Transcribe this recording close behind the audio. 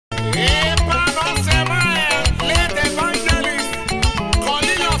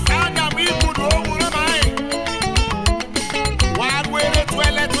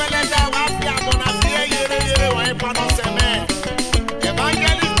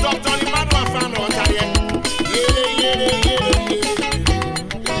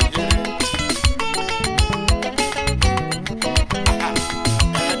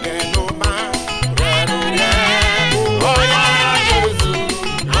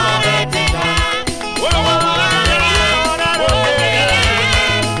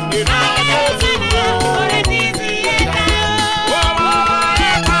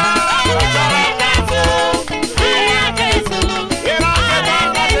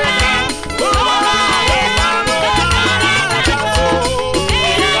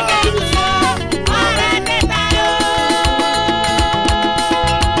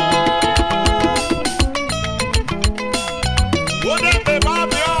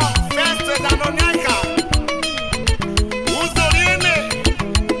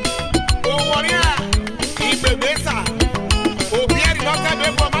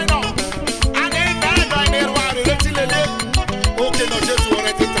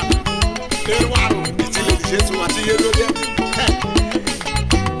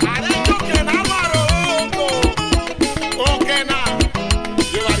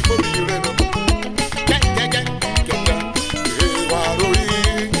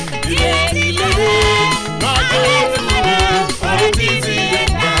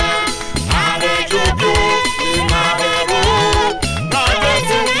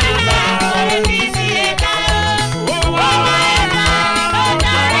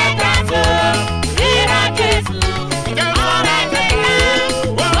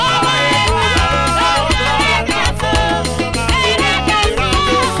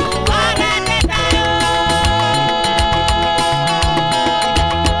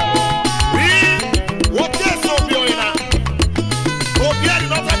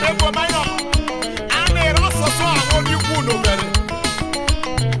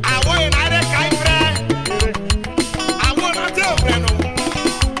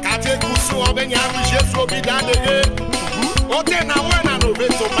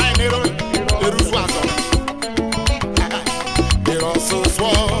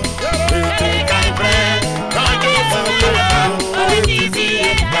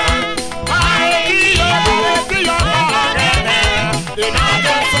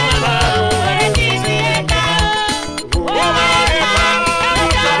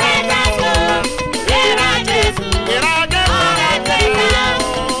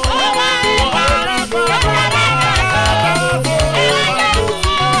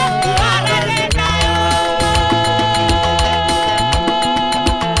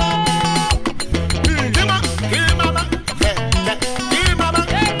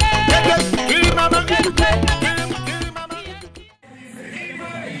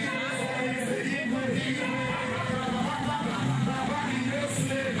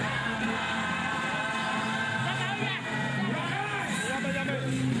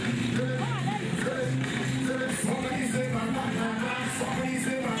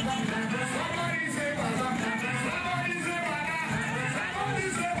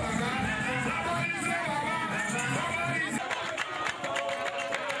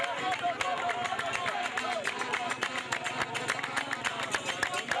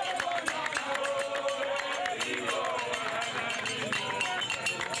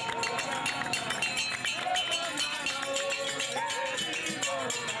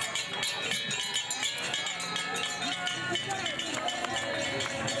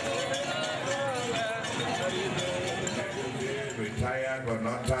Tired but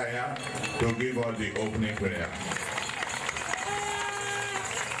not tired to give us the opening prayer.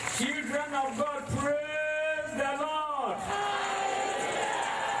 Children of God, praise the Lord.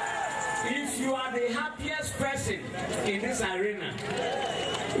 If you are the happiest person in this arena,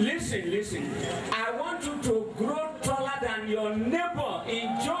 listen. I want you to grow taller than your neighbor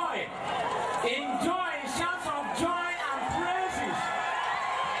in joy. Enjoy shouts of joy and praises.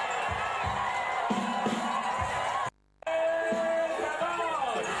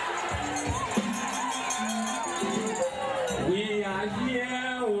 We are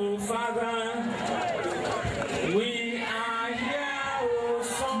here, oh Father. We are here, oh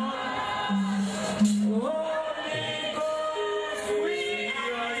Son. Holy Ghost, we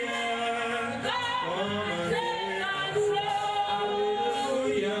are here. Come and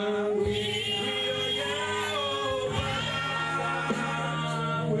hallelujah. We are here, oh Father.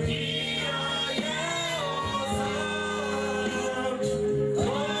 We are here, oh Son.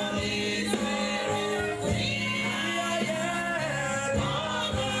 Holy Spirit, we are here.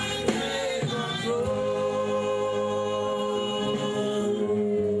 Come and take control.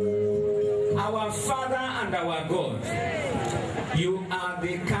 Our Father and our God, you are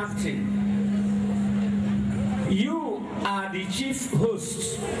the captain. You are the chief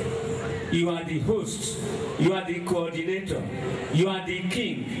host. You are the host. You are the coordinator. You are the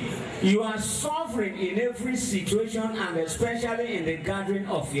king. You are sovereign in every situation and especially in the gathering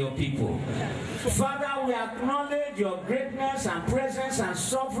of your people. Father, we acknowledge your greatness and presence and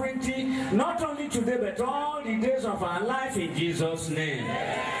sovereignty, not only today but all the days of our life in Jesus' name.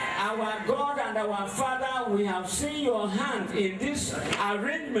 Our God and our Father, we have seen your hand in this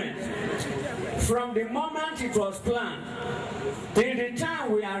arrangement from the moment it was planned till the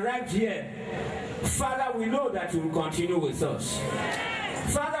time we arrived here. Father, we know that you will continue with us.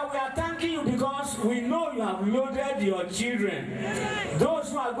 Father, we are thanking you because we know you have loaded your children,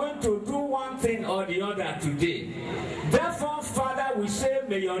 those who are going to do one thing or the other today. Therefore, Father, we say,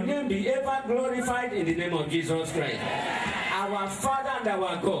 may your name be ever glorified in the name of Jesus Christ. Our Father and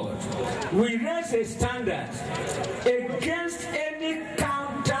our God, we raise a standard against any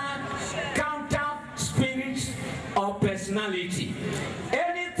counter spirit or personality.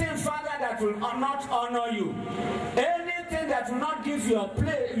 Anything, Father, that will not honor you. Anything that will not give you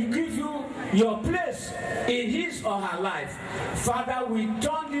your place in his or her life. Father, we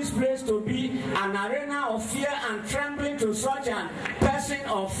turn this place to be an arena of fear and trembling to such a person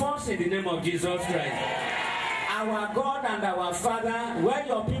or force in the name of Jesus Christ. Our God and our Father, where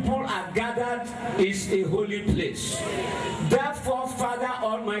your people are gathered is a holy place. Therefore, Father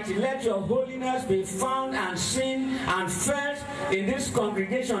Almighty, let your holiness be found and seen and felt in this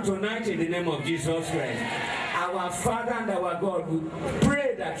congregation tonight in the name of Jesus Christ. Our Father and our God, we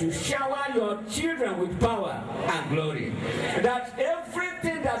pray that you shower your children with power and glory. That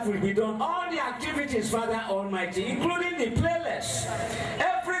everything that will be done, all the activities, Father Almighty, including the playlists,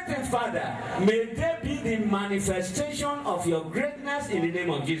 everything, Father, may they be the manifestation of your greatness in the name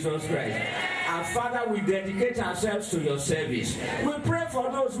of Jesus Christ. Our Father, we dedicate ourselves to your service. We pray for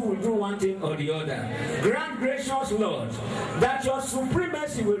those who will do one thing or the other. Grant, gracious Lord, that your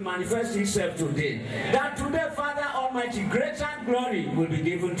supremacy will manifest itself today. That today, Father Almighty, greater glory will be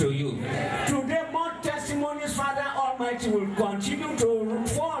given to you. Today, more testimonies, Father Almighty, will continue to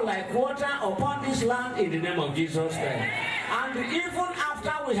fall like water upon this land in the name of Jesus Christ. And even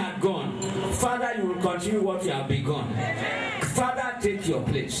after we had gone, Father, you will continue what you have begun. Father, take your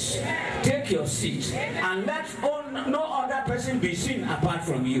place, take your seat, and let no other person be seen apart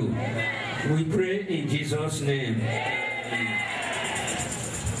from you. We pray in Jesus' name.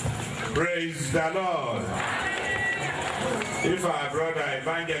 Praise the Lord. If our brother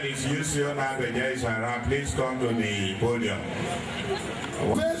Evangelist Yusio Nabeja is around, please come to the podium.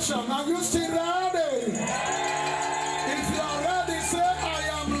 Are you still ready? If you are ready, say, I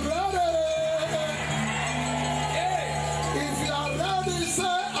am ready. If you are ready, say,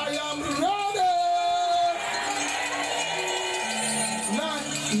 I am ready.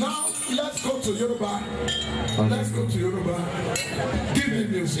 Now, let's go to Yoruba. Let's go to Yoruba. Give me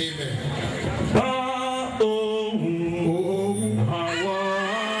music.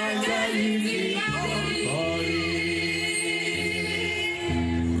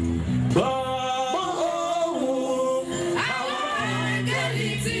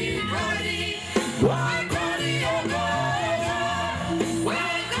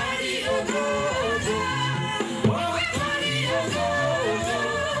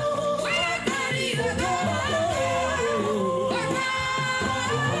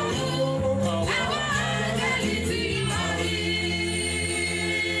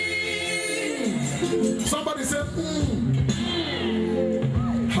 Somebody said,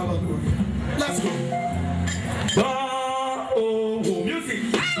 Hallelujah. Let's go. Music.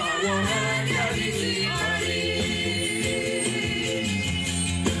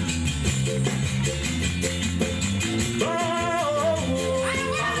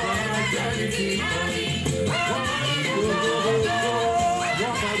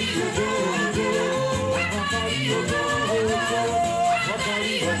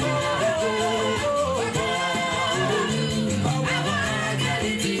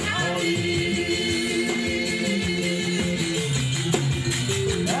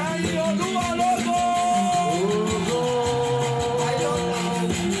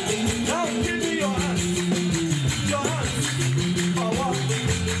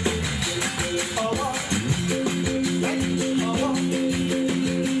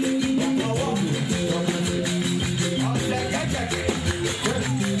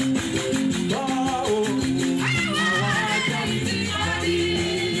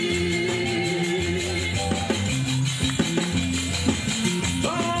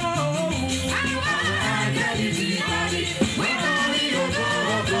 Oh!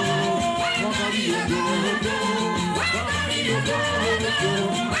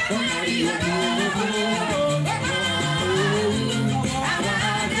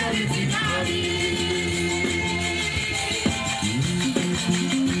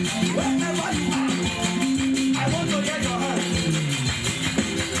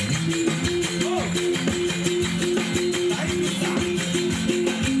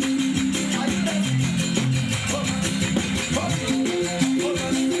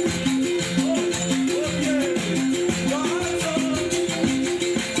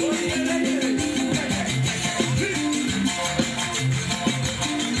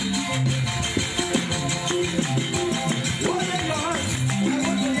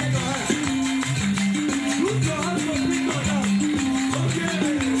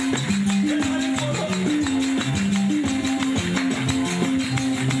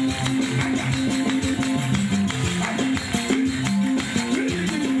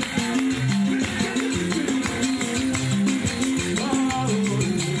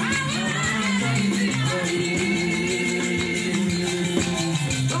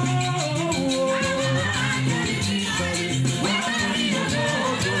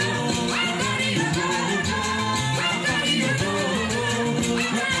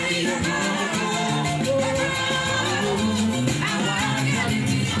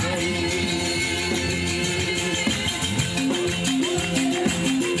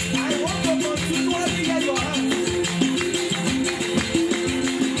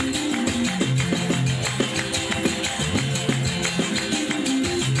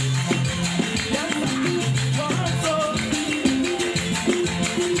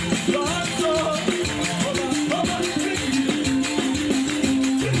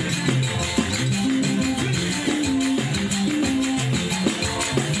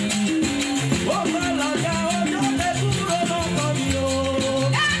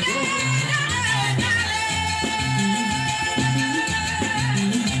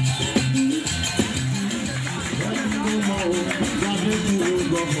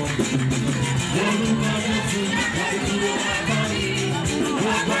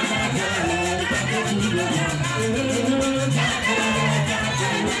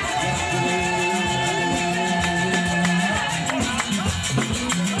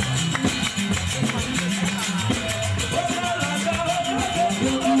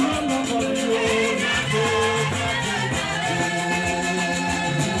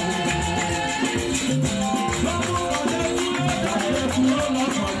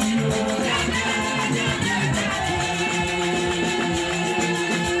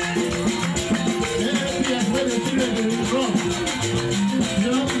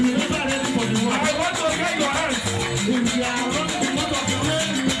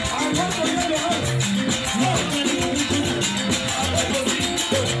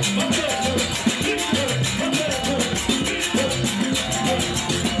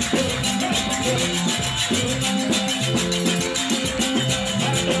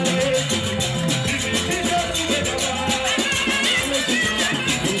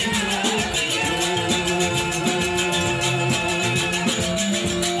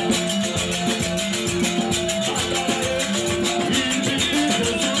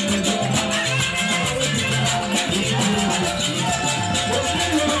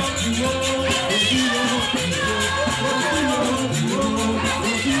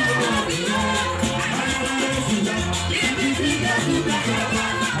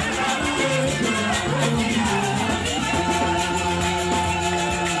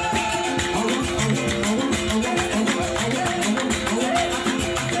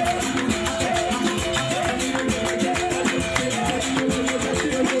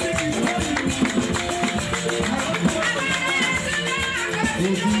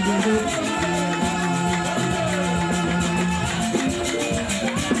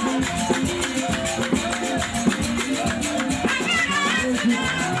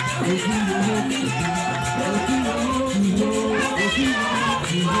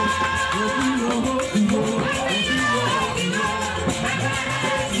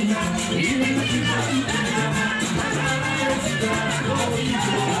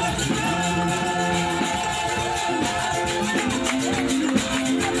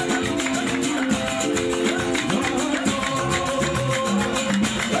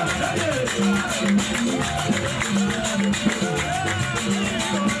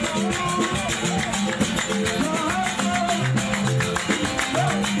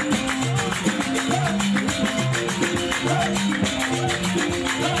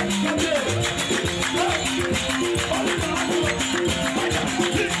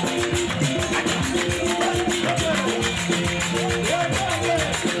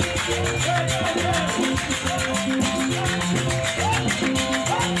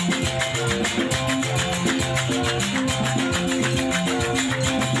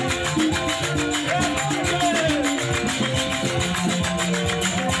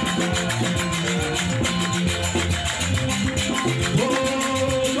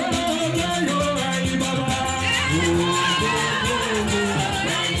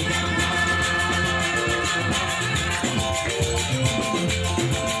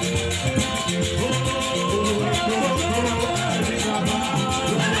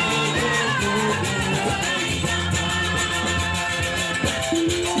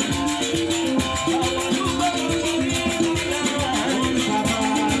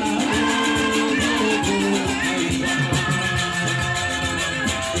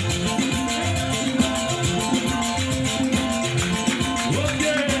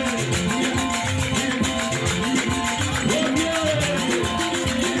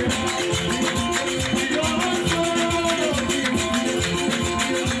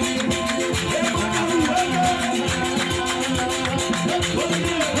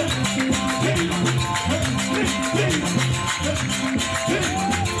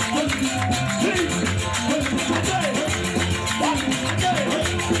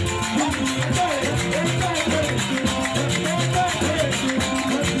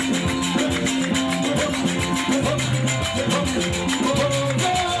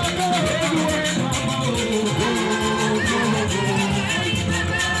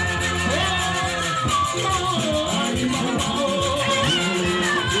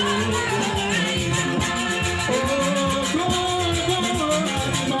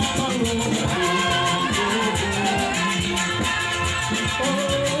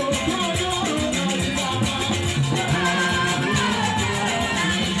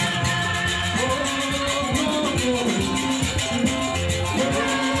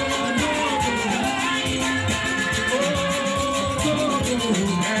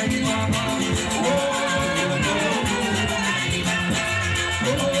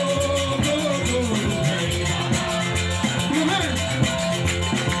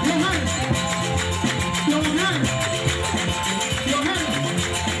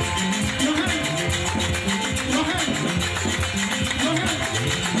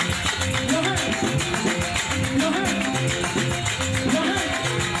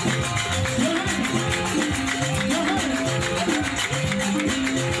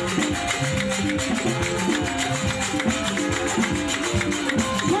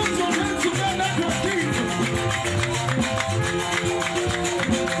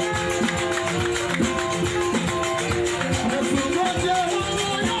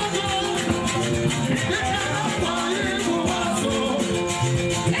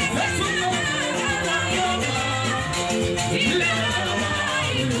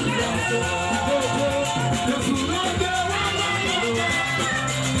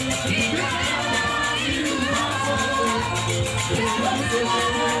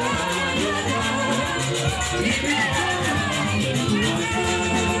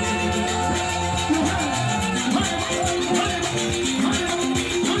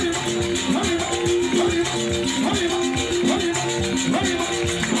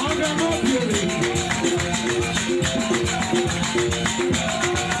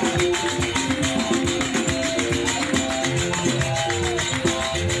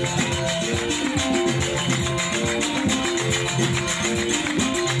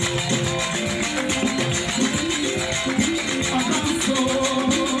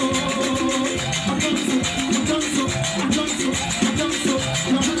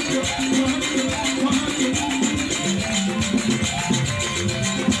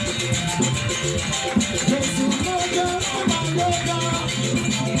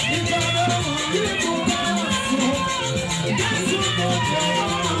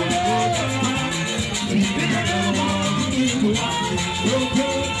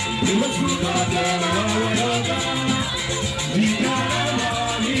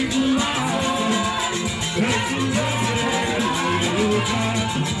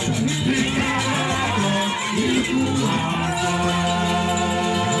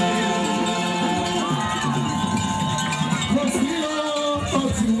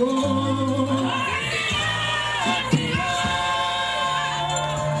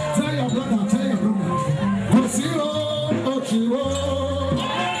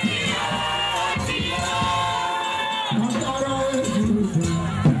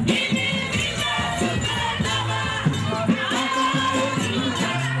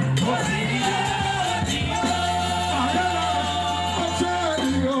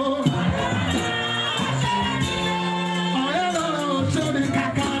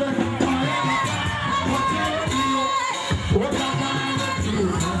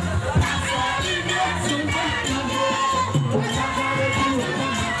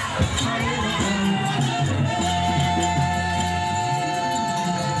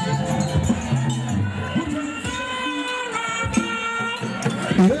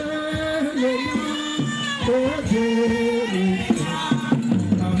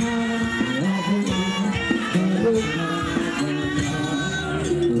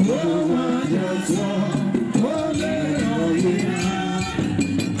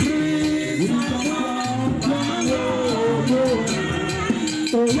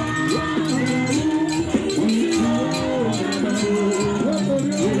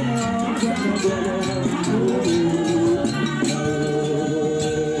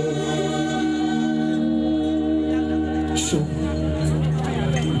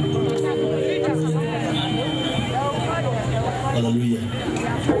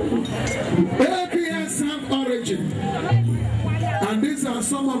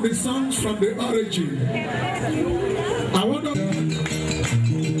 From the origin. I wonder.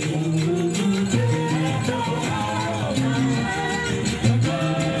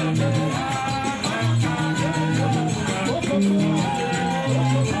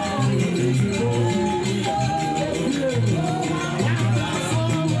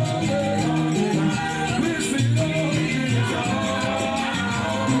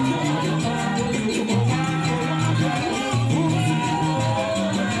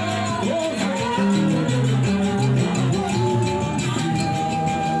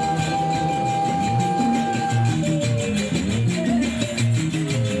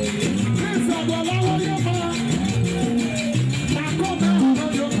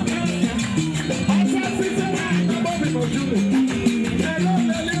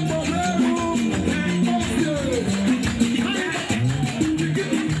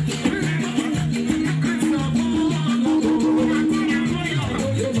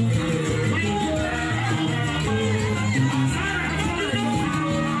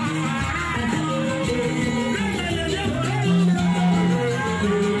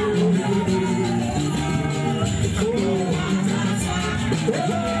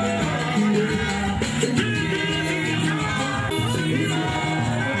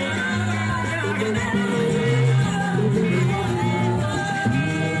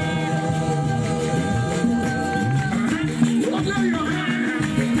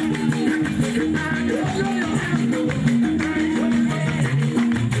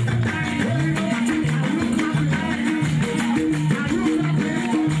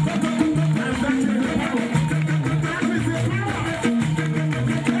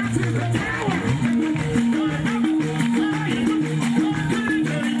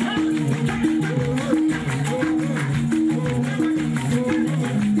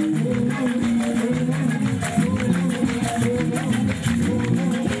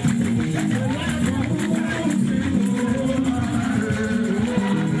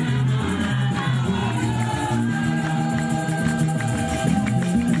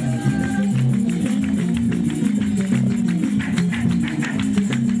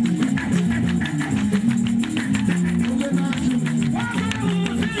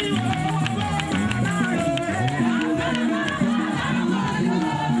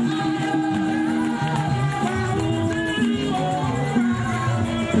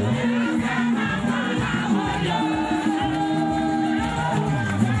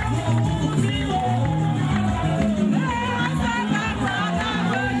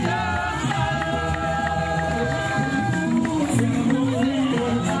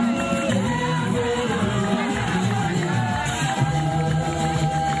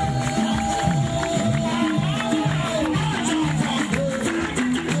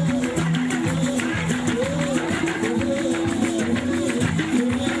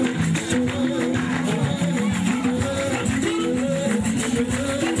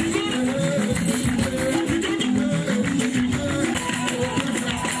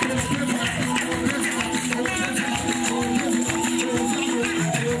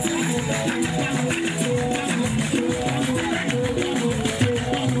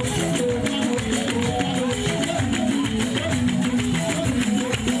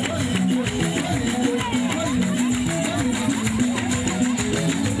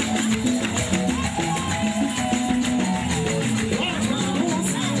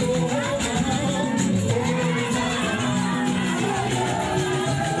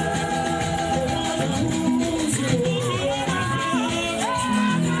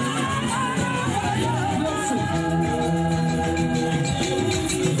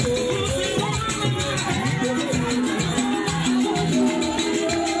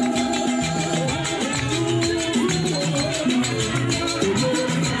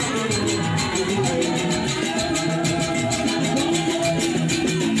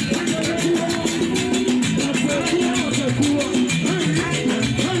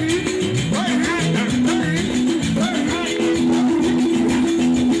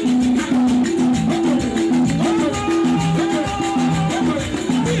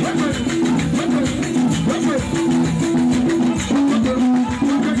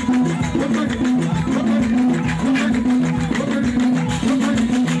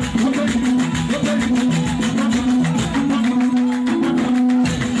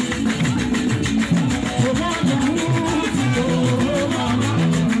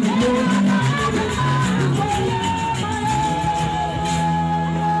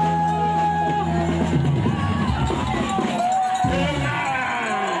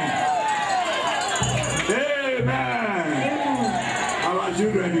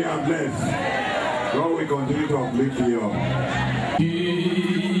 Children, you are blessed. God will continue to uplift you up.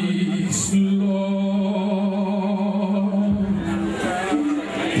 Peace, Lord.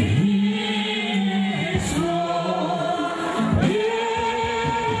 Peace, Lord.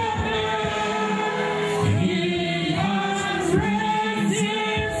 He has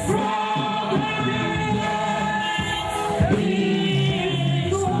risen from the dead.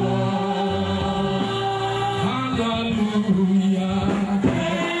 Peace, Lord. Hallelujah.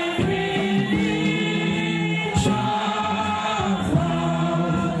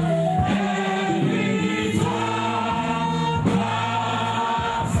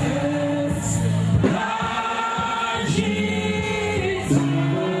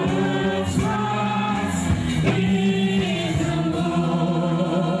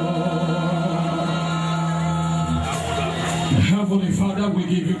 Heavenly Father, we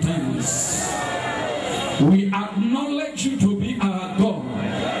give you thanks. We acknowledge you to be our God.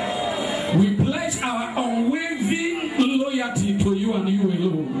 We pledge our unwavering loyalty to you and you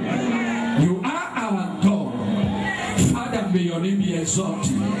alone. You are our God. Father, may your name be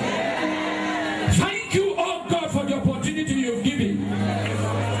exalted. Thank you, oh God, for the opportunity you've given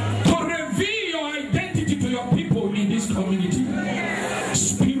to reveal your identity to your people in this community.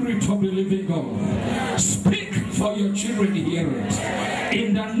 Spirit of the living God, speak for your children hear it.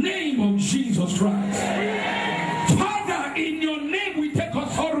 In the name of Jesus Christ. Father, in your name we take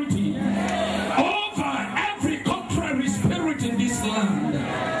authority over every contrary spirit in this land.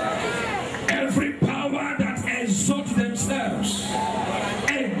 Every power that exalts themselves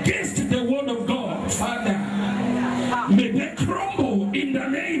against the word of God, Father, may they crumble in the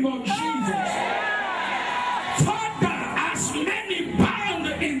name of Jesus. Father, as many bound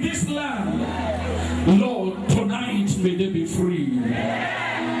in this land, Lord, tonight may they be free.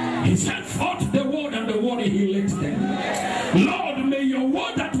 He sent forth the word and the word he let them. Lord, may your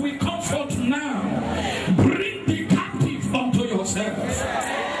word that we comfort now bring the captive unto yourself.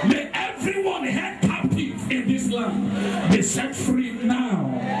 May everyone held captive in this land be set free now.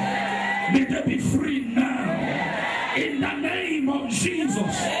 May they be free now. In the name of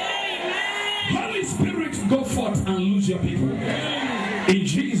Jesus. Holy Spirit, go forth and lose your people. In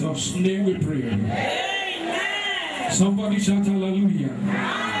Jesus' name we pray. Somebody shout hallelujah.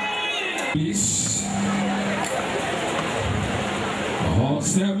 Please.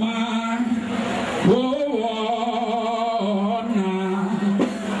 Osema.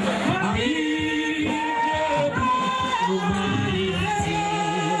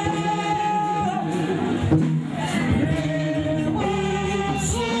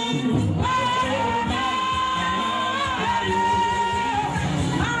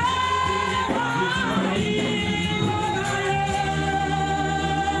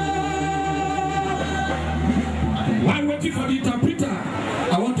 For the interpreter,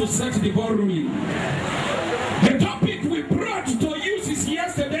 I want to set the ball rolling. The topic we brought to use is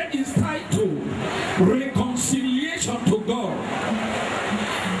yesterday is titled Reconciliation to God.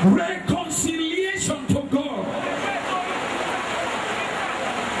 Reconciliation to God.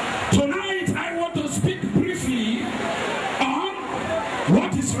 Tonight I want to speak briefly on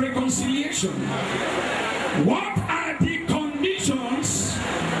what is reconciliation. What are the conditions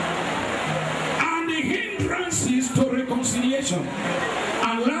and the hindrances to reconciliation?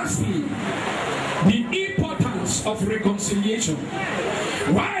 And lastly, the importance of reconciliation.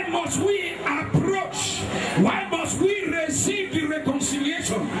 Why must we approach? Why must we receive the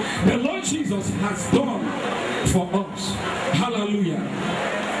reconciliation the Lord Jesus has done for us? Hallelujah.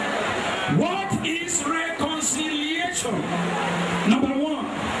 What is reconciliation? Number one,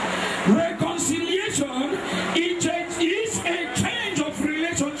 reconciliation is a change of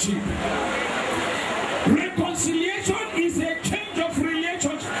relationship. Reconciliation is a change of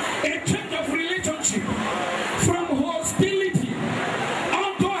relationship, from hostility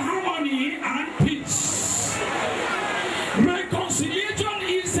unto harmony and peace. Reconciliation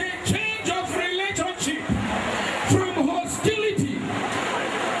is a change of relationship from hostility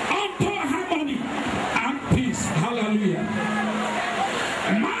unto harmony and peace. Hallelujah.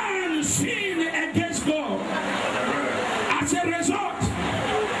 Man sinned against God. As a result,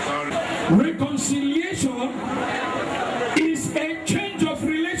 reconciliation is a change of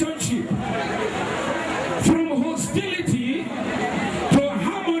relationship from hostility to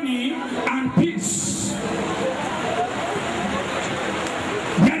harmony and peace.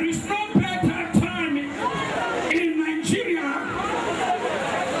 There is no better time in Nigeria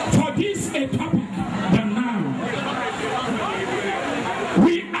for this a topic than now.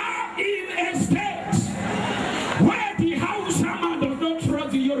 We are in a state where the Hausa man does not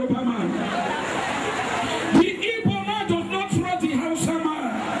trust the Yoruba man. The Igbo man does not trust the Hausa man.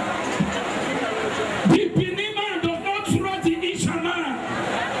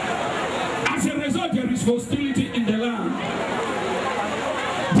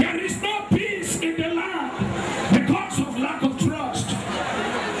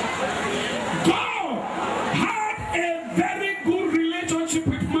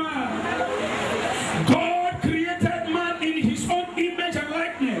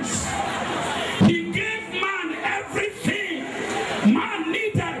 likeness. He gave man everything man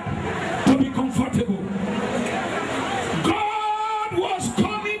needed to be comfortable. God was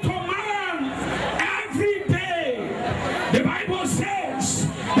coming to man every day. The Bible says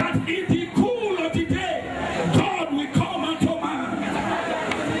that in the cool of the day, God will come unto man.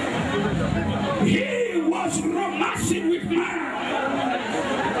 He was romancing with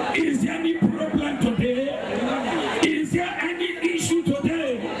man. Is there any problem today? Is there any issue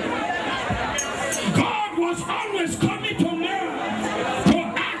today? God was always coming to man to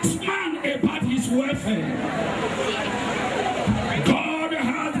ask man about his welfare. God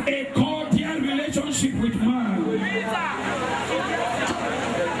had a cordial relationship with man.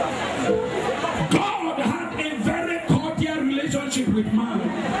 God had a very cordial relationship with man.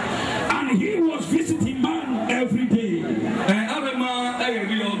 And he was visiting man every day.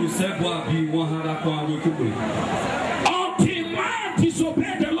 Until man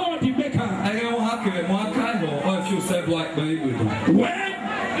disobeyed the Lord the Maker. When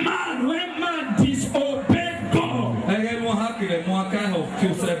man disobeyed God,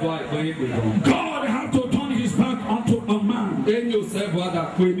 God had to turn his back unto a man.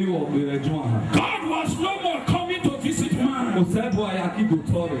 God was no more coming to visit man.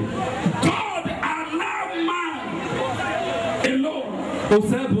 God allowed man alone.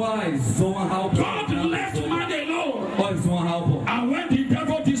 God left man alone. And when the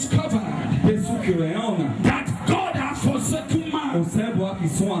devil discovered that God had forsaken man, the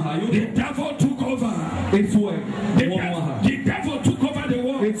devil took over. The devil took over the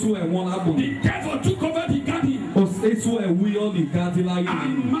world. The devil took over the garden.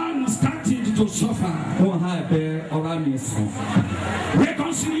 And man started to suffer.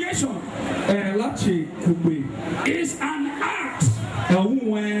 Reconciliation is an act of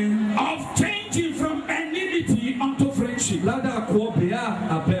changing from enmity unto friendship.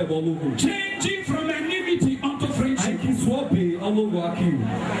 Changing from enmity unto friendship.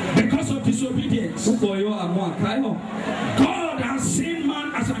 Because of disobedience. God has seen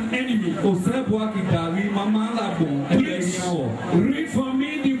man as an enemy. Please read for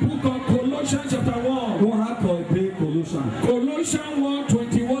me the book of Colossians chapter 1. Colossians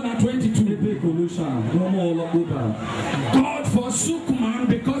 1:21 and 22. God forsook man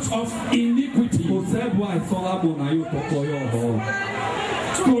because of iniquity.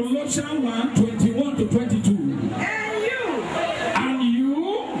 Colossians 1:21 to 22. And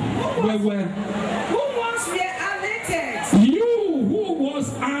you who once were alienated. You who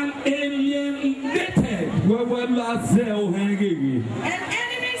was alienated. And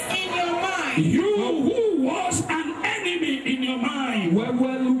enemies in your mind. You who was an enemy in your mind. By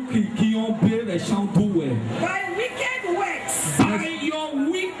wicked works. By your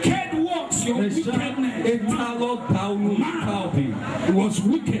wicked works. Your wickedness. Man was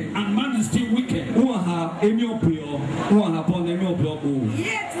wicked and man is still wicked.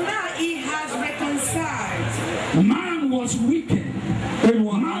 Yet now he has reconciled. Man was wicked.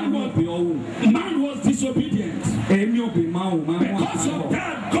 Man was disobedient. Because of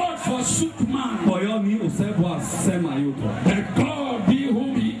that, God forsook man. That God be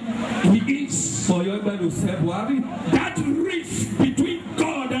whom he is. That rift between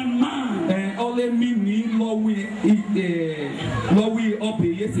God and man.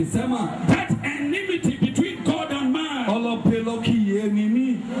 That enmity between God and man.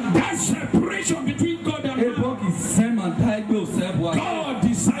 That separation between God and man. God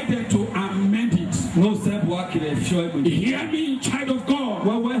decided to amend it. Hear me, child of God.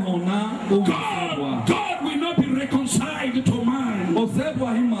 God will not be reconciled to man.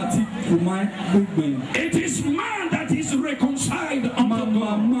 It is man that is reconciled unto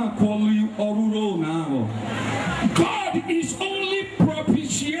God. God is only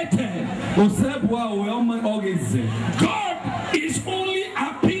propitiated. God is only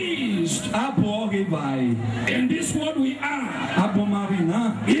appeased. In this world we are.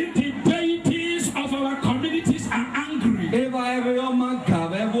 If the deities of our communities are angry, if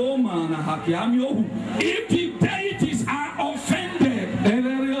the deities are offended,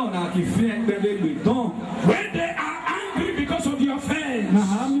 when they are angry because of the offense,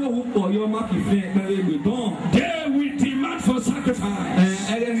 they will demand for sacrifice.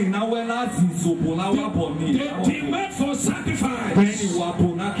 They demand for sacrifice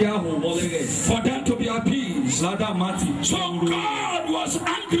for them to be appeased. So God was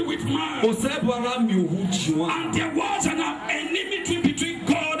angry with man, and there was an enmity between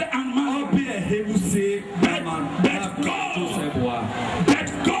God and man.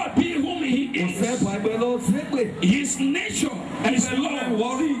 But God be whom he is. His nature is love.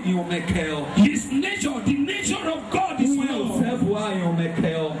 His nature, the nature of God is love.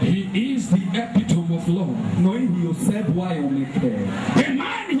 He is the epitome of love. The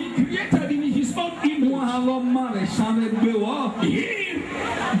man he created in his own image. He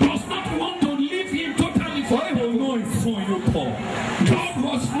does not want to leave him totally forever. God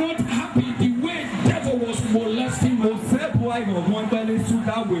was not happy the way the devil was molesting him.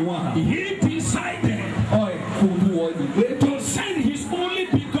 He decided to send his only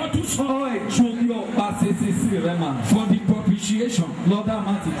begotten son for the propitiation,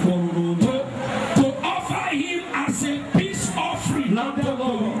 to offer him as a peace offering,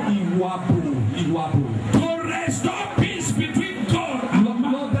 to restore peace between God and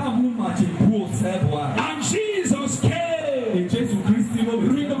man. And Jesus came.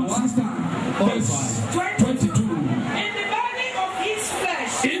 Read on, sister. Verse 22. In the body of his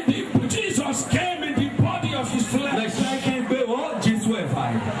flesh. Jesus came in the body of his flesh.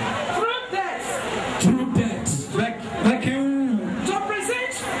 Through death. To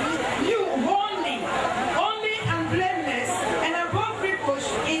present you holy and blameless and above reproach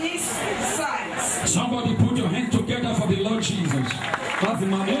in his sight. Somebody put your hands together for the Lord Jesus.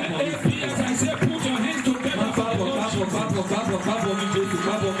 AAPS, I say put your hands together for the Lord Jesus.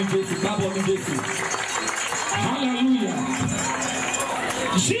 Hallelujah.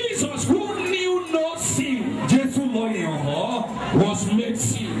 Jesus, who knew no sin, was made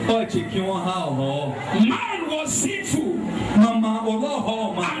sin. Man was sinful, and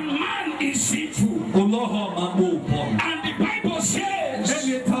man is sinful. And the Bible says that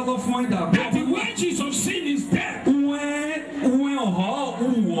the wages of sin is death. Man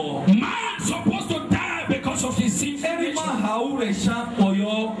is supposed to die because of his sin.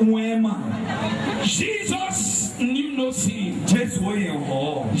 Jesus knew no sin.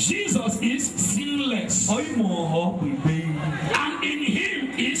 Jesus is sinless. And in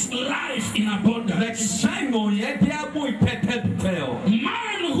him is life in abundance. Man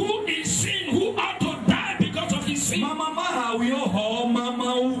who is sin, who ought to die because of his sin.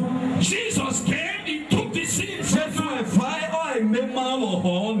 Jesus came, he took the sin from man.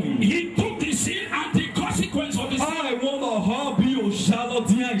 He took the sin and the consequence of the sin.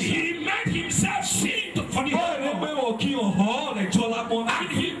 He made himself sin for the whole world. And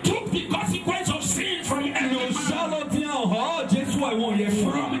he took the consequence of sin from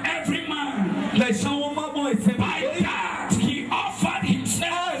every man. By that, he offered himself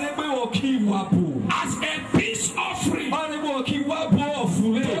as a peace offering to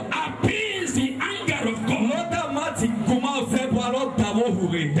appease the anger of God.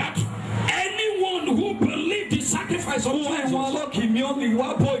 That anyone who believes the sacrifice of Jesus,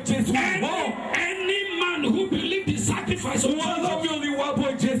 any man who believes the sacrifice of Jesus,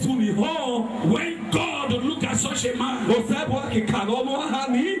 when God look at such a man,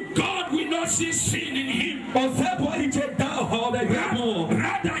 God will not see sin in him.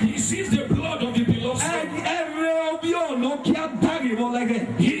 Rather, he sees the blood of the beloved Son.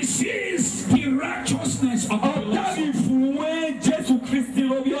 He sees the righteousness of the beloved Son.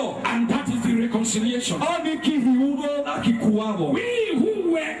 And that is the reconciliation. We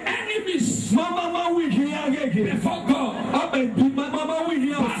who were enemies before God, by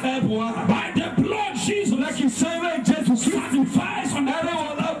the blood Jesus sacrificed on the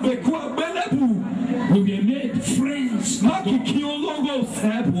we were made friends.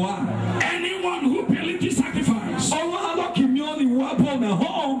 Anyone who believes the sacrifice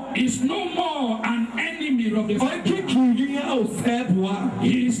is no more an enemy of the Father.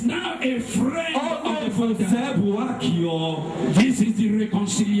 He is now a friend of the Father. This is the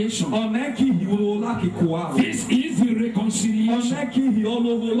reconciliation. This is the reconciliation.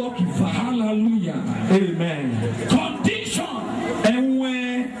 Hallelujah. Amen. Condition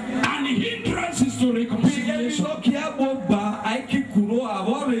and hindrances to reconciliation.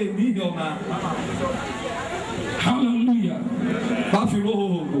 Hallelujah.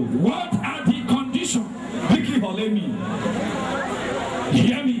 What are the conditions?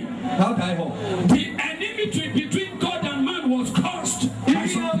 Hear me. The enmity between God and man was caused by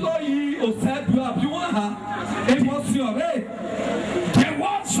something. There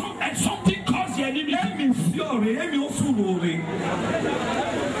was something caused the enmity.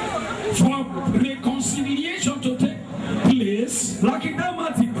 For reconciliation to take place, for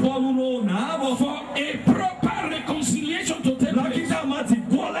a proper reconciliation to take place,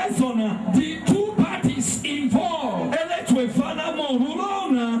 the two parties involved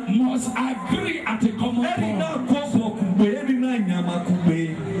must agree at a common point.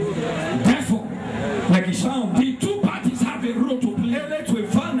 Therefore, the two parties have a role to play.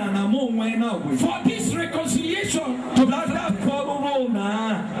 For this reconciliation to be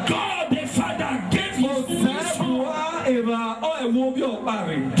God the Father gave his only Son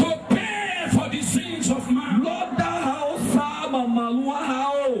to pay for the sins of man.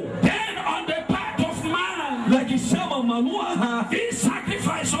 Then on the part of man, this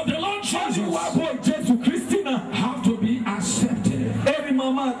sacrifice of the Lord Jesus have to be accepted.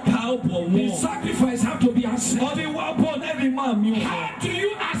 The sacrifice have to be accepted. How do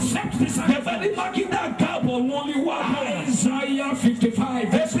you accept the sacrifice? Isaiah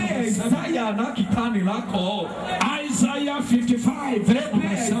 55. Isaiah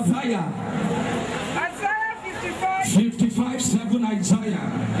 55. 55:7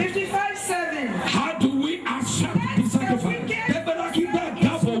 Isaiah. 55:7. How do we accept the sacrifice?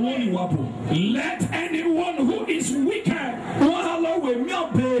 Let anyone who is wicked,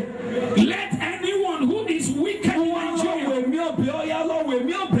 let anyone who is wicked in Nigeria,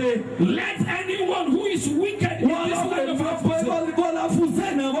 let anyone who is wicked in this land of Afuze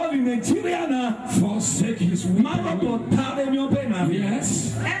forsake his wicked.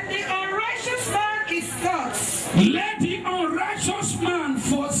 Yes. And the unrighteous man is thoughts. Let the unrighteous man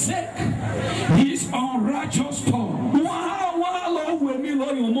forsake his unrighteous thought.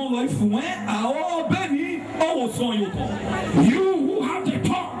 You who have the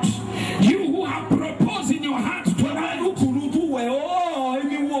thought, you who have proposed in your heart to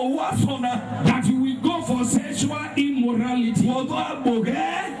that you will go for sexual immorality.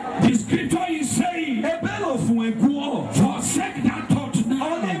 The scripture is saying, forsake that thought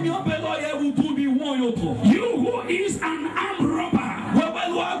now. You who is an armed robber,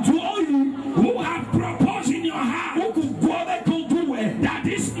 who have proposed in your heart that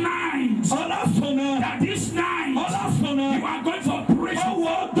this night, you are going for operation.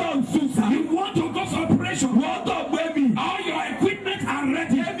 You want to go for operation. All your equipment are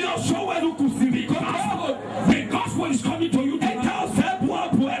ready. The gospel is coming to you. Forsake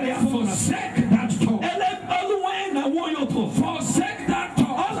that thought. Forsake that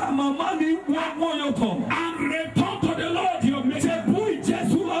thought. And return to the Lord your maker.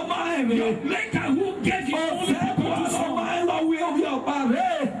 Your maker who gave you only people to serve.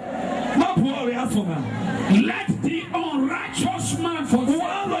 Let the unrighteous man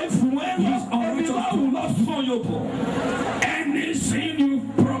forsake his unrighteous thought. Any sin you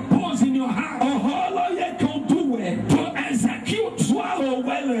propose in your heart to execute,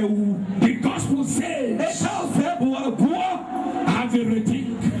 the gospel says, have a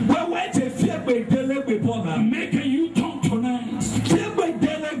rethink. Make a U-turn tonight.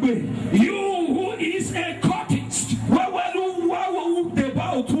 You who is a cultist,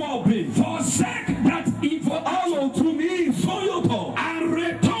 forsake that evil and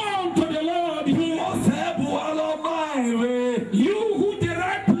return to the Lord. You who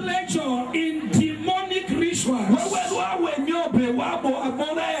derive pleasure in demonic rituals,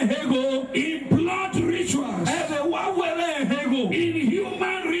 in blood rituals, in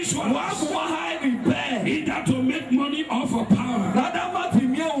human rituals, either to make money or for power.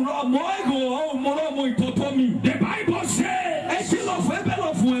 The Bible says,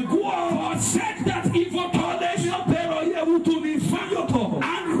 forsake that evil thought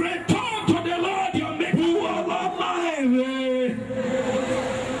and return to the Lord your maker.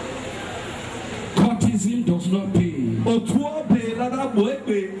 Cultism does not pay.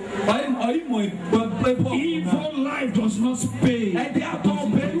 Evil life does not pay.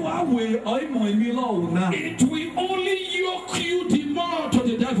 It will only yoke you the more to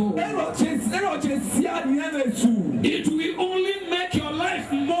the devil. It will only make your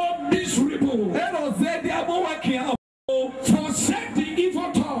life more miserable. Forsake the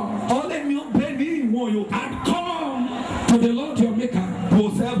evil thought and come to the Lord your maker.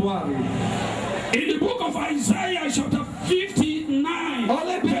 In the book of Isaiah chapter 59,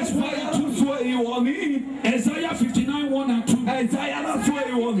 verse 1 and 2. Isaiah 59, 1 and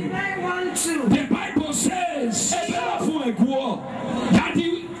 2. The Bible says that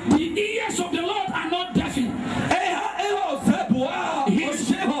the ears of the Lord are not deafened.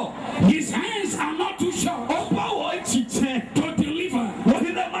 His hands are not too short to deliver.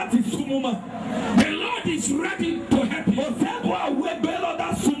 The Lord is ready to help you.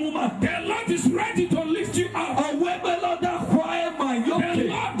 The Lord is ready to lift you up.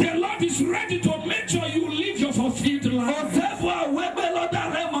 The Lord is ready to make sure you live your fulfilled life.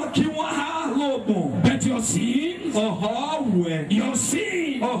 But your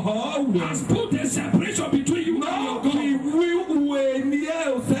sin has put a separation between you and your God.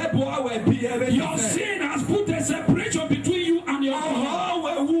 Your sin has put a separation between you and your God.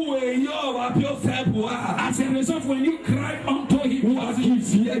 As a result, when you cry unto him,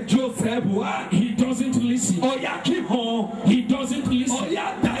 he doesn't listen. He doesn't listen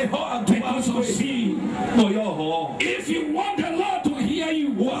because of sin. If you want the Lord to hear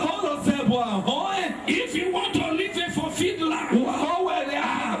If you want to live a fulfilled life,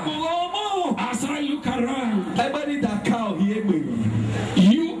 as I look around,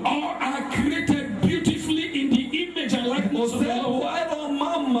 you all are created beautifully in the image and likeness of the Lord.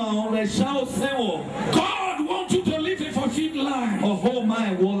 God wants you to live a fulfilled life. But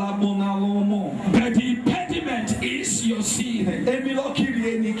the impediment is your sin.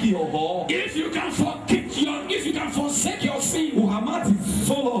 If you can forsake your sin,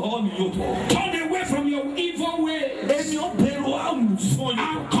 turn away from your evil ways, and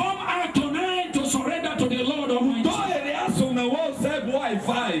come out tonight to surrender to the Lord Almighty.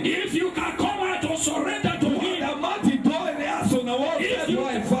 If you can come out to surrender to Him,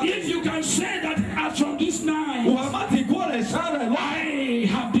 if you can say that as from this night, I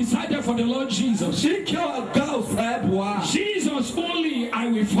have decided for the Lord Jesus. Jesus only I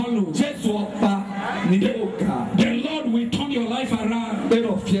will follow. The Lord will turn your life around.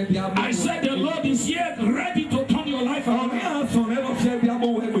 I said the Lord is here ready to turn your life around. The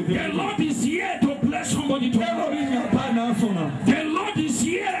Lord is here to bless somebody tomorrow. The Lord is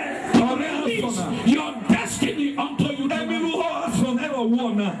here to release your destiny unto you.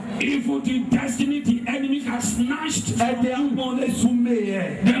 If the destiny the enemy has snatched from you,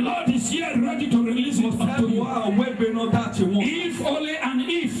 the Lord is here ready to release it unto you. If only and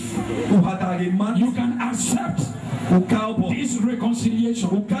if you can accept this reconciliation.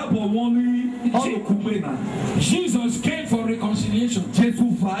 Jesus came for reconciliation, to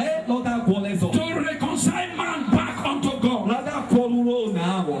reconcile man back unto God.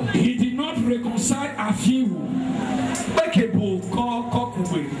 He did not reconcile a few.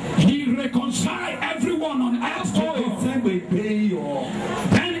 He reconciled everyone on earth to God.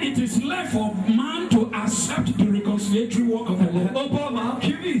 Then it is left for man to accept the reconciliatory work of the Lord.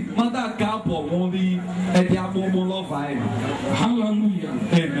 Hallelujah.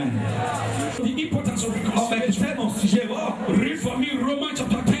 Amen. The importance of reconciliation. Read for me Romans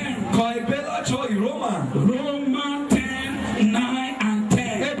chapter 10. Romans 10, 9 and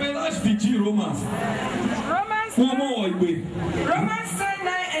 10. Romans 10,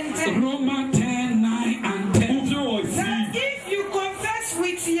 9 and 10. Romans 10, 9 and 10. That if you confess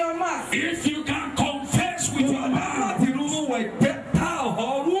with your mouth, if you can confess with your mouth the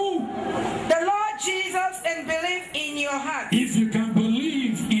Lord Jesus and believe in your heart, if you can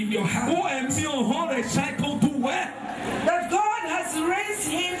believe in your heart that God has raised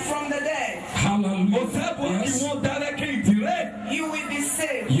him from the dead, hallelujah, yes, you will be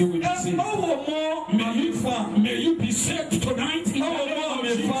saved. you will be saved. May you be saved tonight in the name of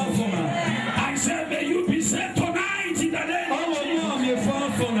Jesus. I said may you be saved tonight in the name of Jesus.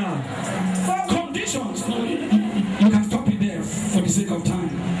 Conditions, no, you can stop it there for the sake of time.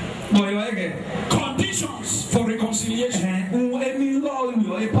 Conditions for reconciliation.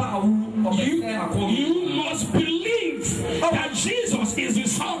 You must believe that Jesus is the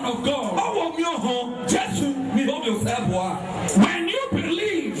Son of God. When you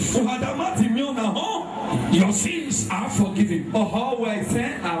believe, your sins are forgiven.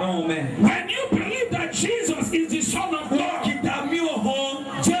 When you believe that Jesus is the Son of God,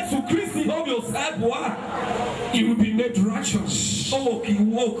 you will be made righteous.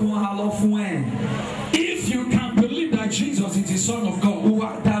 If you can believe that Jesus is the Son of God,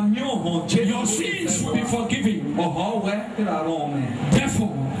 your sins will be forgiven.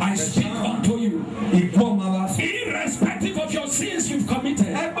 Therefore, I speak unto you, irrespective of your sins you've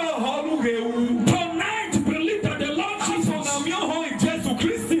committed, tonight believe that the Lord Jesus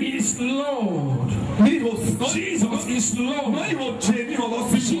is Lord. Jesus is Lord.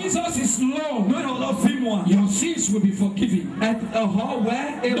 Jesus is Lord. Your sins will be forgiven. Therefore,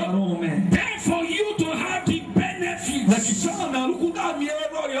 you to have the benefits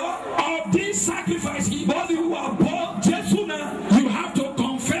of this sacrifice, you have to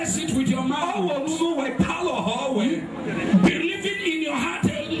confess it with your mouth. Believing in your heart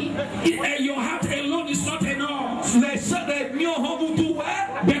alone is not enough.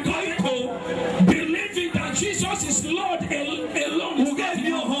 Because believing that Jesus is Lord alone is not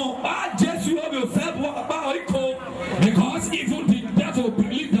enough. Because even the devil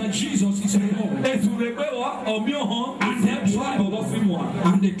believes that Jesus is Lord,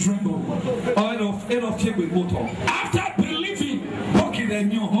 and they tremble. After believing,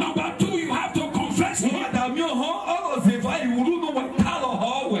 number two, you have to confess it.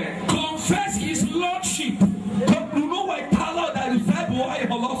 Confess his lordship.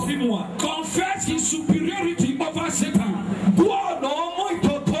 Confess his superiority over Satan.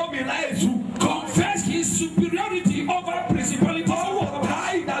 Confess his superiority over principalities.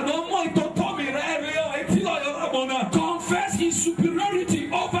 Confess his superiority superiority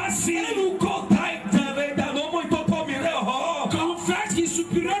over sin. Confess his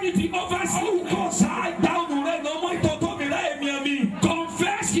superiority over sin.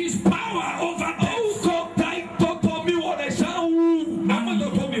 Confess his power over death.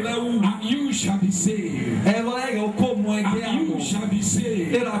 And you shall be saved. And you shall be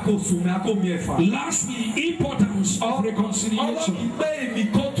saved. Lastly, importance of reconciliation.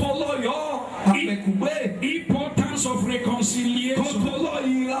 Importance of reconciliation.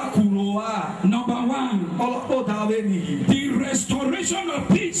 Number one, the restoration of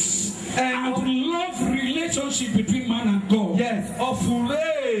peace and love relationship between man and God. Yes,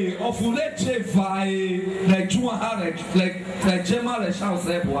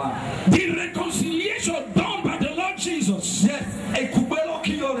 the reconciliation done by the Lord Jesus. Yes,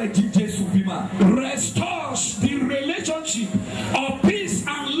 restores the relationship of peace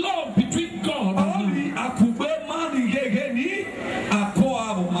and love between God and man.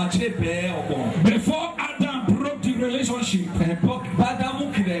 Before Adam broke the relationship, there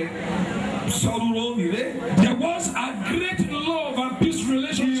was a great love and peace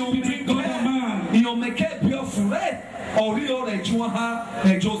relationship between God and man.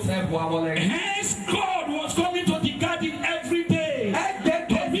 Hence, God was coming to the garden every day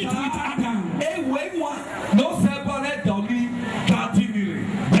to meet with Adam.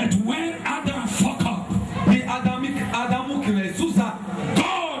 But when Adam fucked up,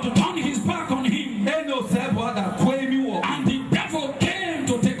 God turned his back on him, and the devil came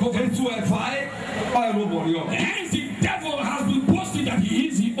to take over. Hence, the devil has been boasting that he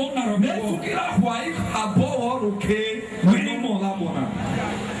is the owner of the world.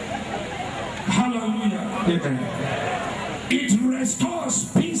 Hallelujah. Amen. It restores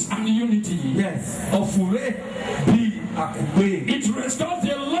peace and unity. Yes. It restores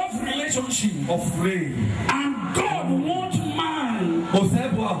the love relationship. And God wants man to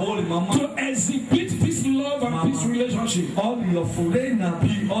exhibit this love and peace relationship.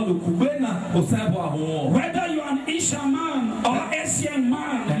 Whether you are an Isha man or Asian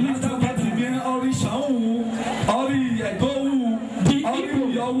man, lift up your hand. The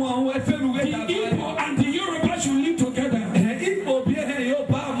Igbo and the Yoruba should live together. The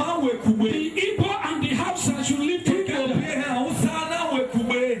Igbo and the Hausa should live together.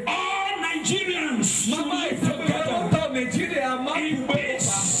 All Nigerians should live together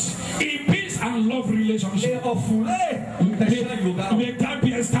in peace and love relationship. May that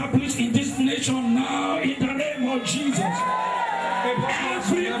be established in this nation now in the name of Jesus.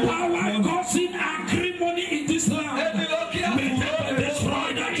 Every power causing acrimony in this land, may they be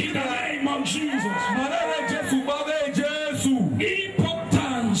destroyed in the name of Jesus.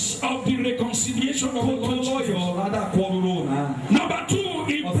 Importance of the reconciliation of the Lord Jesus. Number two,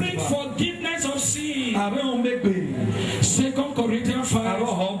 it brings forgiveness of sin. 2 Corinthians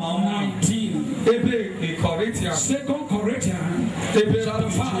 5:19. 2 Corinthians chapter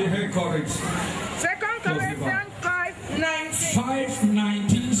 5.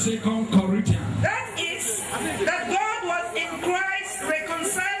 5:19, 2 Corinthians. That is, that God was in Christ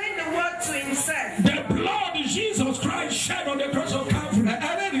reconciling the world to himself. The blood of Jesus Christ shed on the cross of Calvary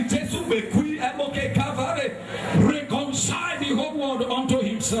reconcile the whole world unto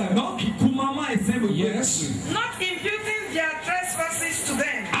himself. Yes. Not imputing their trespasses to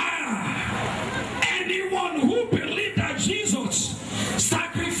them. Anyone who believes that Jesus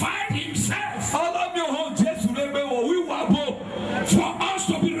sacrificed himself for us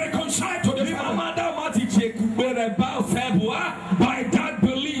to be reconciled to the Father, by that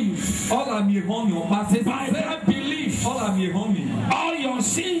belief, all your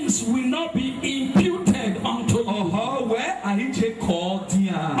sins will not be imputed unto you.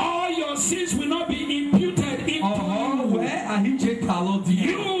 All your sins will not be imputed into you.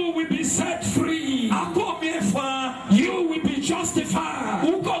 You will be set free. You will be justified.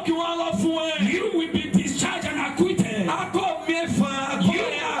 You will be discharged and acquitted.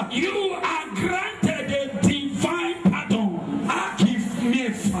 You are granted a divine pardon.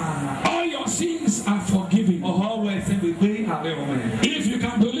 All your sins are forgiven. If you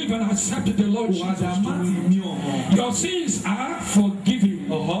can believe and accept the Lord Jesus, your sins are forgiven.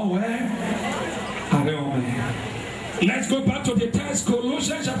 Let's go back to the text,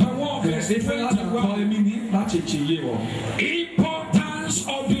 Colossians chapter 1, verse 21. Importance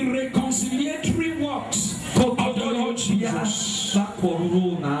of the reconciliatory works of the Lord Jesus.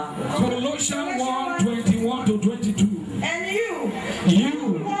 Colossians 1:21 to 22. And you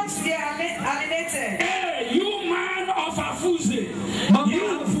once they are alienated. Hey, you man of Afuze.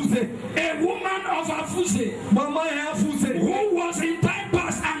 A woman of Afuze. Who was in time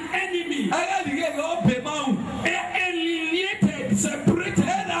past an enemy. Alienated, separated.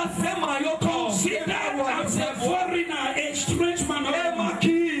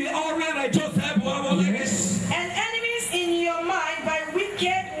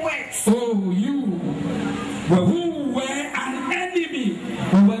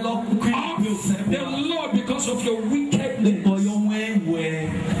 of your wickedness.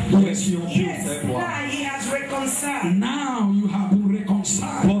 Yes, now he has reconciled. Now you have been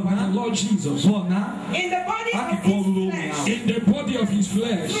reconciled by the Lord Jesus. In the body of his flesh. In the body of his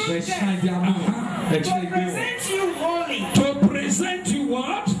flesh. To present you holy. To present you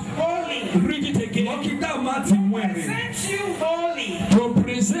what? Holy. Read it again. To present you holy. To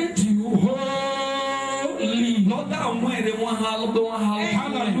present you holy.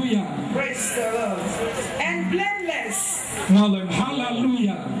 Hallelujah. Praise the Lord. And blameless.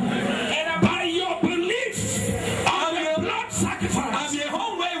 Hallelujah. By your belief on the blood sacrifice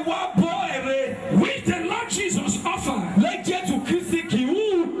which the Lord Jesus offered,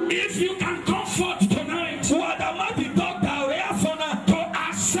 if you can comfort tonight to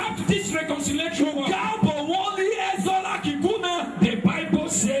accept this reconciliation work, the Bible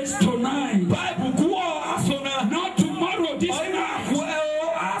says tonight, not tomorrow, this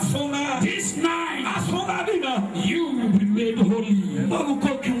night, you will be made holy.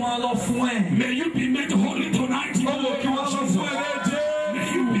 May you be made holy tonight in the name of Jesus.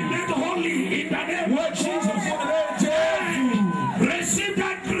 May you be made holy in the name of Jesus. Receive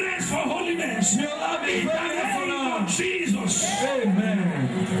that grace for holiness in the name of Jesus.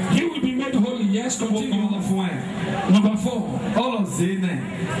 Amen. You will be made holy. Yes, continue. Number 4.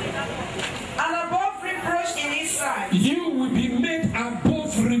 And above reproach in his sight. You will be made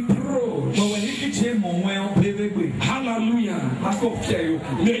above reproach. Hallelujah.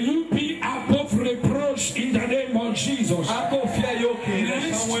 May you be above reproach in the name of Jesus.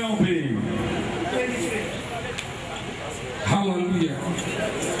 Hallelujah.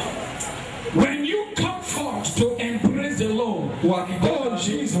 When you come forth to embrace the Lord, oh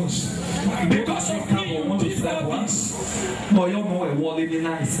Jesus, because of me you did all this.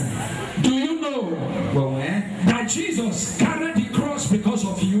 Do you know that Jesus carried the cross because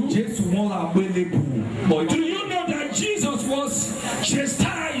of you? Do you know that Jesus was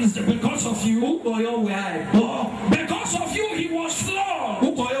chastised because of you? Because of you he was flogged.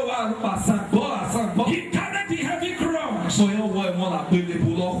 He carried the heavy cross.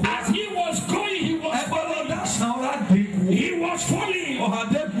 As he was going, he was falling. He was falling. He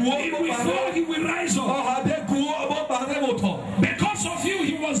will fall, he will rise up. Because of you,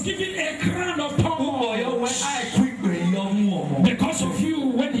 he was given a crown of thorns. Because of you,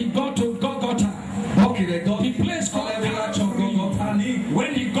 when he got to Golgotha, the place called Calvary,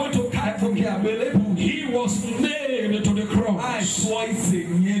 when he got to Calvary, he was nailed to the cross.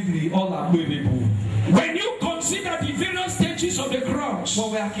 When you consider the various stages of the cross,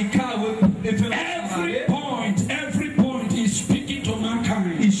 every point is speaking to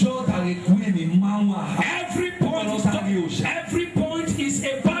mankind. Every point is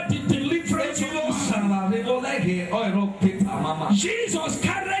about the deliverance of man. Jesus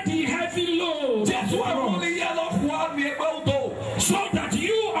carried the heavy load so that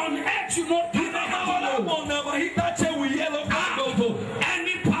you on earth should not carry heavy load.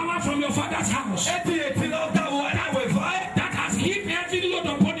 Any power from your father's house that has hit heavy load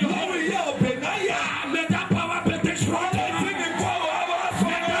upon your head, may that power be destroyed.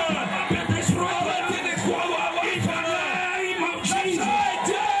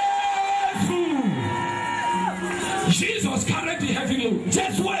 Jesus carried the heavy load.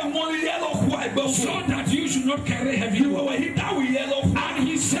 So that you should not carry heavy load. And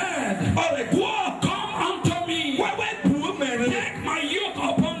he said, come unto me. Take my yoke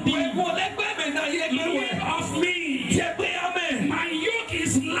upon thee. Learn of me. My yoke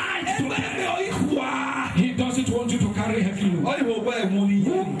is light to bear. He doesn't want you to carry heavy load.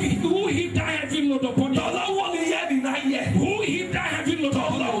 Who hit that heavy load upon you? Who hit that heavy load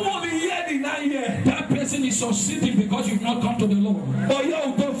upon you? That person is succeeding because you've not come to the Lord. But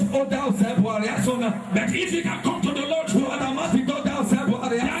if you can come to the Lord,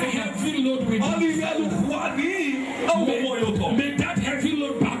 that heavy load will may that heavy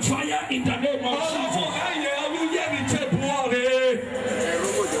load backfire in the name of Jesus.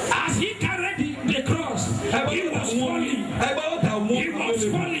 As he carried the cross, he was falling. He was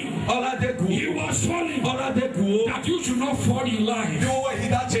falling. That you should not fall in life. You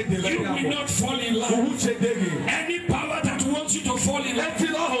will not fall in life. Any power that wants you to fall in life, I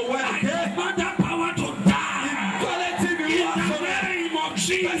command that power to die. In the name of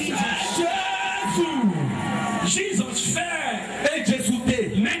Jesus. Jesus fell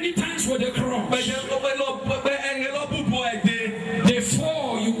many times with the cross.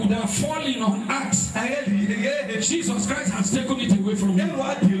 Before you would have fallen on earth, Jesus Christ has taken it away from you.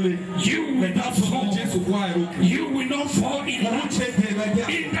 You will not fall. You will not fall in life.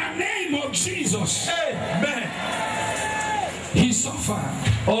 In the name of Jesus. Amen. He suffered.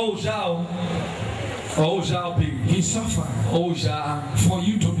 He suffered for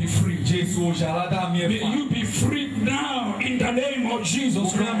you to be free. May you be freed now in the name of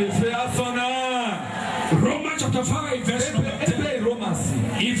Jesus Christ. Romans chapter 5 verse number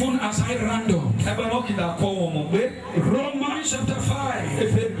 10. Even as I ran Romans chapter 5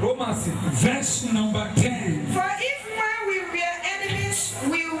 verse number 10. For if when we were enemies,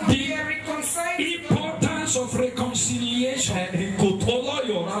 we were reconciled. Importance of reconciliation.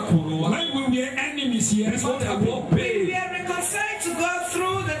 When we were enemies, we were reconciled to God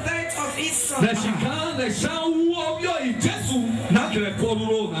through the death of His Son.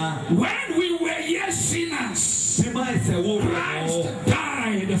 When we were yet sinners, Christ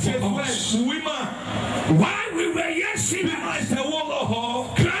died for us. While we were yet sinners,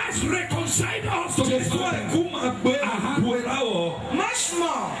 Christ reconciled us to the Father.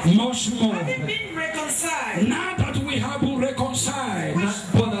 Much more. Having been reconciled. Now that we have been reconciled, now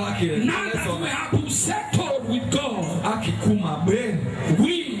that we have been settled with God,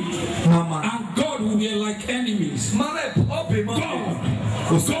 we and God were like enemies.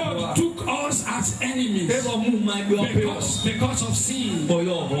 God took us as enemies because of sin. But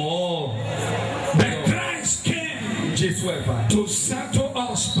Christ came to settle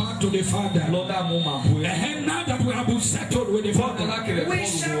us back to the Father. And now that we have been settled with the Father, we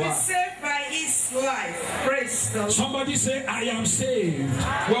shall be saved by His life. Praise the Lord. Somebody say, I am saved.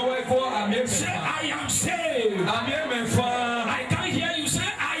 Say, I am saved. I can't hear you say,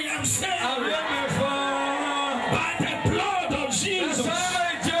 I am saved. By the blood of Jesus.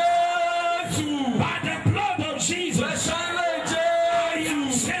 By the blood of Jesus. I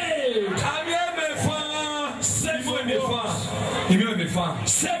am saved.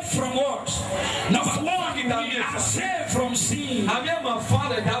 Saved from what? Number one, we are saved from sin.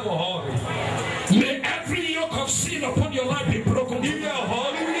 May every yoke of sin upon your life be broken.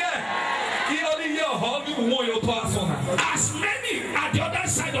 As many at the other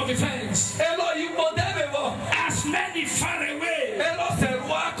side of the fence, as many far away,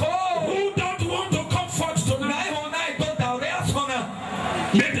 who don't want to comfort tonight,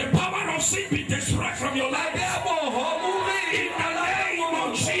 may the power of sin be destroyed from your life. In the name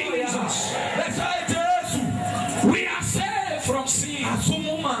of Jesus, we are saved from sin.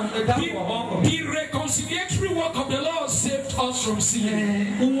 The reconciliatory work of the Lord saved us from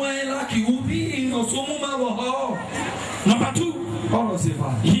sin. Number two,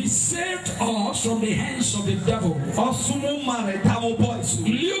 He saved us from the hands of the devil.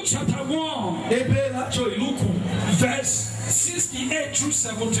 Luke chapter 1 verse 68 through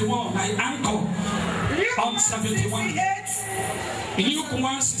 71. I anchor on 71. Luke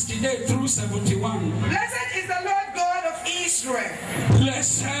 1, 68 through 71. Blessed is the Lord God of Israel.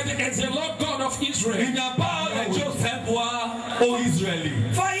 Blessed is the Lord God of Israel.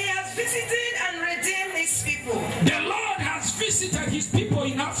 For He has visited and redeemed His people. The Lord has visited His people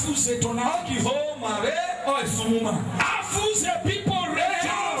in Afuze tonight. Afuze people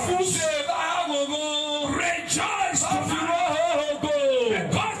rejoice. Rejoice tonight.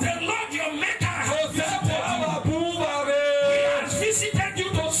 Because the Lord your Maker has visited you. He has visited you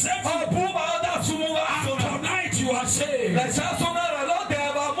to save you. And tonight you are saved.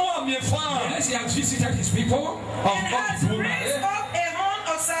 Yes, He has visited His people. And has raised up a horn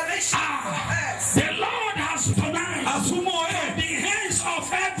of salvation for us. The Lord has tonight from the hands of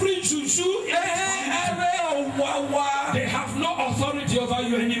every Juju. They have no authority over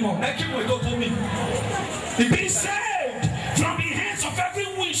you anymore. Be saved from the hands of every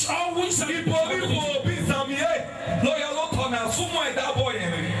witch or wizard.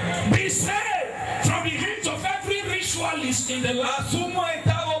 Be saved from the hands of every ritualist in the land.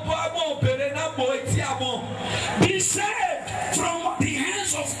 Be saved from the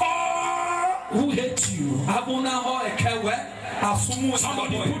hands of all who hate you.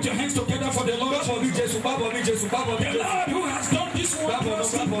 Somebody put your hands together for the Lord. The Lord who has done this work.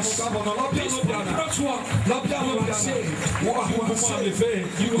 This wondrous work. You are saved. You are saved.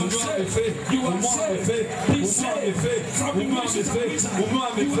 You are saved. You are saved. Be saved from the mercies of Christ.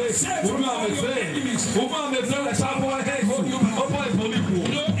 You are saved from your enemies. No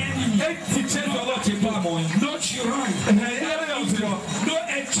enemy. No tyranny. No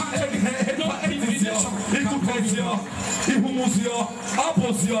enchantment. No invitation.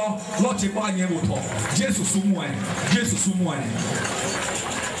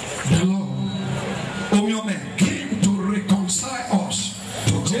 The Lord came to reconcile us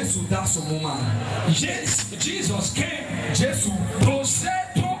to yes, Jesus came to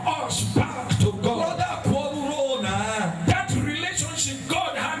settle us back to God. That relationship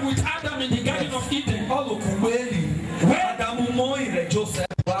God had with Adam in the Garden of Eden, where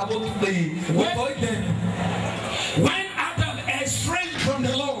When Adam estranged from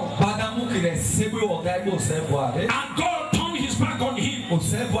the Lord, and God turned his back on him, and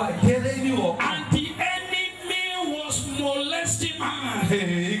the enemy was molesting man,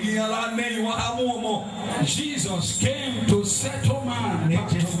 Jesus came to settle man back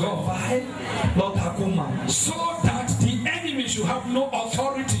to God, so that the enemy should have no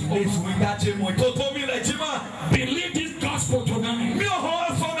authority. Believe this gospel tonight,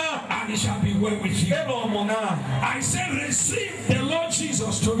 and it shall be well with you. I say, receive the Lord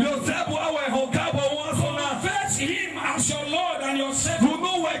Jesus tonight. Confess him as your Lord and your Savior.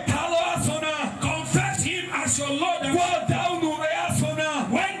 Confess him as your Lord and Savior.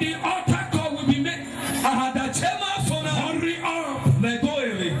 When the altar call will be made, hurry up,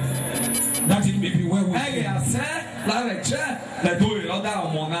 that it may be well with you.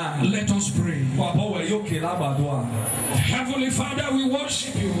 Let us pray. Heavenly Father, we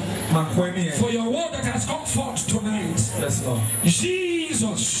worship you for your word that has come forth tonight. Yes, Lord.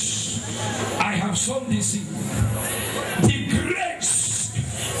 Jesus, I have sown this seed. The grace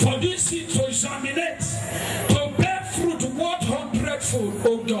for this seed to germinate, to bear fruit 100-fold,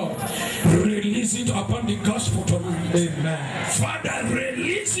 oh God, release it upon the gospel tonight. Amen. Father,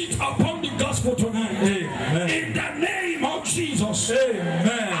 release it upon the gospel tonight. Amen. In the name of Jesus.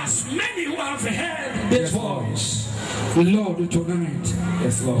 Amen. As many who have heard this voice, Lord, tonight,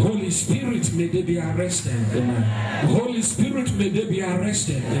 yes, Lord. Holy Spirit, may they be arrested. Amen. Holy Spirit, may they be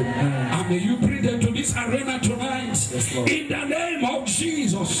arrested. Amen. And may you bring them to this arena tonight. Yes, Lord. In the name of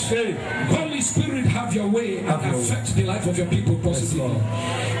Jesus. Holy Spirit, have your way and affect the life of your people positively.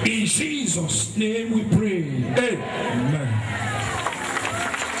 Yes, in Jesus' name we pray. Amen.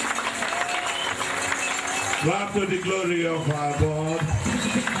 Clap to the glory of our God.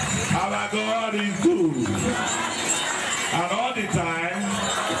 Our God is good. And all the time.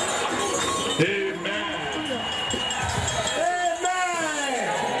 Amen. Amen.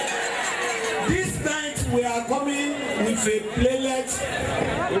 This night we are coming with a playlet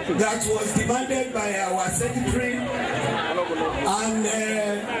that was demanded by our secretary and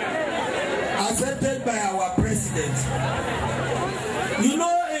accepted by our president. You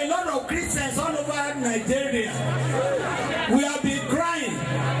know, a lot of Christians all over Nigeria, we have been crying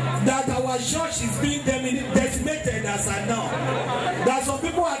that our church is being decimated as I know. That some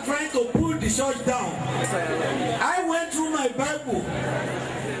people are trying to pull the church down. I went through my Bible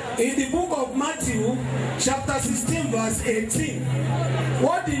in the book of Matthew, chapter 16, verse 18.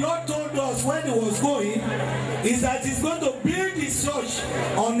 What the Lord told us when He was going is that He's going to build His church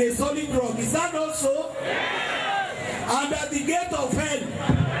on a solid rock. Is that also? And that the gate of hell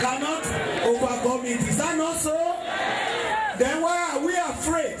cannot overcome it. Is that not so? Then why are we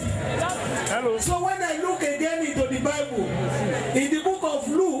afraid? Hello. So when I look again into the Bible, in the book of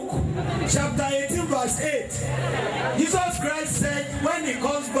Luke, chapter 18, verse 8, Jesus Christ said, when He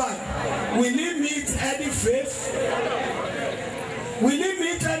comes back, will He meet any faith? Will He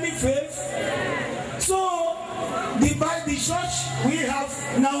meet any faith? So, the church we have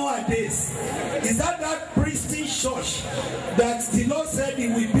nowadays, is that pristine church that the Lord said He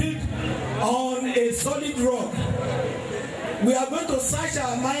will build on a solid rock. We are going to search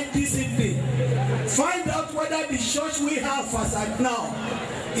our mind this evening, find out whether the church we have as at now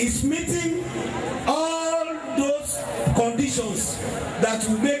is meeting all those conditions that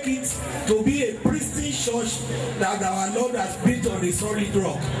will make it to be a pristine church that our Lord has built on a solid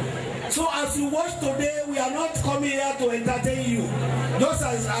rock. So as you watch today, we are not coming here to entertain you. Just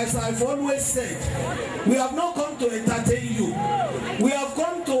as I've always said, we have not come to entertain you. We have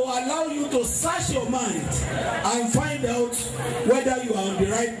come to allow you to search your mind and find out whether you are on the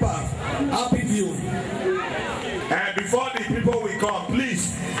right path. Happy viewing. And before the people will come,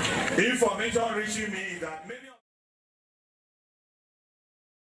 please, information reaching me that many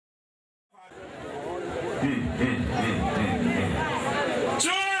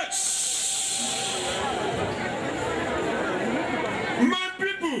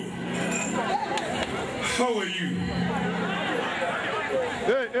how are you?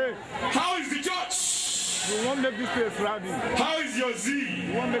 Hey. How is the church? We won't make this place rowdy. How is your zeal?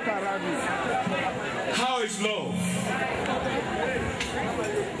 We won't make a rowdy. How is love?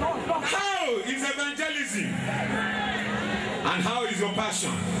 How is evangelism? And how is your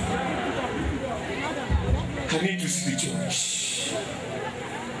passion? I need to see the church.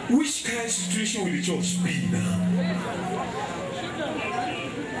 Which kind of situation will the church be now?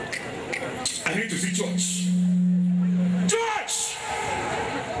 I need to see church. Church!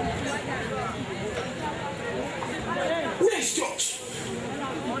 Where is church?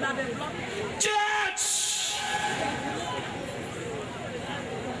 Church!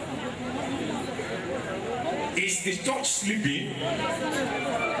 Is the church sleeping?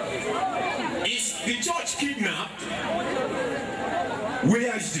 Is the church kidnapped?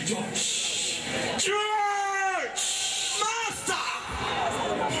 Where is the church? Church! Master!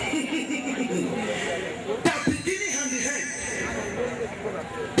 The beginning and the end.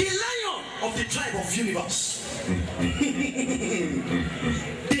 The lion of the tribe of universe.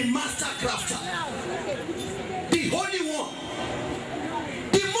 The master crafter. The holy one.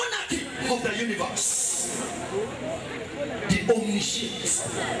 The monarchy of the universe. The omniscient.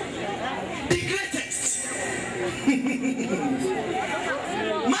 The greatest.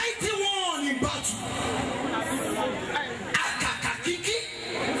 Mighty one in battle. Akakakiki.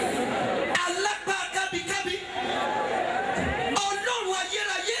 Alabakabikabi. Ọlọ́run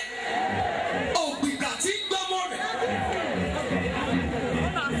ayérayé. Ògbìgbàtí gbọ́mọ̀rẹ̀.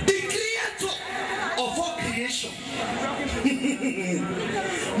 The creator of all creation.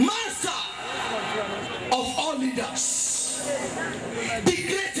 Master of all leaders. The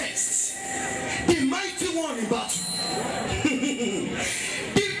greatest. The mighty one in battle.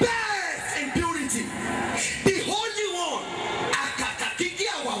 The best in purity. The holy one. Akakakiki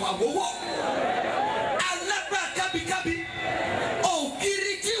awawawowo. Alabakabikabi.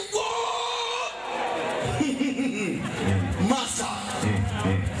 Okiriti wo. Master.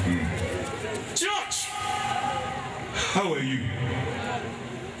 Church! How are you?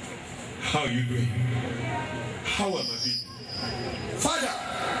 How are you doing? How am I doing? Father,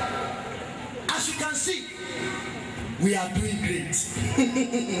 as you can see, we are doing great.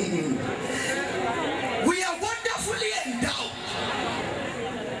 We are wonderfully endowed.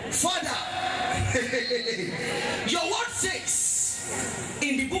 Father, your word says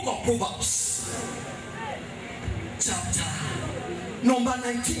in the book of Proverbs, chapter number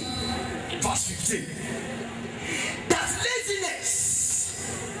 19, verse 15, that laziness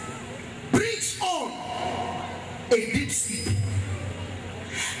brings on a deep sleep.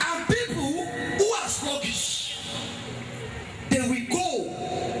 And people who are sluggish, they will go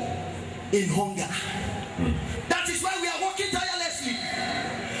in hunger. That is why we are working tirelessly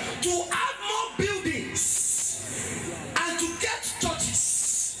to add more buildings and to get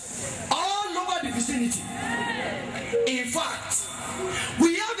churches all over the vicinity. In fact,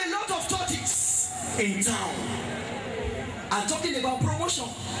 we have a lot of churches in town. I'm talking about promotion.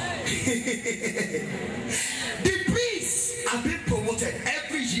 The priests are being promoted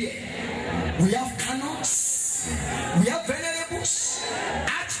every year. We have canons, we have venerables,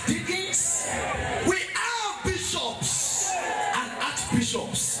 archdeacons, we have bishops and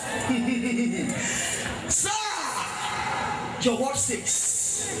archbishops. Sir, your word says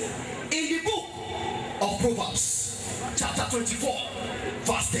in the book of Proverbs, chapter 24,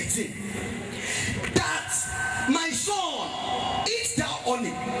 verse 13, that my son, eat thou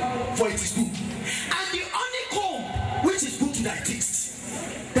honey, for it is good, and the honeycomb which is good to thy taste.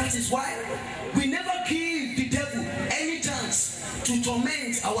 That is why we never give the devil any chance to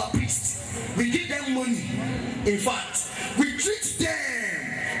torment our priests. We give them money. In fact, we treat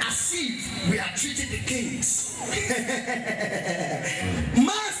them as if we are treating the kings.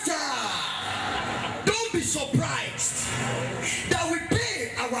 Master, don't be surprised that we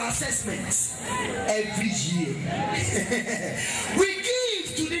pay our assessments every year. We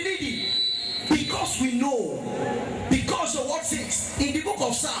give to the needy because we know, because of what says in the book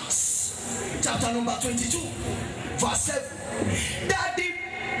of Psalms, chapter number 22, verse 7, that the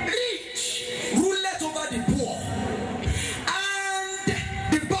rich ruleth over the poor, and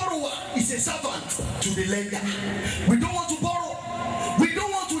the borrower is a servant to the lender. We don't want to borrow, we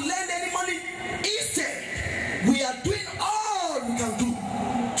don't want to lend any money. Instead, we are doing all we can do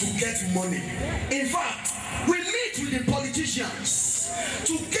to get money. In fact, we meet with the politicians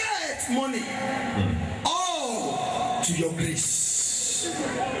to get money. All to your grace.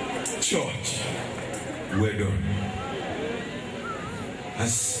 Church, well done.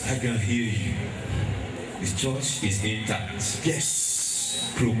 As I can hear you, the church is intact.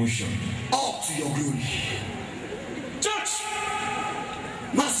 Yes. Promotion. All to your glory. Church!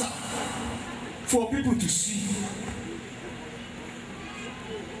 Master, For people to see,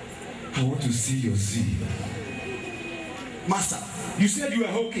 I want to see your zeal. Master, You said you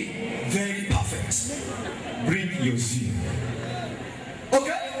are okay. very perfect. Bring your zeal.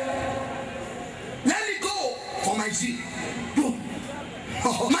 Okay? Let me go for my zeal. Go.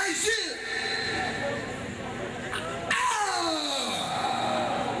 My zeal.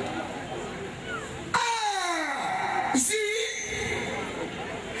 See?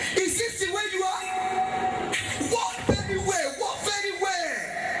 Is this the way you are? Walk very well. Walk very well.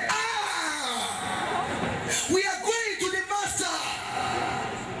 We are going to the master.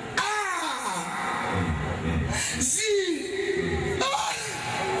 Zeal.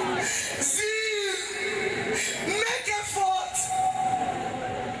 Zeal. Make effort.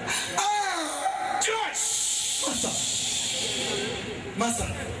 Church. Master.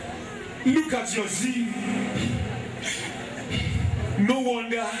 Look at your zeal. No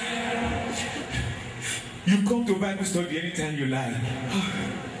wonder you come to Bible study anytime you like.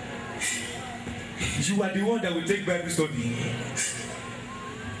 You are the one that will take Bible study,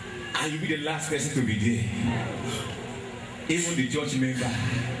 and you'll be the last person to be there. Even the church member,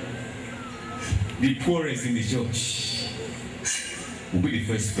 the poorest in the church, will be the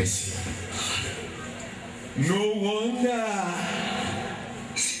first person. No wonder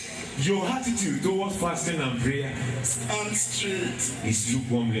your attitude towards fasting and prayer Stand straight. is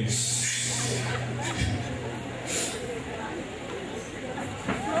lukewarmness.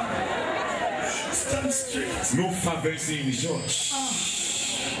 Stand straight. No fervency in the church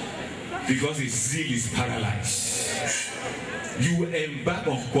because his zeal is paralyzed. You embark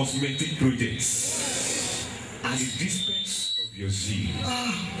on cosmetic projects at the expense of your zeal.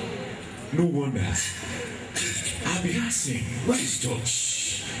 No wonder. I'll be asking, where is church?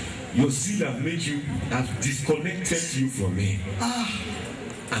 Your zeal have disconnected you from me,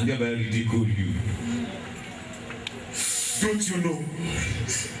 and thereby ridicule you. Don't you know?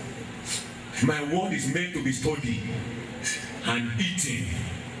 My word is meant to be studied and eaten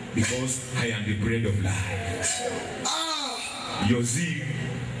because I am the bread of life. Your zeal,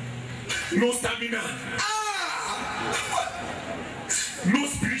 no stamina, no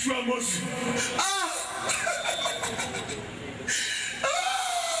spiritual muscle.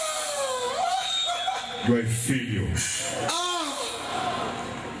 You are a failure.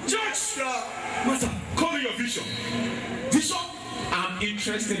 Church, Master, call me your vision. Vision. I'm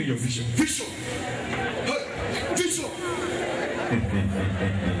interested in your vision. Vision. Vision.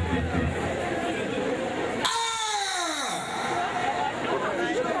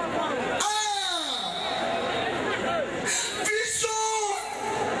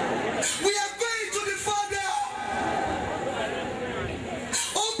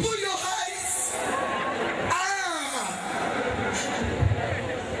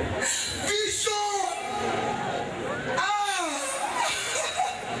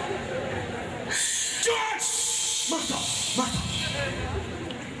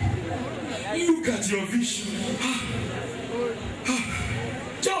 Look at your vision.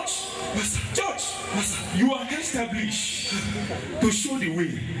 Church, church, you are established to show the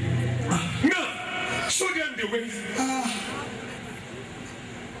way. Now, show them the way.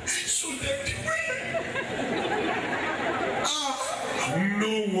 Show them the way.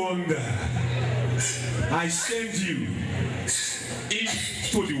 No wonder I send you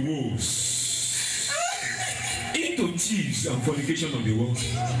into the wolves, into thieves and fornication of the world.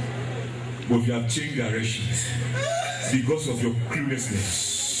 But you have changed direction because of your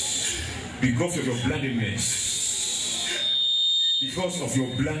cluelessness, because of your blindness, because of your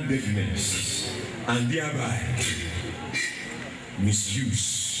blindness, and thereby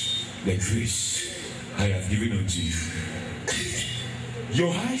misuse the grace I have given unto you.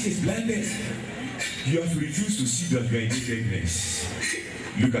 Your eyes is blinded. You have refused to see that you are in nakedness.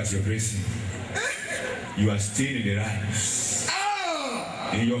 Look at your dressing. You are staying in the eyes,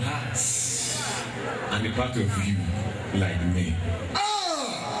 in your hearts, and a part of you like me.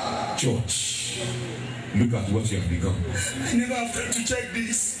 Church, look at what you have become. I never have time to check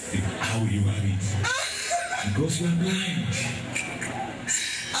this. How you have it. Because you are blind.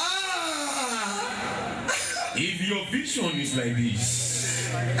 If your vision is like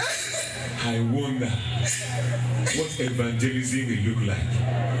this, I wonder what evangelism will look like.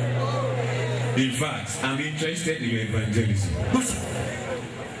 In fact, I'm interested in your evangelism.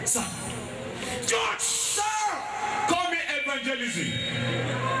 Sir. George! Sir! Call me evangelism.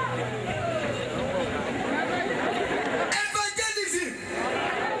 Evangelism!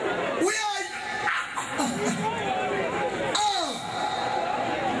 We are...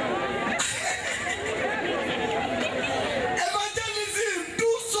 Evangelism! Do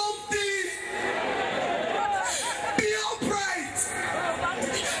something! Be upright!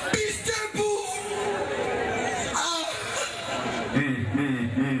 Be stable!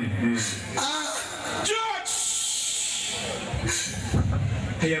 George!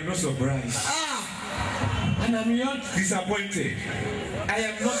 I am not surprised. And I'm not disappointed. I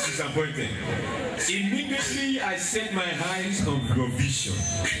am not disappointed. Immediately I set my eyes on your vision.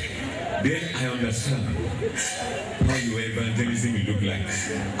 Then I understand how your evangelism will look like.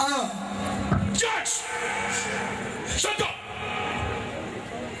 George! Shut up!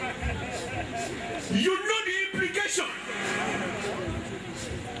 You know the implication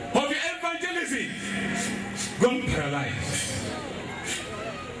of your evangelism. paralyzed.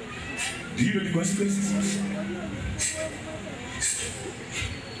 Do you know the consequences?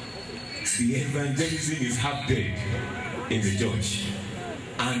 The evangelism is half dead in the church,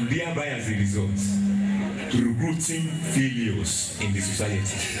 and thereby, as a result, recruiting failures in the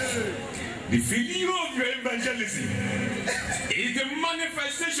society. The failure of your evangelism is the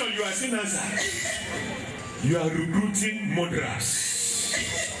manifestation you are seeing outside. You are recruiting murderers.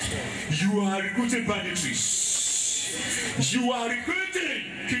 You are recruiting banditries. You are recruiting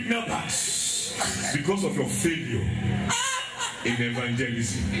kidnappers because of your failure in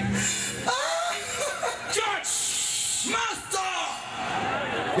evangelism. Church, master,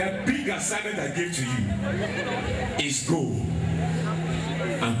 the big assignment I gave to you is go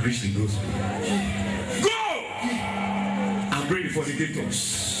and preach the gospel. Go and bring the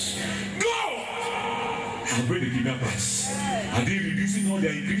fornicators. Go and bring the kidnappers. Are they reducing or they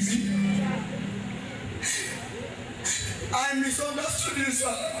are increasing? I misunderstood you,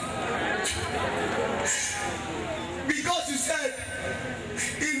 sir. Because you said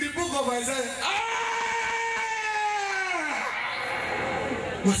in the book of Isaiah,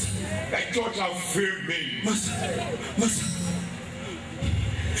 Master, the church have failed me. Master.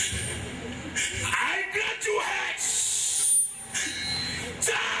 I grant you heads.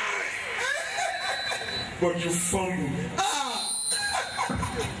 Die. But you fumble.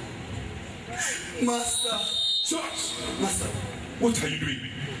 Master. Church, Master. what are you doing?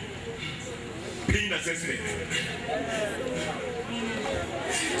 Paying assessment.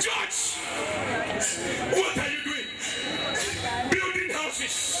 Church, what are you doing? Building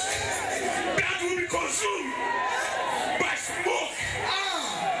houses that will be consumed by smoke.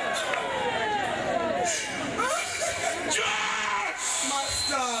 Church,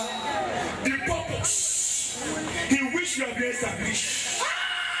 Master. the purpose in which you have been established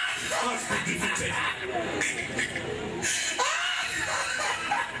has been defeated.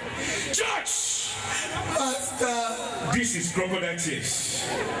 Church, Master. this is crocodile tears.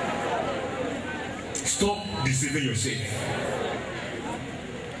 Stop deceiving yourself.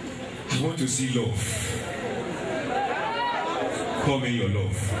 I want to see love. Come in your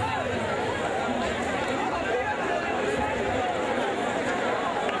love.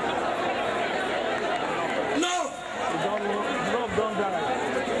 Love don't die.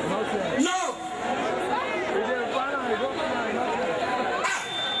 Nothing. No.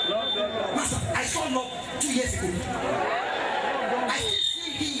 Master, I saw love 2 years ago. I still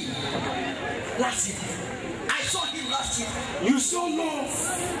see him last year. I saw him last year. You saw love.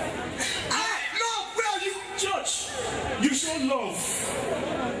 Love, where are you? Church, you saw love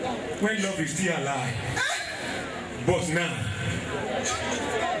when love is still alive. But now,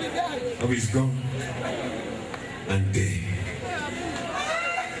 love is gone and dead.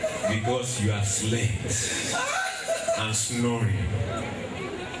 Because you have slept and snoring.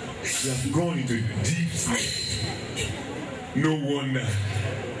 You have gone into deep sleep. No wonder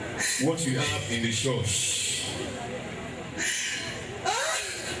what you have in the church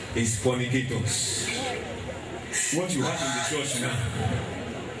is fornicators. What you have in the church now,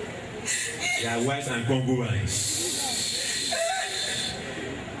 they are wives and concubines.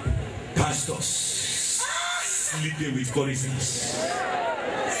 Pastors sleeping with choristers.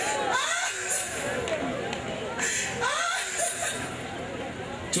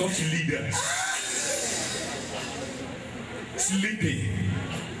 Church leaders sleeping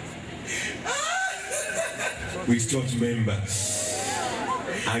with church members,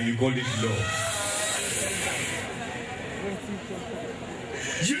 and you call it love.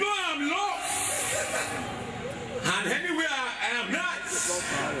 You know I'm love, and anywhere I am not,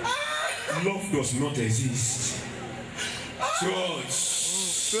 love does not exist. Church,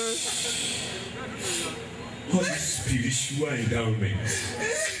 all this spiritual endowment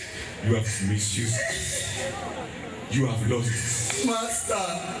you have misused. You have lost it. Master.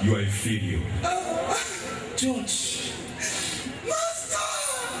 You are a failure. Church. Master.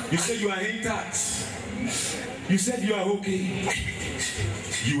 You said you are intact. You said you are okay.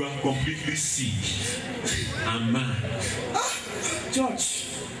 You are completely sick and mad. Church,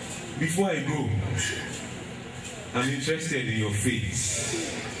 before I go, I'm interested in your faith.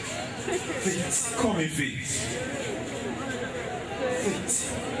 Faith. Come in faith.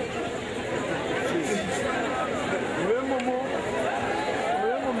 Faith.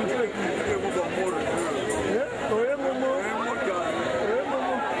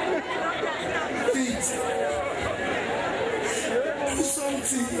 Do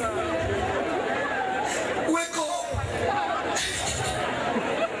something. Wake up.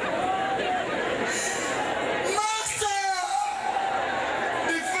 Master,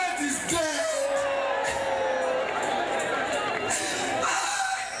 the faith is dead.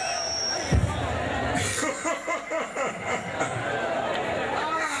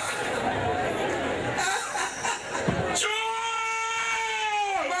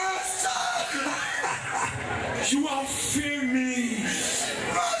 Master, you have failed me.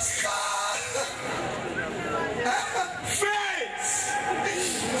 Master, faith.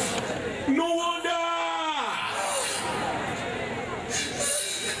 No wonder.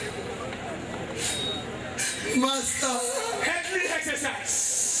 Master, earthly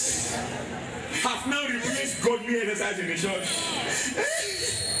exercise have now replaced godly exercise in the church.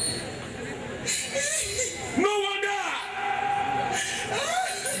 No wonder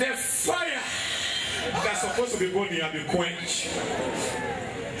the fire that's supposed to be burning have been quenched.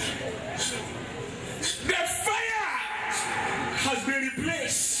 The fire has been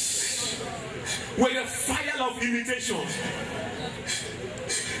replaced with the fire of imitation.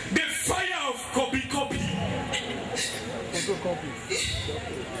 The fire of copy.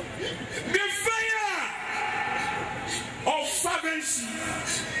 The fire of fervency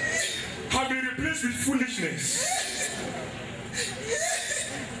have been replaced with foolishness.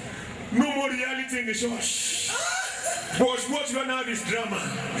 No more reality in the church. But what you now is drama.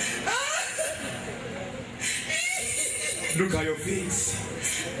 Look at your face.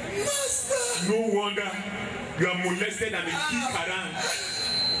 No wonder you are molested and kicked around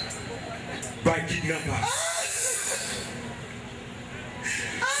by kidnappers.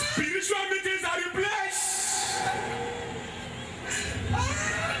 Spiritual meetings are replaced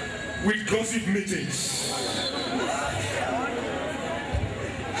with gossip meetings.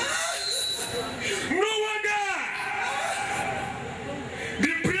 No wonder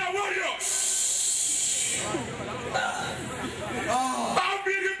the prayer warriors have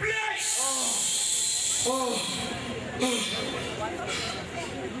been replaced.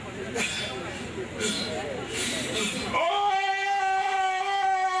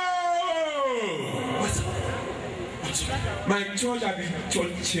 My church has been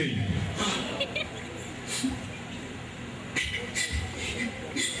church chain.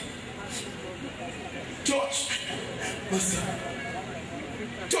 Church, Master.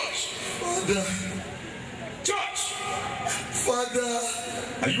 Church, Father. Church, Father.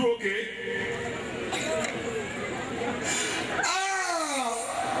 Are you okay?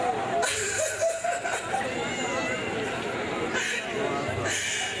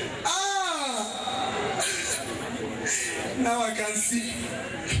 Now I can see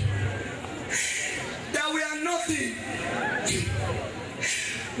that we are nothing.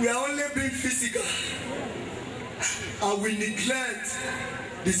 We are only being physical, and we neglect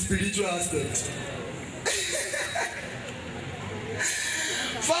the spiritual aspect.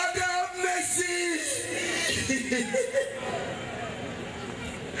 Father, have mercy.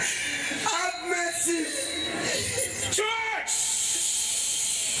 Have mercy. Church.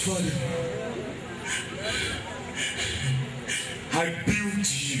 Father, I build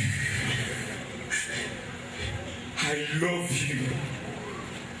you. I love you.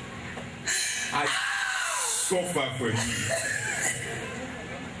 I suffer for you.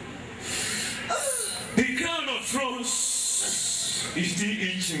 The crown of thrones is still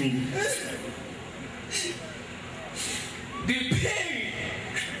itching me. The pain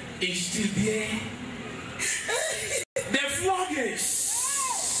is still there. The floggings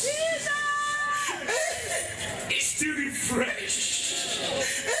is still refreshed.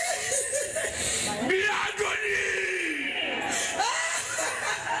 The agony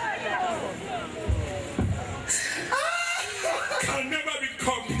can never be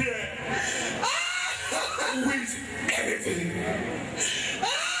compared with anything.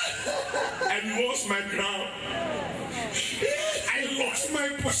 I lost my crown. I lost my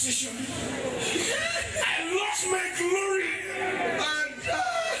position. I lost my glory. And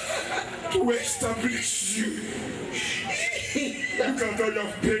to establish you. Look at how you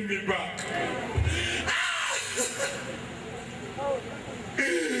have paid me back.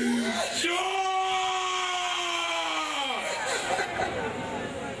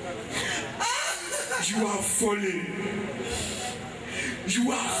 You are falling.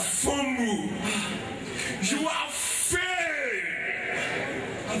 You are fumble. You are failed.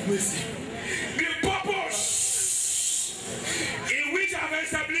 Have mercy. The purpose in which I have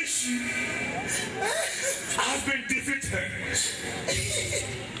established you has been defeated.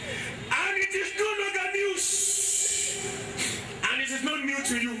 And it is no longer news. And it is not new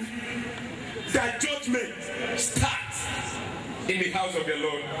to you that judgment starts in the house of the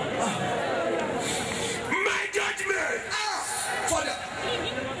Lord. My judgment! Father!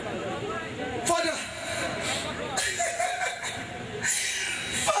 Father!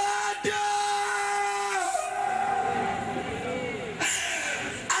 Father!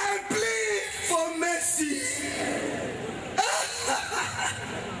 I plead for mercy.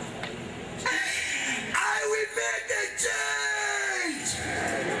 I will make a change.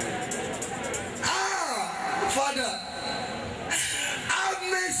 Father, have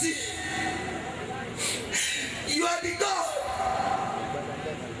mercy. You are the God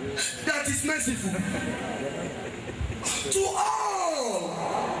that is merciful to all.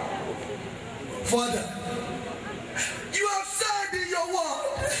 Father, you have said in your word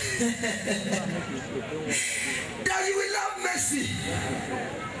that you will have mercy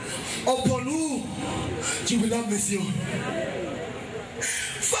upon whom you will have mercy on.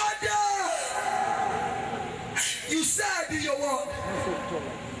 Father, you said in your word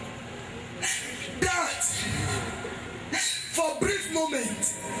that for a brief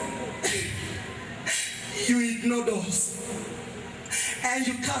moment you ignored us and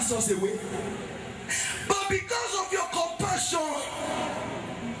you cast us away. But because of your compassion,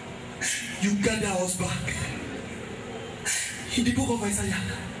 you gather us back. In the book of Isaiah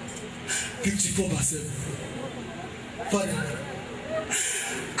 54 verse 7. Father,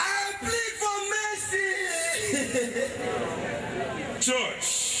 I plead for mercy. Church,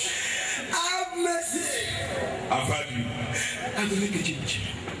 have mercy. I've heard you. I will make a change.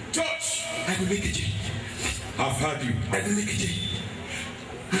 Church, I will make a change. I've heard you. I will make a change.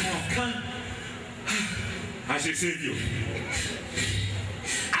 I have come as a savior.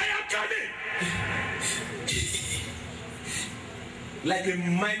 I am coming like a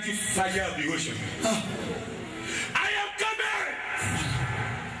mighty fire of the ocean. I am coming.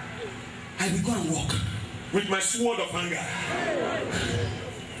 I will go and walk with my sword of anger.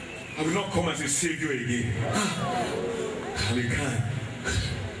 I will not come as a savior again. I will come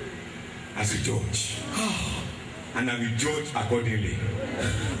as a judge. And I will judge accordingly.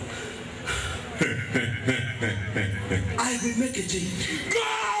 I will make a change. Go!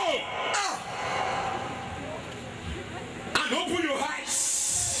 And open your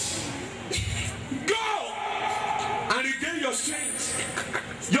eyes. Go! And regain your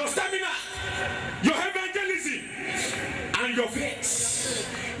strength, your stamina, your evangelism, and your faith.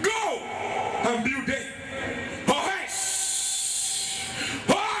 Go and build them.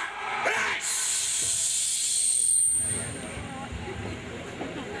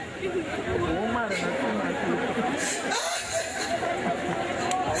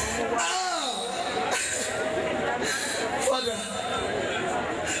 Father,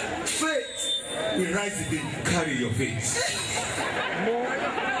 faith will rise again. Carry your faith.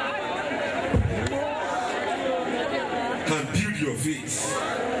 And build your faith.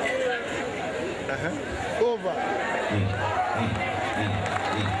 Over.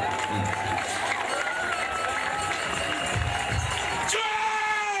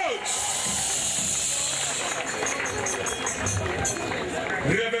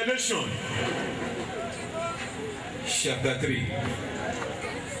 Revelation chapter 3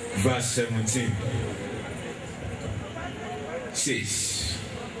 verse 17 says,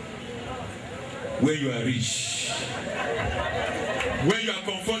 when you are rich, when you are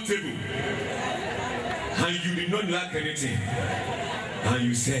comfortable, and you did not lack anything, and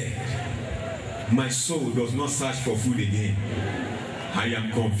you said, my soul does not search for food again, I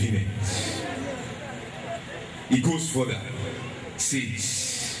am confident. It goes further.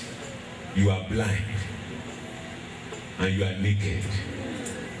 Says, you are blind and you are naked.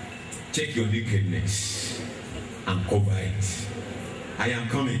 Check your nakedness and cover it. I am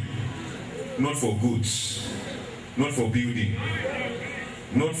coming, not for goods, not for building,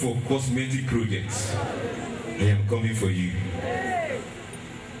 not for cosmetic projects. I am coming for you.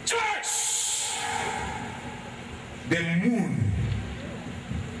 Church! The moon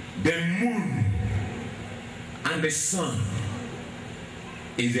and the sun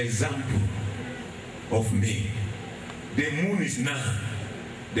is an example of me. The moon is now.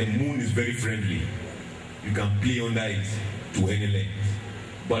 The moon is very friendly. You can play under it to any length.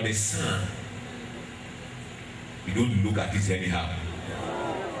 But the sun, you don't look at it anyhow.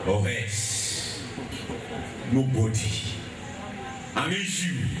 Or else, nobody. I mean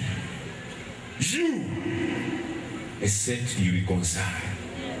you, except you reconcile.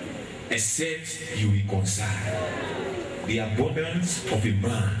 Except you reconcile. The abundance of a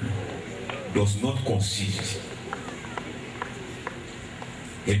man does not consist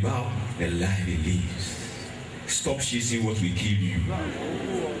about the life he lives. Stop chasing what will kill you.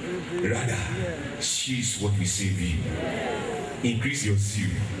 Rather, chase what will save you. Increase your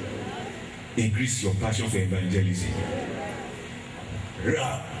zeal. Increase your passion for evangelism.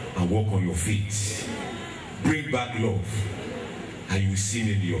 Run and walk on your feet. Bring back love, and you will see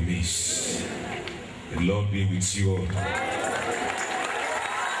me in your midst. The Lord be with you all.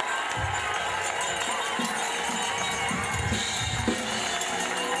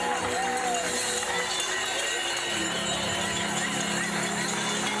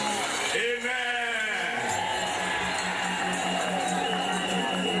 Amen.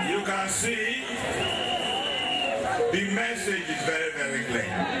 The message is very, very clear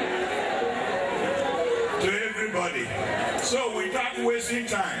to everybody. So without wasting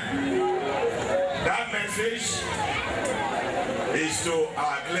time, that message is to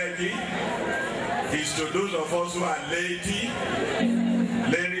our clergy, is to those of us who are laity,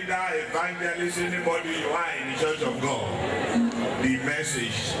 leader, evangelist, anybody you are in the church of God. The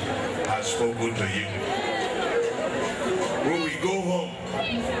message has spoken to you. We will go home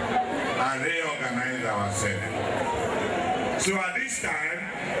and reorganize ourselves. So at this time,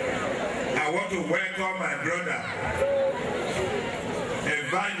 I want to welcome my brother,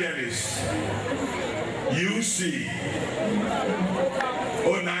 evangelist, UC,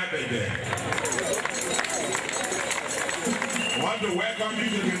 Onabede. I want to welcome you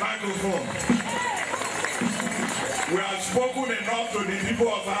to the microphone. We have spoken enough to the people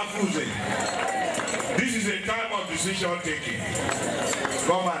of Afuze. This is a time of decision taking.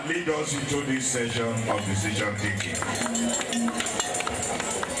 Come and lead us into this session of decision taking.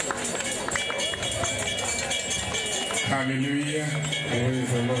 Hallelujah.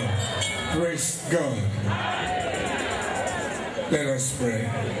 Praise the Lord. Praise God. Let us pray.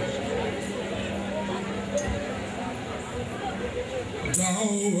 Thou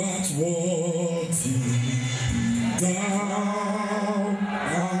art worthy. Thou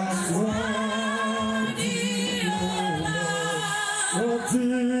art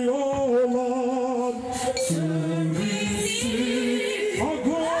worthy, O Lord, to receive all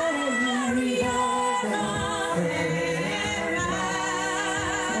glory and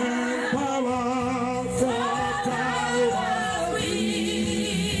power, for thou art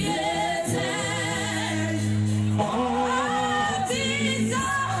created all things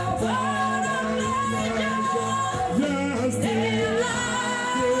are part of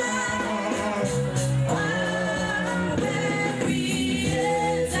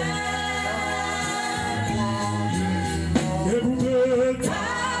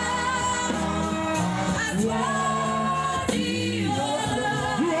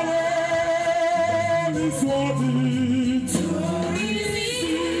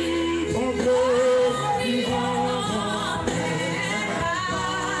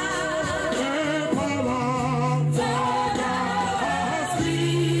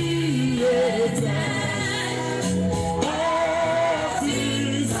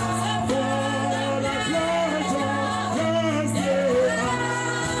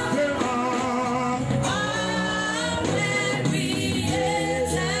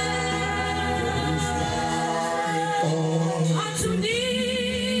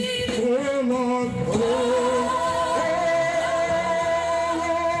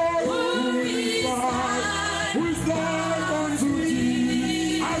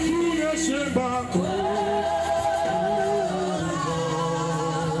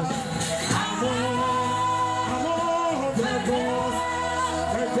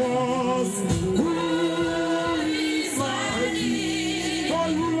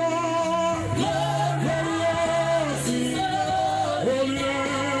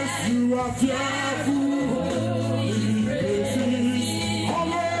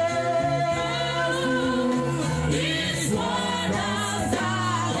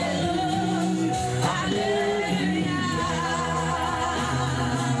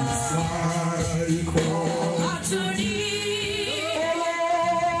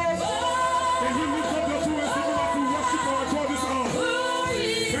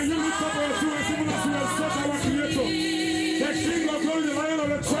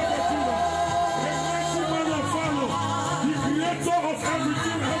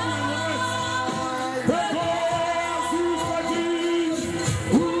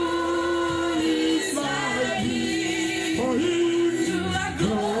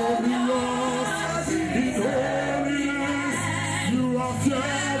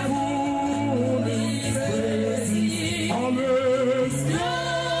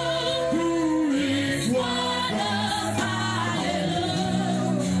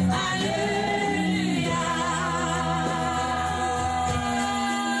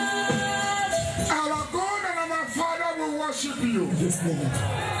yes,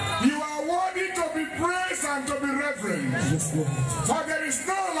 they You are worthy to be praised and to be reverenced. Yes, Lord. For there is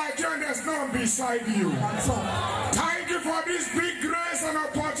none like you and there's none beside you. Thank you for this big grace and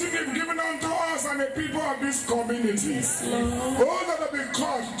opportunity given unto us and the people of these communities. Oh, that we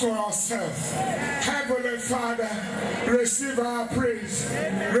called to ourselves. Heavenly Father, receive our praise,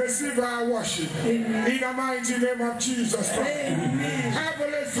 receive our worship. In the mighty name of Jesus Christ.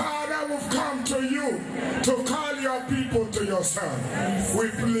 Heavenly Father, we've come to you to call your people to yourself. We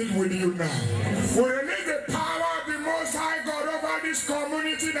plead with you now. We release the power of the Most High God over this this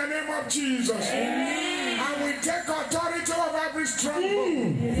community in the name of Jesus. And we take authority over every stronghold.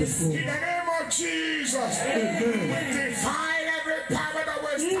 In the name of Jesus. We defy every power that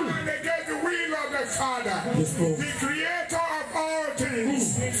will stand against the will of the Father. The creator of all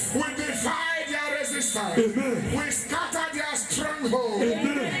things. We defy their resistance. We scatter their stronghold.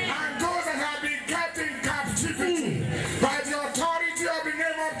 And those that have been kept in captivity by the authority of the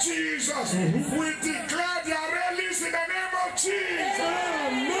name of Jesus, we declare their release in the name of Jesus.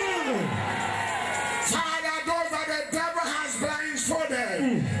 Father, those that the devil has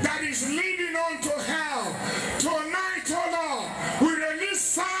blindfolded, that is leading on to hell, tonight, oh Lord, we release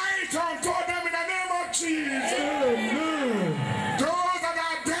sight unto them in the name of Jesus. Those that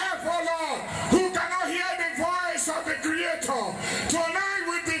are deaf, oh Lord, who cannot hear the voice of the Creator, tonight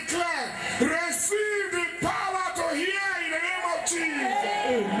we declare, receive the power to hear in the name of Jesus.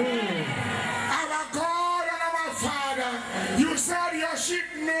 Our God and our Father, you said your sheep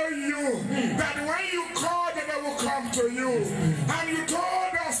know you, that when you call them, they will come to you. And you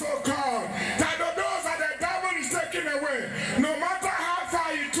told us, oh God, that those that the devil is taking away, no matter how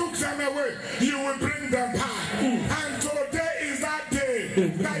far you took them away, you will bring them back. And today is that day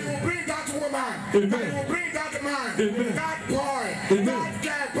that you will bring that woman, that you will bring that man, that boy, that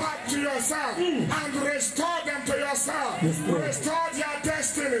girl back to yourself and restore them to yourself. Restore their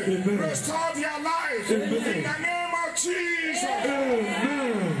destiny, restore their life in the name of Jesus.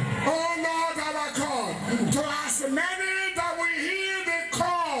 Oh Lord our God, to as many that we hear the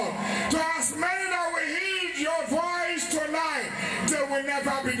call, to as many that we heed your voice tonight, they will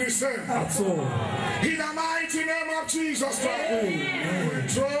never be the same. In the mighty name of Jesus Christ, we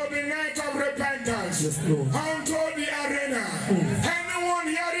throw the net of repentance onto the arena. Anyone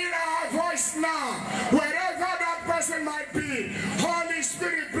hearing our voice now, wherever that person might be, Holy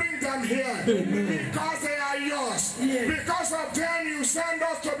Spirit, bring them here because they are yours. Because of them, you send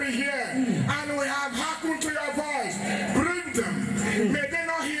us to be here, and we have hearkened to your voice. Bring them. May they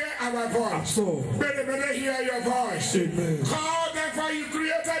not hear our voice. May they hear your voice. Call them, for you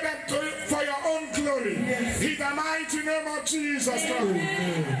created them for your own glory. In the mighty name of Jesus Christ,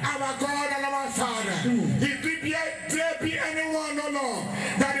 our God and our Father. If there be anyone, oh Lord,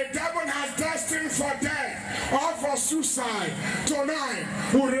 that the devil has destined for death or for suicide, tonight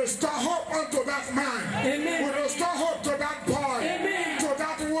we restore hope unto that man. We restore hope to that boy, to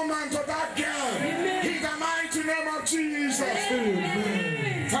that woman, to that girl. In the mighty name of Jesus.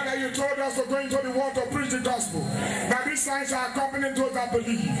 Father, you told us to go into the world to preach the gospel. That these signs are accompanying those that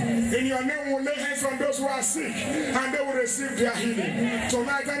believe. In your name we will lay hands on those who are sick, and they will receive their healing.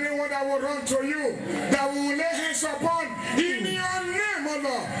 Tonight, anyone that will run to you, that we will lay hands upon, in your name, O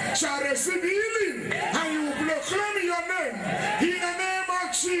Lord, shall receive healing, and you will proclaim your name. In the name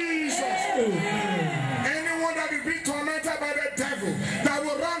of Jesus. Anyone that is being tormented by the devil, that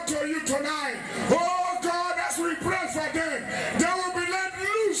will run to you tonight, oh God, as we pray for them, they will be let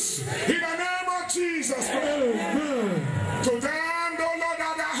loose in the name of Jesus. To them, oh Lord,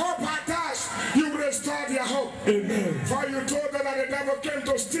 that their hope attached, you restore their hope. For you told them that the devil came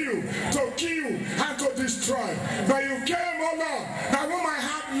to steal, to kill, and to destroy. But you came, oh Lord, that we might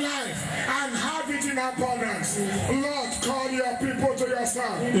have life and have it in abundance. Lord, call your people to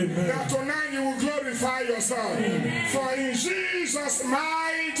yourself. That tonight you will glorify yourself. For in Jesus'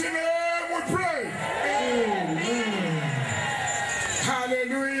 mighty name we pray.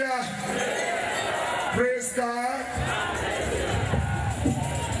 Hallelujah. Praise God.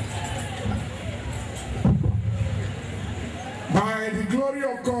 By the glory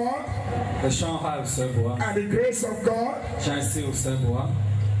of God and the grace of God,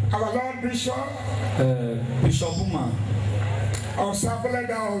 our Lord Bishop, our Sapele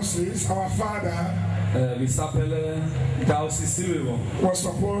Diocese, our father, was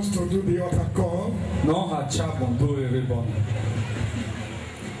supposed to do the altar call,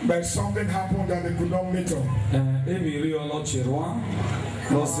 but something happened that they could not meet up.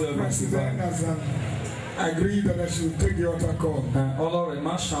 President has agreed that I should take the altar call.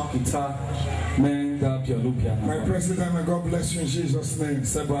 My president, may God bless you in Jesus' name.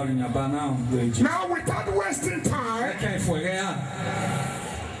 Now, without wasting time,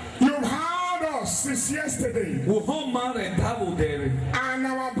 you've heard us since yesterday. And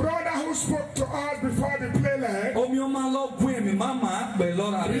our brother who spoke to us before the playlist really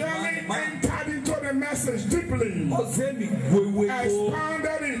entered into the message deeply,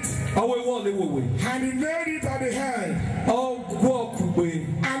 expounded it, and he laid it at the head.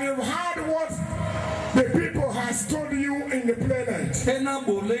 And you've heard what the people has told you in the playlist. We are not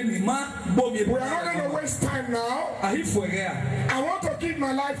going to waste time now. I want to give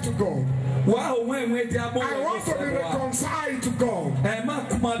my life to God. want to be reconciled to God. As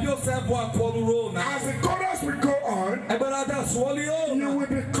the chorus will go on, you will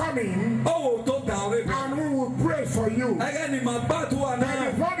be coming and we will pray for you. Then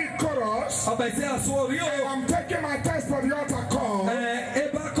before the chorus, I'm taking my text for the altar call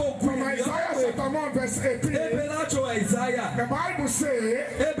from Isaiah chapter 1 verse 18. The Bible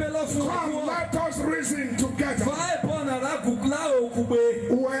says, come, let us reason together.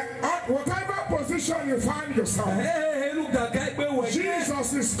 Whatever position you find yourself,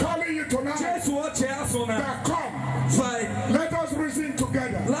 Jesus is calling you tonight. That come, let us reason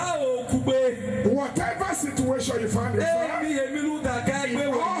together. Whatever situation you find yourself,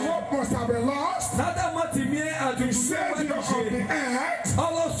 if all hope must have been lost, the Savior of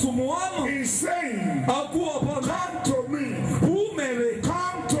the earth is saying, come to me,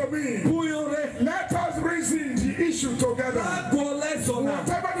 come to me, let us reason the issue together. Whatever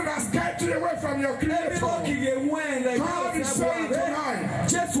that has kept you away from your Creator, God is saying tonight,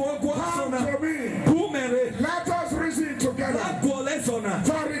 come to me, let us reason together for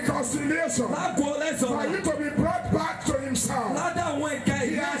reconciliation, for you to be brought back to Himself.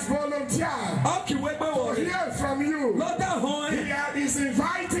 He has volunteered to hear from you. He is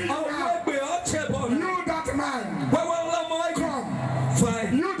inviting you now. You that man, come.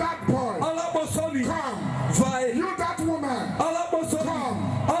 You that boy, come. You that woman,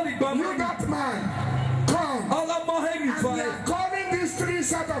 come. You that man, come. And we are calling these three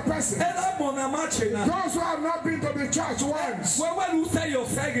set of persons. Those who have not been to the church once, whom one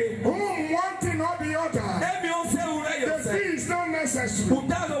thing or the other, the fee is not necessary. Or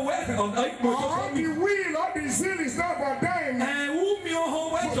the will or the zeal is not for them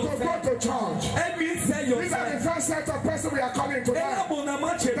to go to church. These are the first set of persons we are calling tonight.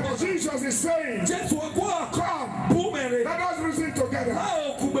 That Jesus is saying, come, let us reason together.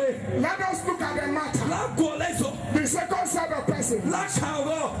 Let us look at the matter. The second set of persons, those who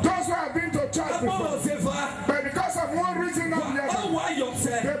have been to church before, but because of one reason or the other,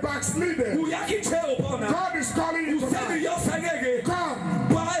 they backslided. God is calling you tonight. Come,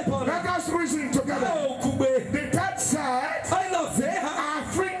 let us reason together. The third side are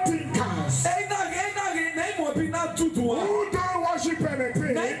free thinkers who don't worship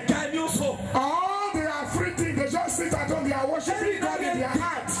anything. All they are free thinkers. They just sit at home. They are worshiping God in their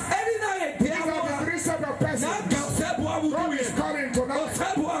hearts. These are the three set of persons. God is calling tonight.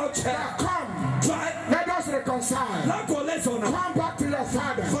 Now come, let us reconcile. Come back to your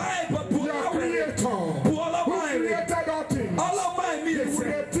Father, your Creator, who created all things. He will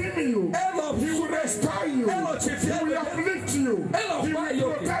redeem you. He will restore you. He will uplift you. He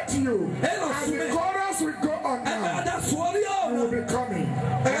will protect you. As the chorus will go on now, you will be coming.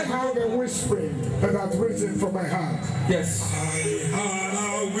 I have a whispering that has risen from my heart. Yes. I had a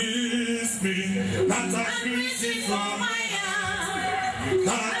whispering that has risen from my heart.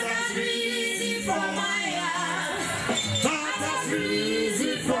 That has risen from my heart. That has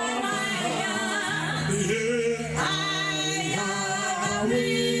risen from my heart. I have a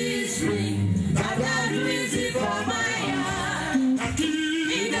whispering that has risen from my heart.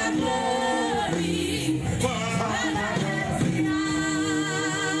 In the glory.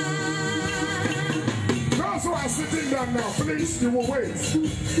 Those who are sitting down now, please, you will wait. We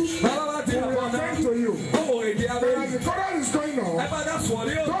will attend to you. As the chorus is going on, those who want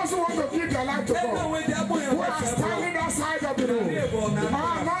to give their life to God, who are standing outside of the room,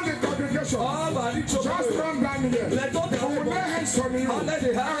 are not the congregation, just run down here. We will lay hands on you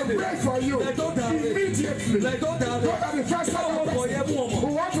and pray for you immediately. Those are the first set of persons who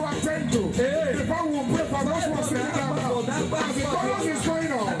want to attend to. Before we will pray for those who are sitting down now. As the chorus is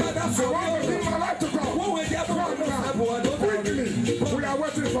going on, I want to give my life to God. Quickly, we are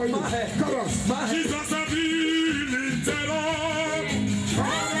waiting for you. Chorus. Jesus has healing terror.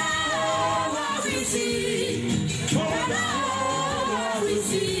 What we see. What we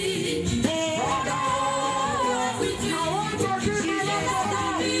see. What we see. I want to give my life to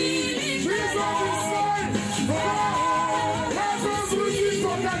God. Jesus is saying, let us receive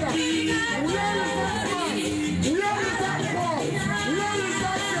together. Where is that boy? Where is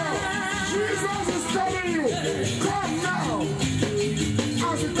that girl? Jesus is telling you, come now.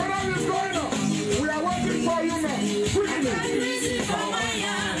 As the chorus is going on, we are waiting for you now. Quickly. That has risen from my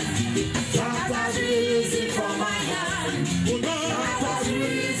hand. That has risen from my hand. That has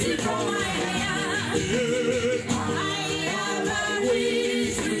risen from my hand. I have a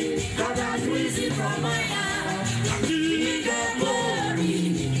whispering that has risen from my hand. In the glory.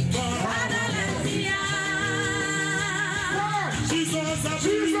 Jesus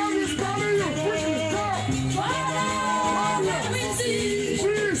is calling you. Quickly, come. Jesus.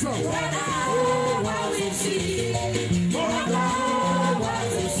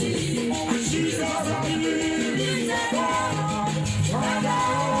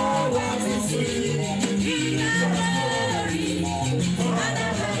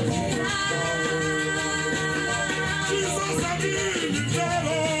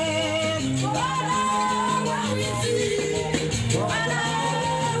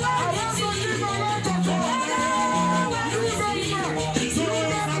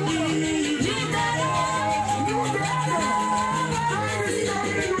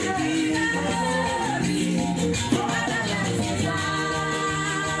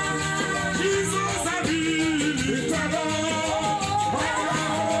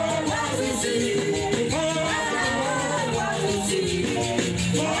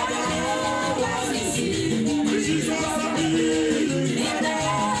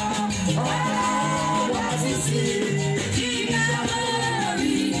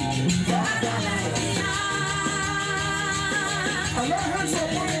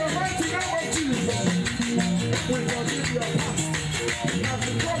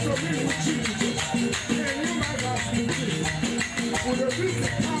 Release the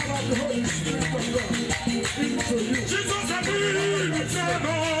power of the Holy Spirit of God into you. Jesus, I believe it's your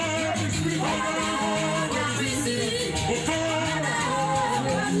Lord.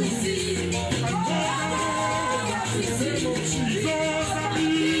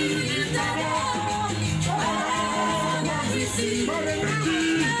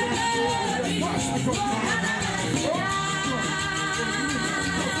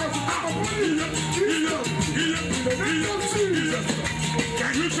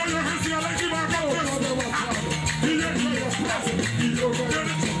 Can you show your hands here like you are going?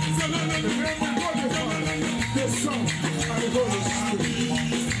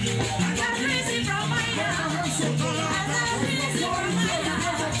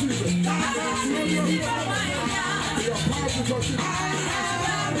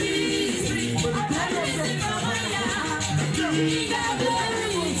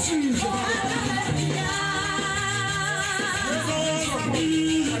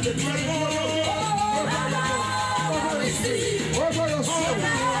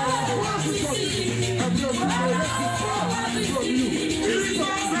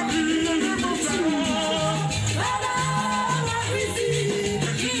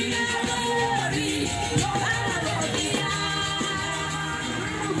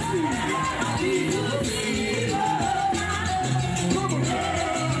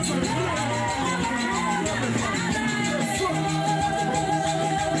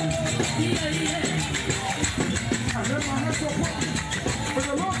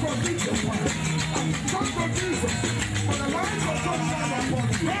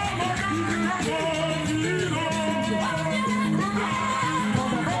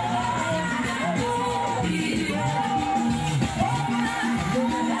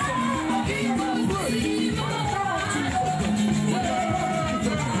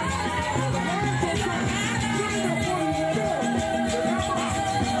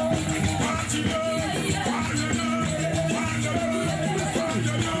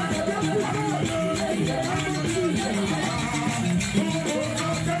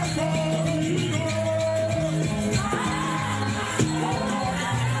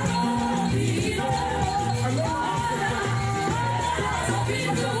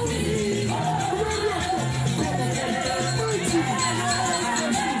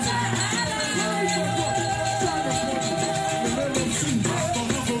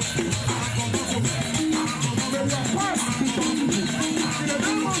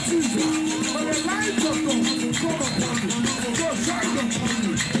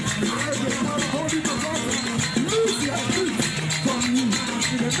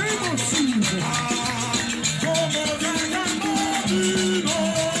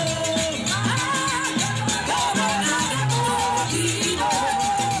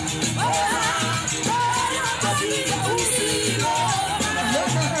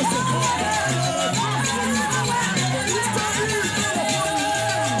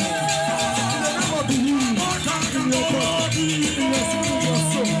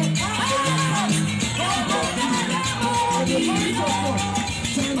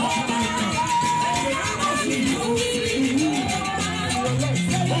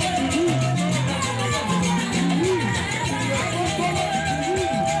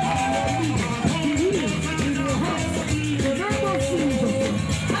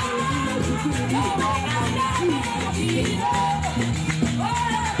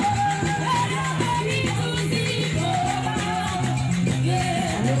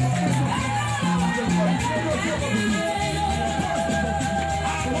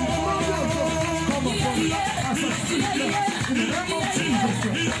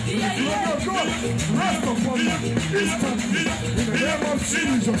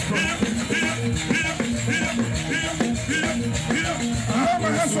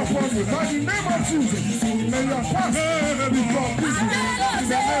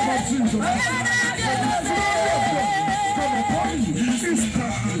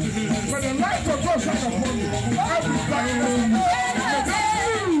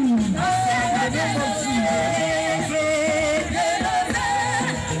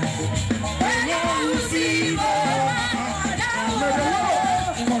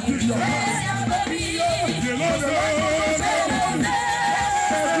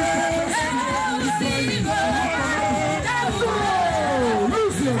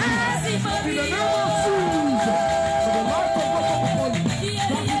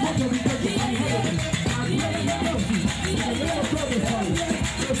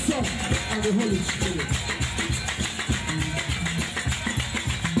 The Son and the Holy Spirit.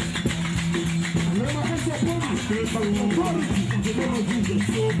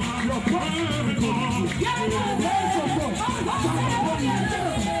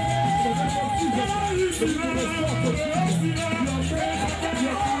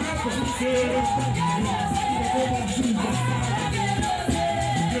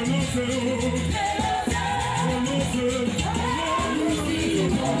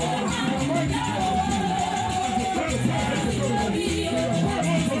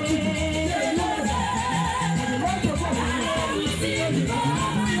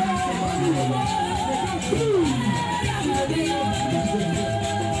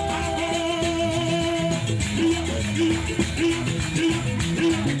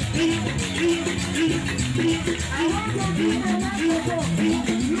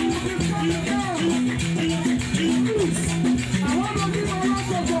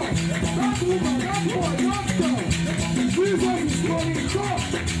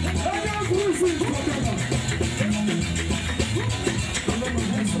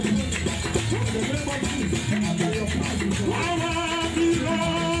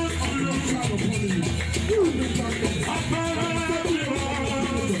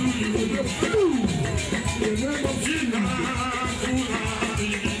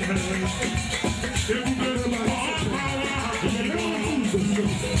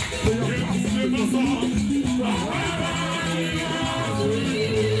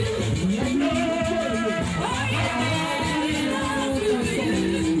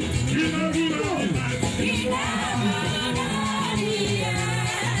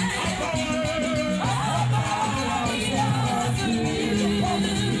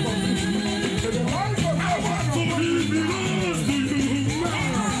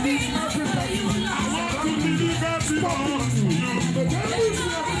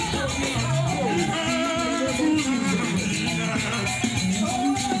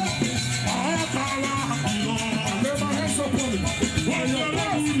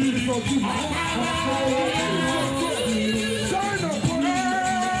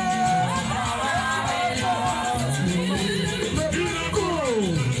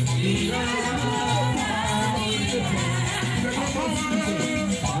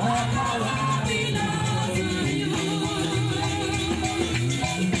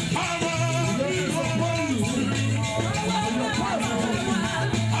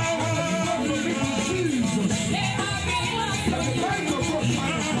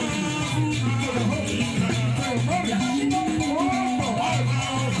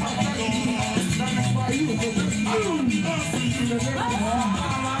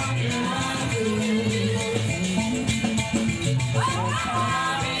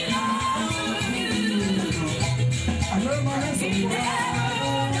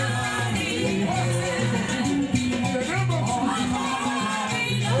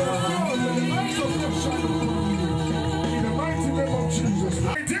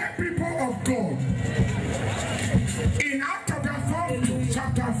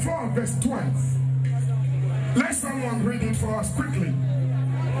 Verse 12. Let someone read it for us quickly.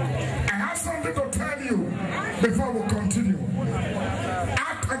 I have something to tell you before we continue.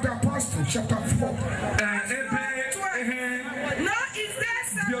 Act of the Apostle, chapter 4. Nor is there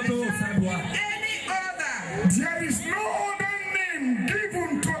salvation in any other. There is no other name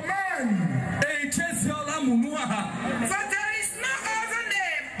given to man. For there is no other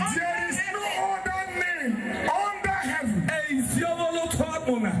name under There is no other name under heaven.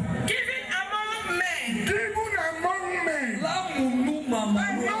 given among men. Given among men.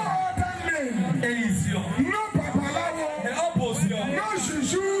 No other name. No babalawo. No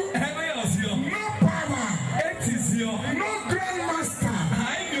juju. No power. No grandmaster.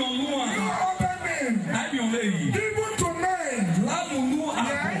 No other name. Given to men.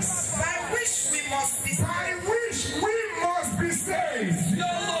 Yes. By which we must be By which we must be saved.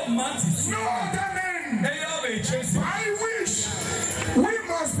 No other name. By which we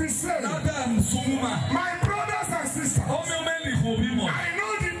must be saved. My brothers and sisters, I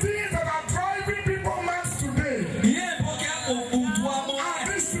know the things that are driving people mad today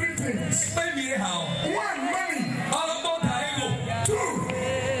are these three things. One, money. Two,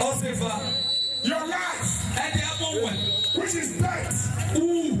 your life, which is death.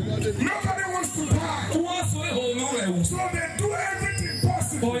 Nobody wants to die. So they do everything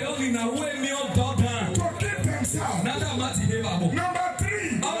possible to keep themselves. Number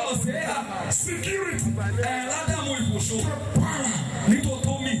three, security. Power.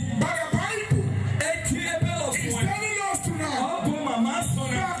 But the Bible is telling us tonight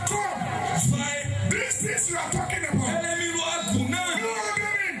that come, these things you are talking about, no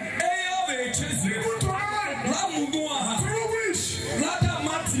other name. Even tonight, through which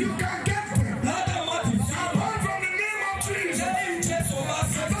you can get them.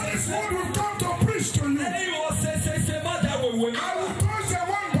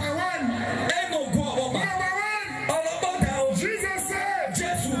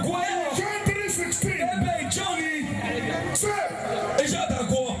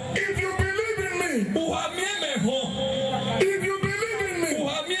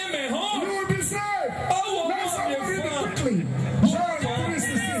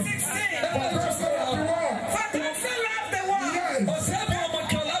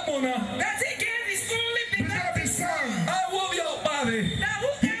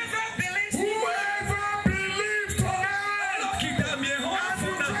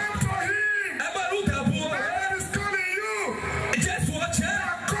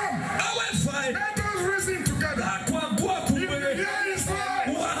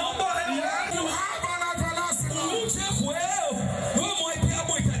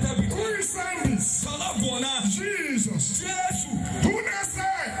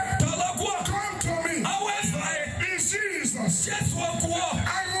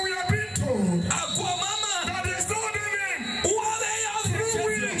 And we have been told that there's no other name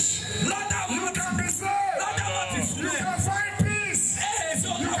through which you can be saved. You can find peace.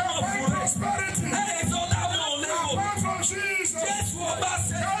 You can find prosperity. Apart from Jesus.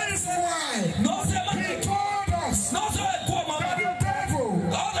 That is why he told us that the devil came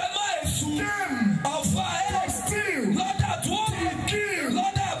to steal, to kill,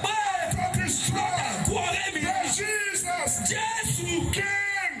 to destroy. But Jesus came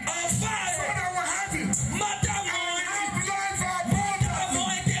so that we have it. And have life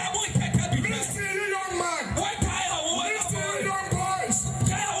abundantly. Listen, you young man. Listen, you young boys.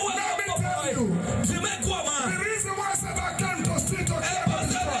 Let me tell you. The reason why Satan came to steal, to kill,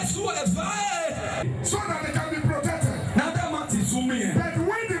 to destroy, so that they can be protected. But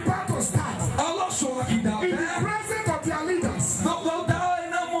when the battle starts, in the presence of their leaders, they will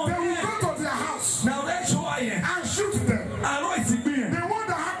go to their house and shoot them. The one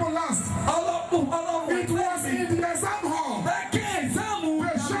that happened last, it was in the exam hall. They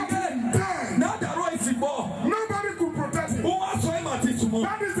shot him dead. Nobody could protect him.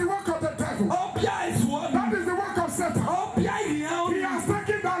 That is the work of the devil. That is the work of Satan. He has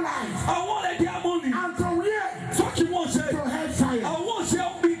taken that life. And from here, to hellfire.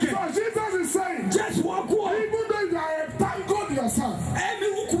 So Jesus is saying, even though you are entangled yourself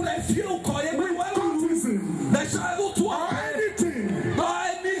with cultism or anything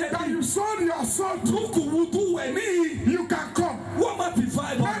that you sold your soul to, you can come.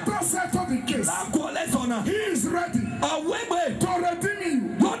 Let us settle the case. He is ready to redeem you,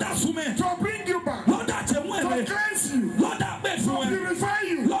 to bring you back, to cleanse you, to purify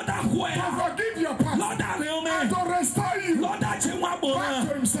you, to forgive your past, and to restore you back to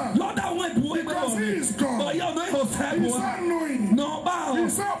himself. Because he is God. He's unknowing.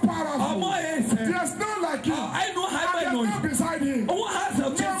 He's so powerful. There's no like him. And there's no beside him.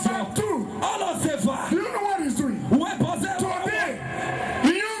 Number two, do you know what he's doing? Today,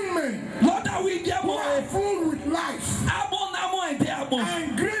 young men who are full with life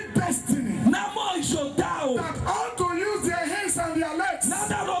and great destiny that ought to use their hands and their legs and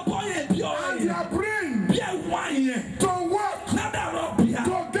their brain to work, to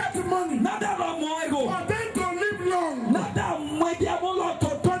get money, for them to live long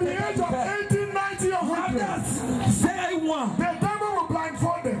to the age of 80, 90 or 100. The devil will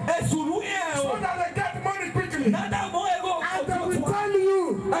blindfold them so that they get money quickly. And they will tell you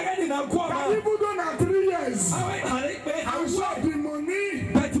that even though now 3 years I shot the money,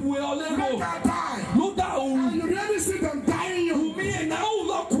 make her die. And you really see them dying young.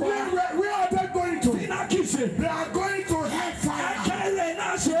 Where are they going to? They are going to hellfire.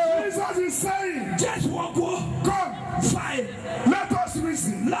 Jesus is saying, come, let us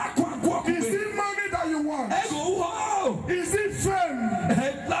reason. Is it money that you want? Is it fame?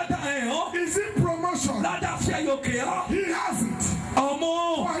 Is it promotion? He has it.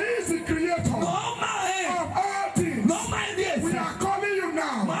 For he is the creator of all things. We are calling you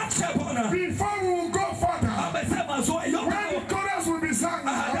now. Before we will go further, when the chorus will be sung,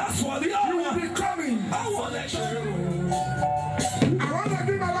 you will be coming. I want to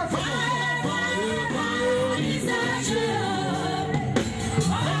give my life for you.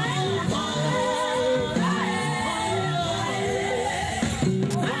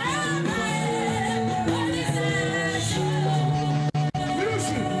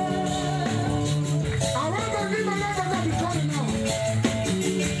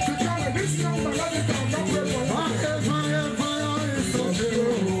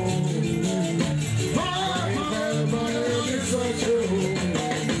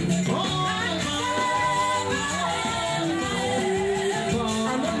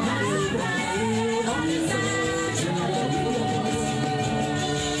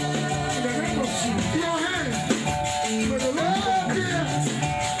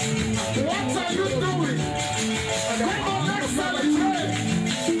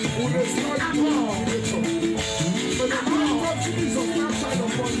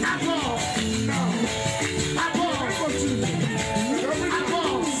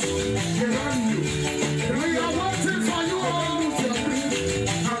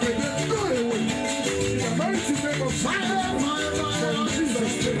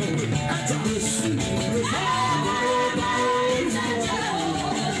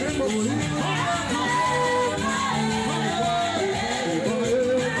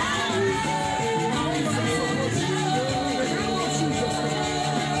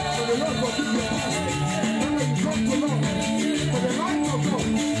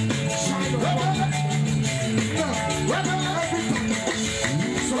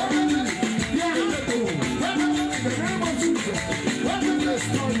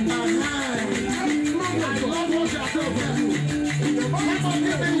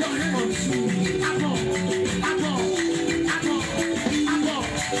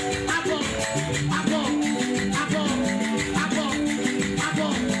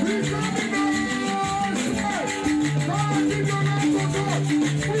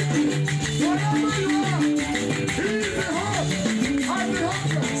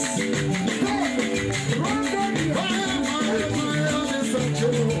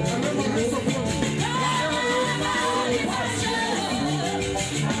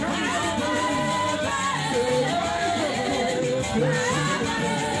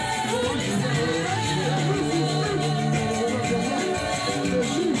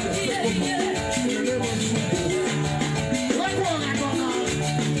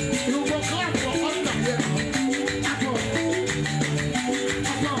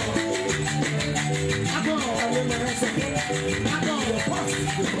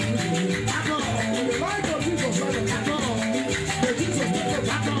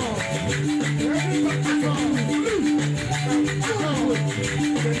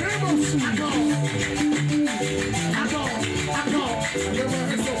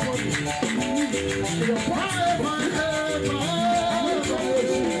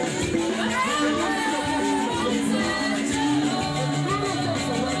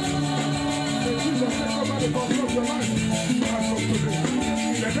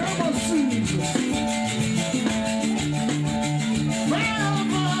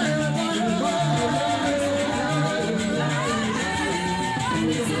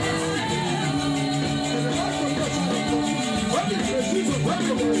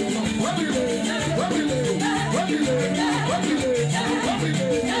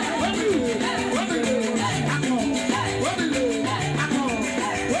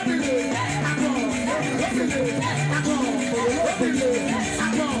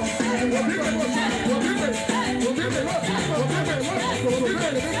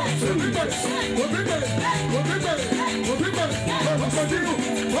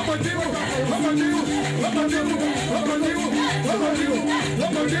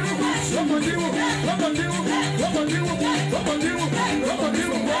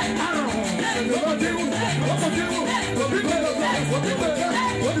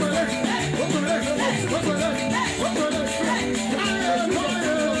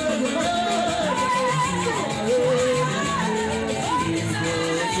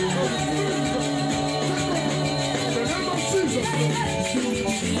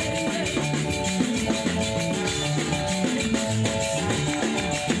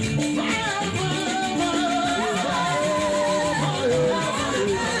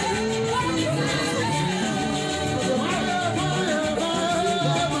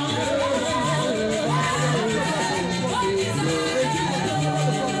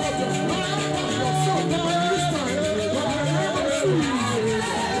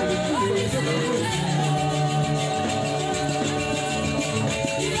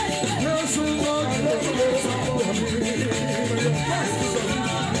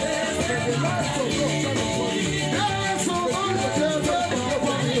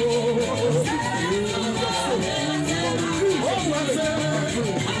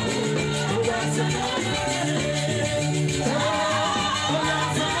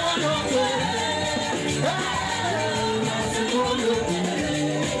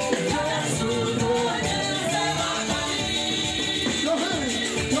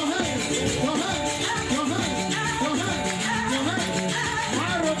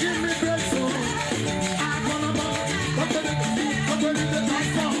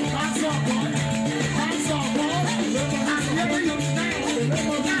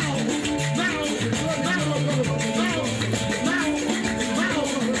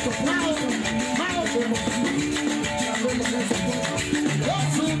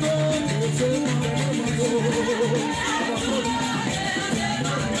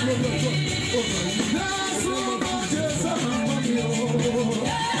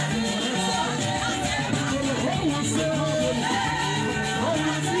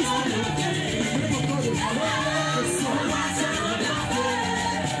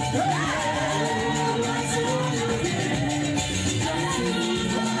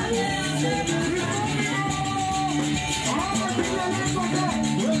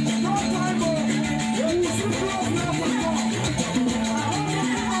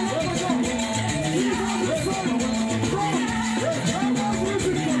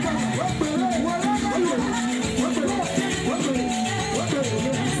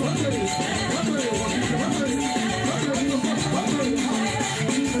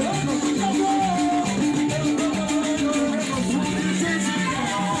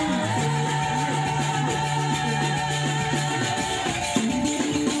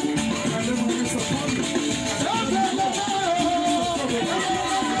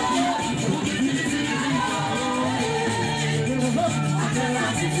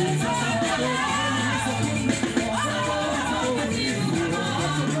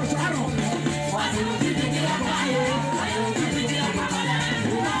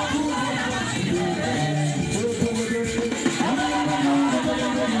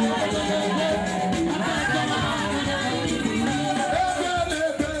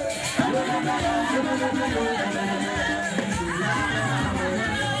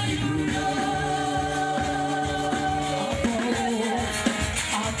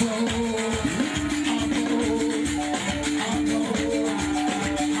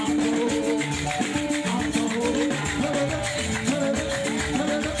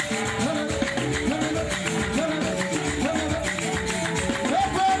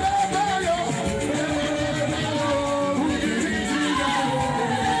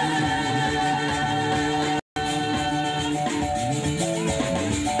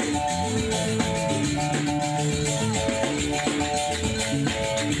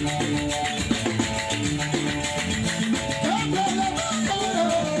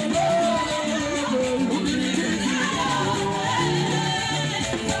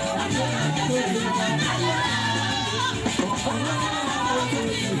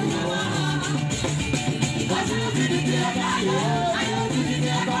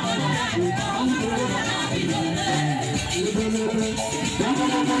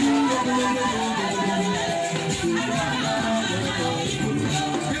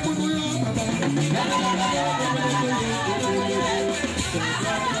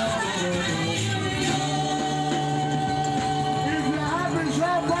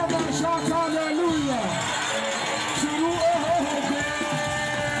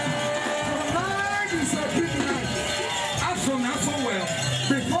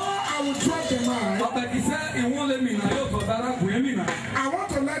 I want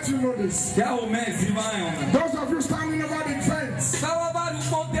to let you know this. Those of you standing over the fence,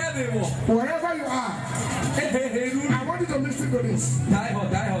 wherever you are, I want you to listen to this. I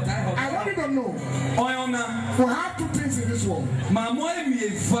want you to know we have two things in this world: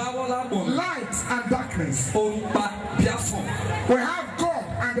 light and darkness. We have God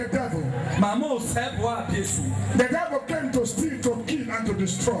and the devil. The devil came to steal, to kill, and to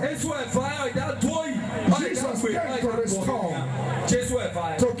destroy. Jesus came to restore,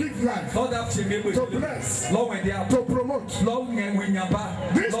 to give life, to bless, to promote.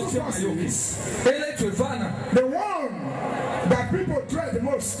 These two persons, the one that people dread the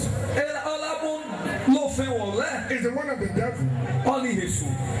most, is the one of the devil.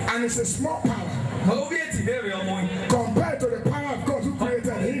 And it's a small power compared to the power of God who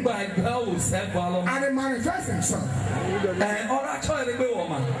created him. And he manifests himself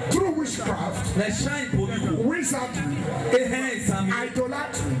through witchcraft, wizardry,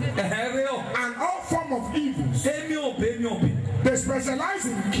 idolatry, and all form of evils. They specialize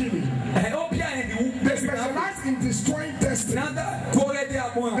in killing. They specialize in destroying destiny.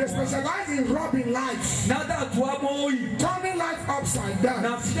 They specialize in robbing life, turning life upside down.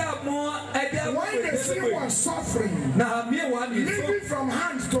 When they see one suffering, living from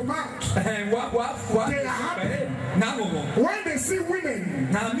hand to mouth, they are happy. When they see women,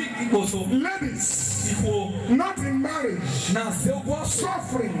 ladies, not in marriage,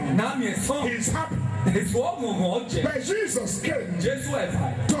 suffering, he's happy. But Jesus came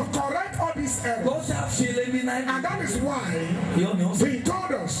to correct all these errors. And that is why he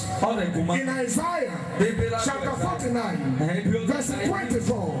told us in Isaiah chapter 49 verse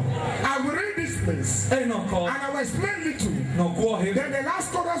 24. I will read this place and I will explain little. Then the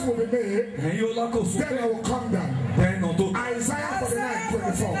last chorus will be made. Then I will come down. Isaiah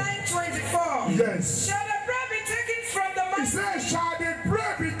 49:24. Yes. Shall the bread be taken from the mind? He says, shall the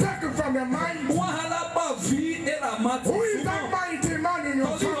bread be taken from the mind? Who is that mighty man in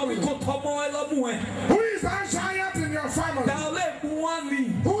your family? Who is that giant in your family?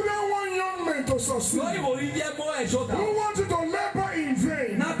 Who don't want young men to succeed? Who wants you to labor in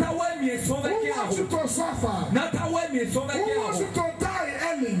vain? Who wants you to suffer? Who wants you to die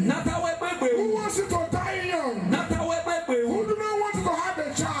early? Who wants you to die young? Who do not want you to have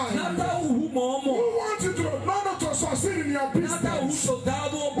a child? Who wants you to not to succeed in your business? Who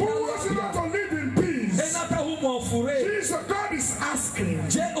wants you not to live in peace? Jesus, God is asking,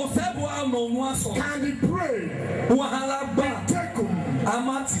 can the prey be taken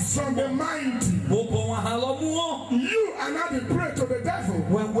from the mighty? You are not the prey to the devil.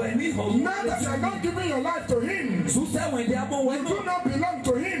 Now that you are not giving your life to him, you do not belong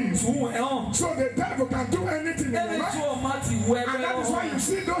to him. So the devil can do anything in your life. And that is why you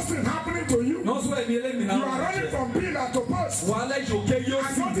see those things happening to you. You are running from pillar to post, and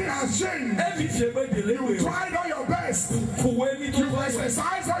nothing has changed. You tried all your best. You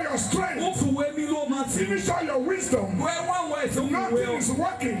exercised all your strength. Finish all your wisdom. Nothing is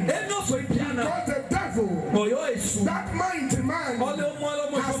working. Because the devil, that mighty man,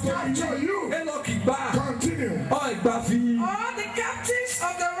 has captured you. Continue. All the captives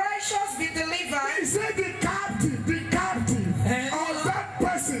of the righteous be delivered. He said the captive of that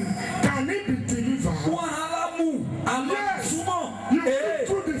person, can he be delivered? Yes. You look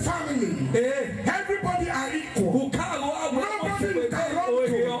through the family. Everybody are equal.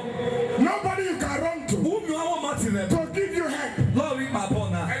 Nobody you can run to give you help.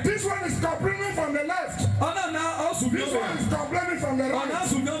 And this one is complaining from the left. This one is complaining from the right.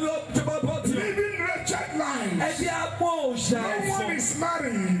 Living wretched lives. No one is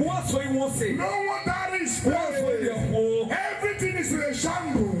married. No one that is paid. Everything is a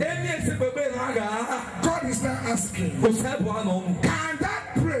shambles. God is now asking, can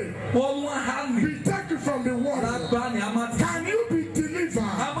that prey be taken from the water? Can you be delivered?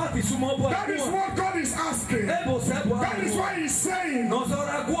 That is what God is asking. That is why he's saying, come,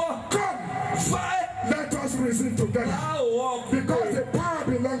 let us reason together. Because the power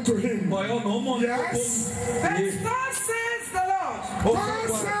belongs to him. Yes. Thus says the Lord.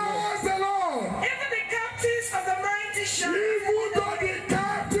 Thus says the Lord. Even the captives of the mighty shall Even though the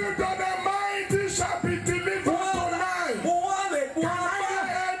captive of the mighty shall be delivered tonight. Can I hear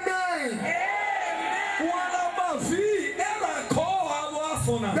amen?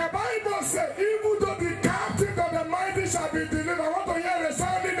 The Bible says, even though the captive of the mighty shall be delivered. I want to hear a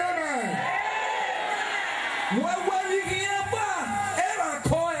sounding amen. And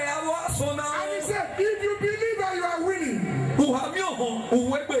he said, if you believe that you are winning, and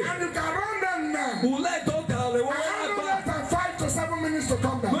you can run them now, I have no less than 5 to 7 minutes to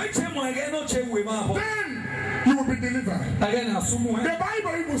come back. Then you will be delivered. The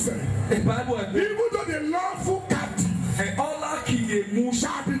Bible even says, even though the lawful captive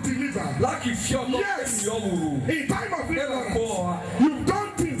shall be delivered. Yes, in time of ignorance, you've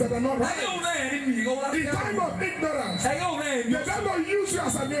done things that are not right. In time of ignorance, the devil use you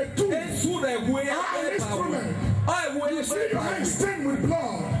as a tool, an instrument. You see your hands stained with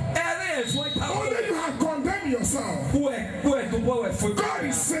blood. Only you have condemned yourself. God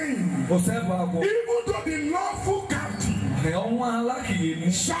is saying, even though the lawful captive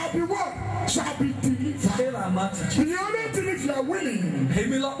shall be what? Shall be delivered. The only thing if you are willing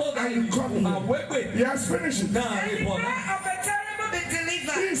and you come here. Yes, finish it. The prayer of the terrible be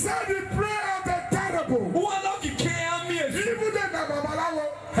delivered. He said the prayer of the terrible. Even then the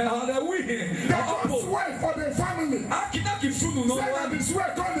God's way for the family. Say that this way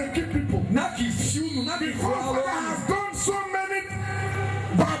God they keep people. Because Father has done so many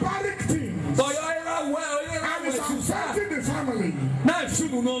barbaric things. And it's upsetting the family.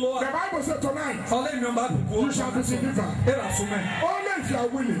 The Bible said tonight, you shall be delivered. Only if you are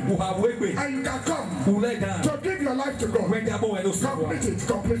willing and you can come to give your life to God. Complete it.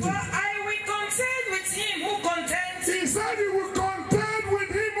 For I will contend with him who contends. He said he will contend with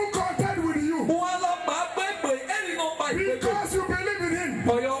him who contend with you. Because you believe in him.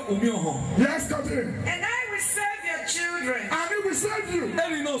 Yes, continue. And I will serve your children. And he will save you.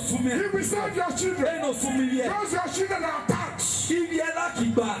 He will save your children. Those your children are attached.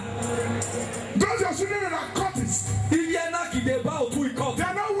 Those your children that are cultists. They are not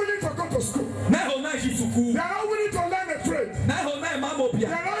willing to go to school. They are not willing to learn a trade. They are not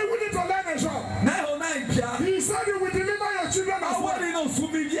willing to learn a job. He said he will deliver your children as well.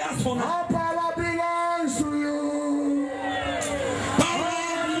 All power belongs to you.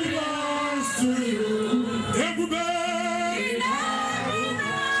 Power belongs to you. Everybody.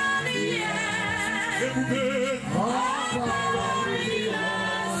 All power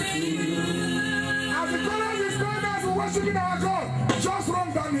belongs to you. As the chorus is going as we're worshiping our God, just run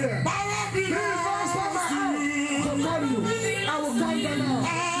down here. Power belongs to you. To call you. I will come down now.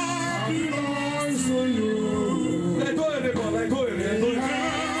 Power belongs to you. Let go of it, let go of it.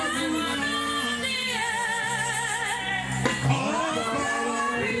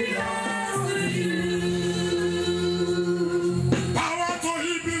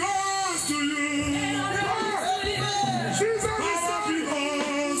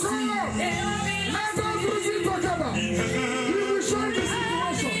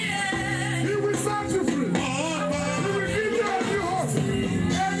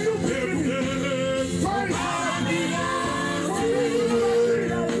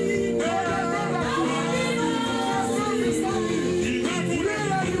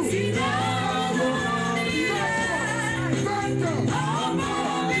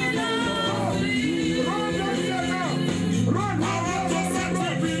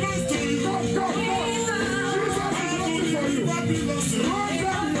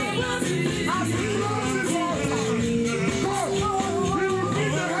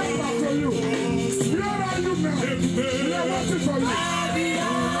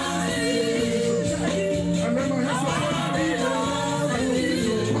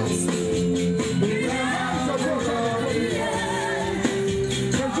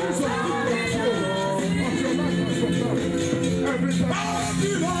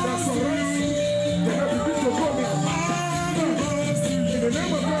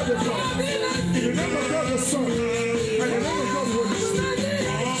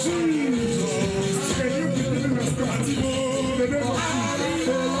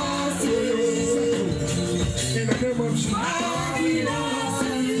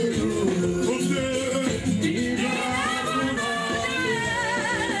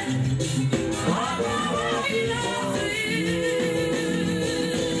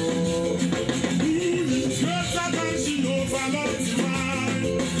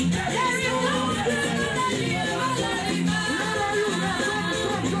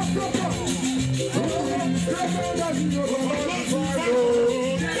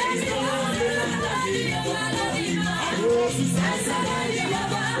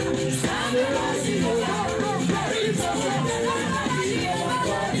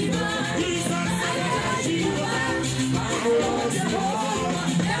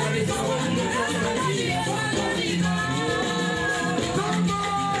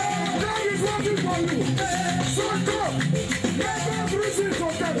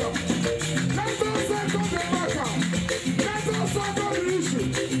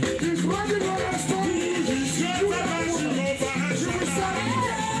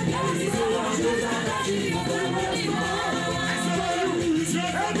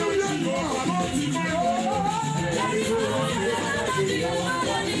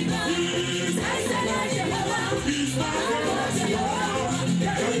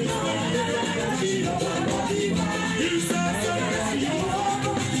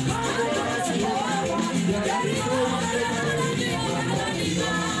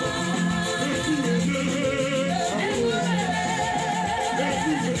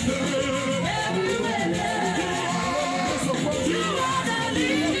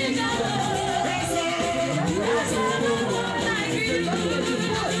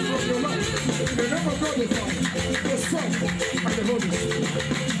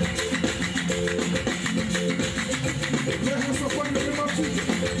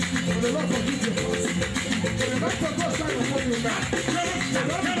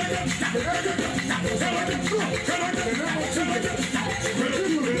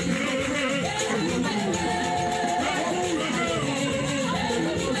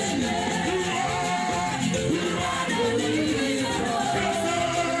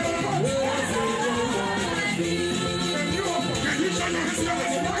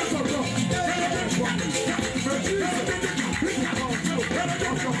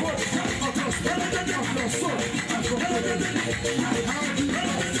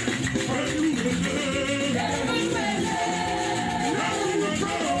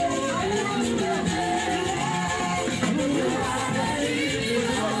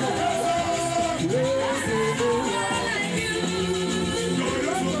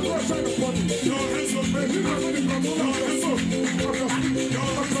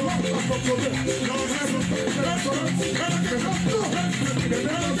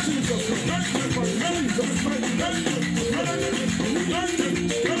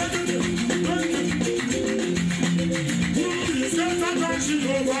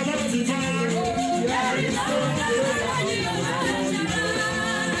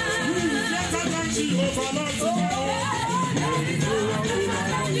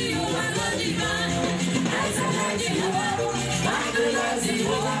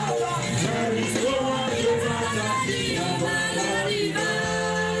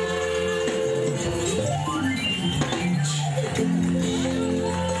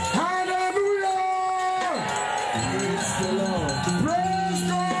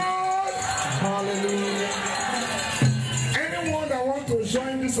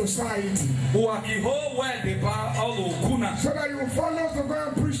 Society. So that you follow us to go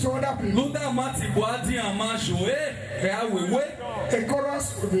and preach to other people. A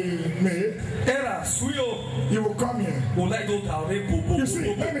chorus will be made. You will come here. You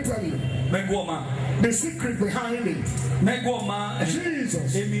see, let me tell you. The secret behind it.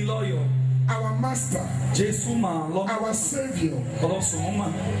 Jesus. Our Master, our Savior, the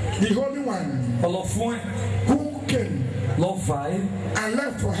Holy One, who came and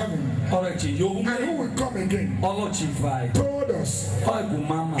left for heaven, and who will come again, told us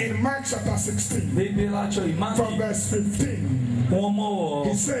in Mark chapter 16, from verse 15,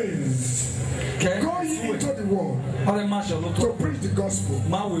 he says, go ye into the world to preach the gospel,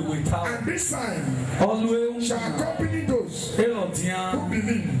 and this sign shall accompany those who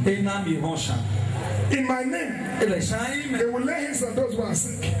believe. In my name, they will lay hands on those who are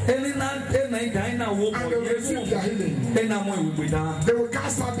sick, and they will receive their healing. They will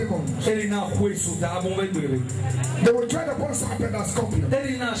cast out demons. They will tread upon serpent and scorpion.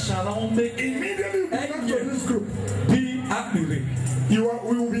 Immediately you belong to this group. We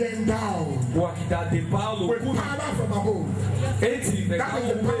will be endowed with power from above. That is the power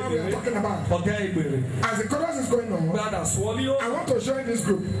we are talking about. As the chorus is going on, I want to join this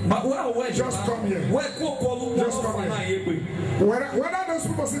group. Just come here. Just come here. Whether those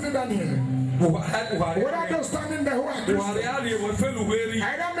people sitting down here, whether those standing there who are Christians,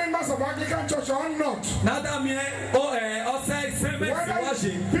 either members of Anglican Church or not,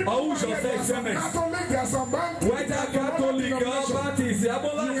 Catholic, there are some Catholic, you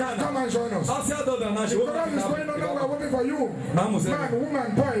can come and join us. The chorus is going on, we are waiting for you. Man,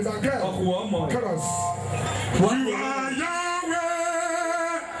 woman, boys, and girls. Chorus. You are Yahweh.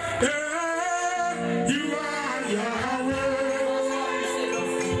 You are Yahweh.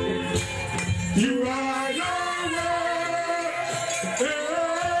 You are Yahweh. You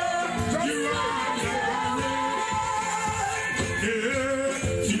are Yahweh.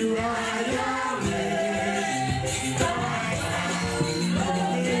 You are Yahweh.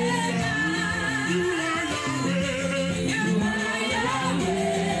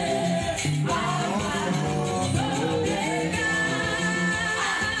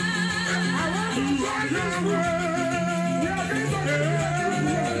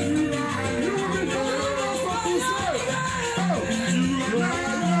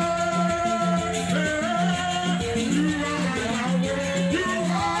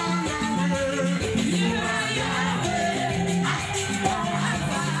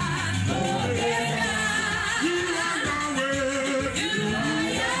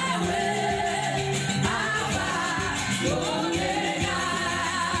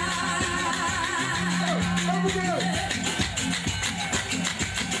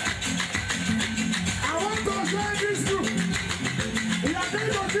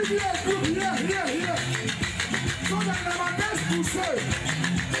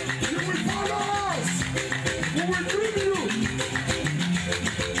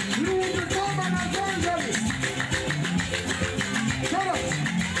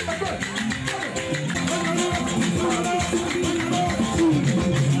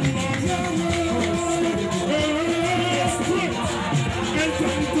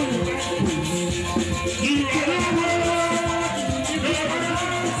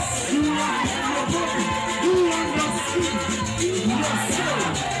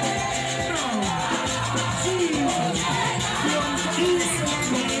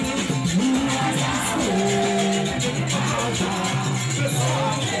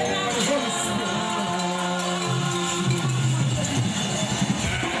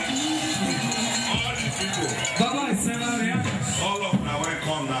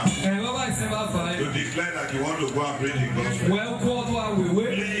 declare that you want to go and preach the gospel,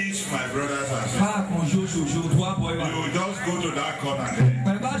 please, my brothers and sisters, you will just go to that corner there.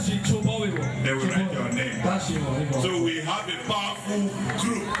 They will write your name. So we have a powerful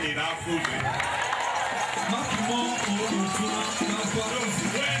group in Afuze. So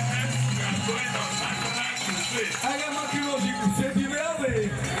when we are going on National Crusade,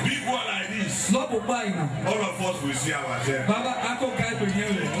 people like this, all of us will see ourselves.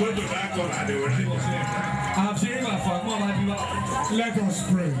 Go to that corner, they will write your name. Let us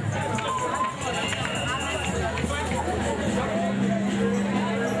pray.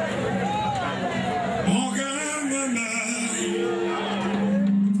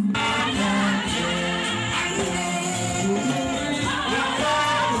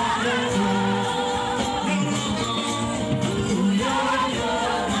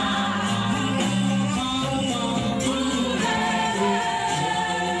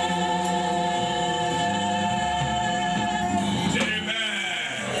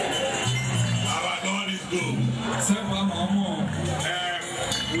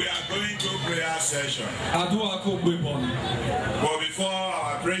 Session. But before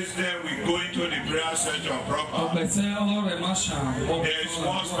our president, we go into the prayer session proper. There is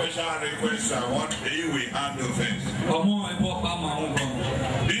one special request I want you will handle first.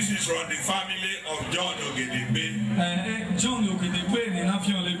 This is from the family of John Ogedegbe.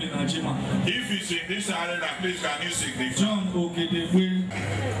 If it's in this arena, please can you signify? John Ogedegbe.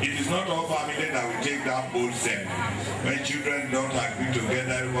 It is not all family that will take that bold step. When children don't agree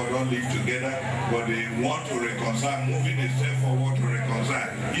together or don't live together, but they want to reconcile, moving a step forward to reconcile.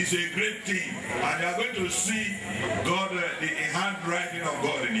 It's a great thing. And you are going to see God, the handwriting of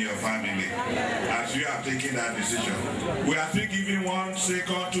God in your family as you are taking that decision. We are still giving 1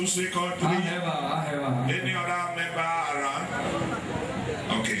 second, 2 seconds, 3. Any other member around?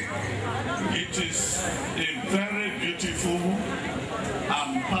 Okay. It is a very beautiful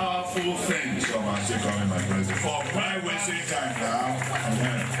and powerful thing. My president. For my wasting time now,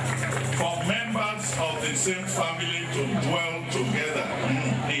 for members of the same family to dwell together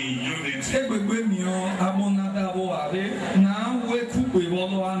in unity.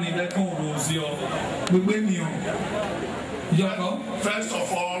 First of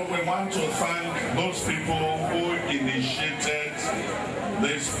all, we want to thank those people who initiated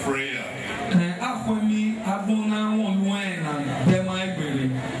this prayer. And I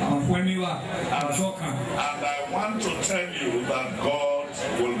want to tell you that God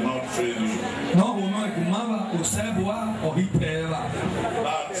will not fail you.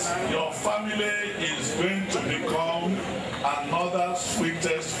 That your family is going to become another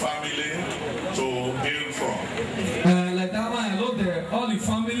sweetest family to hail from.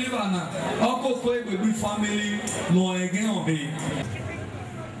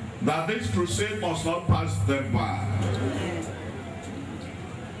 That this crusade must not pass them by.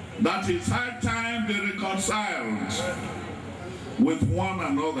 That it's high time they reconciled with one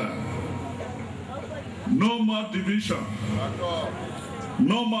another. No more division.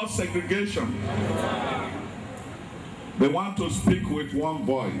 No more segregation. They want to speak with one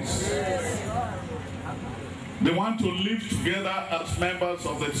voice. They want to live together as members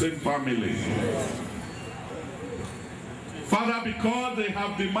of the same family. Father, because they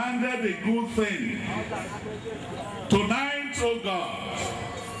have demanded a good thing, tonight, oh God,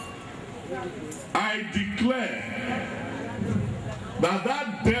 I declare that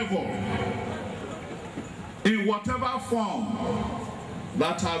that devil, in whatever form,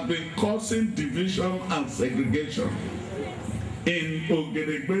 that has been causing division and segregation in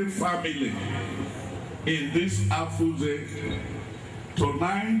Ogedegbe family, in this Afuze,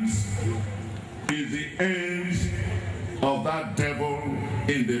 tonight is the end of that devil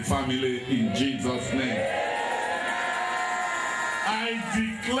in the family in Jesus' name. I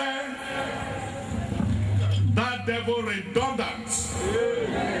declare that devil redundant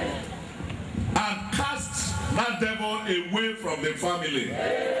and cast that devil away from the family.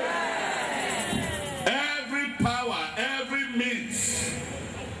 Every power, every means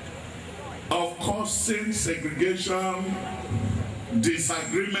of causing segregation,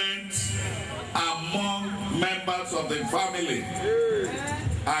 disagreement among members of the family,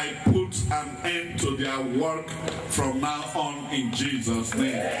 I put an end to their work from now on in Jesus'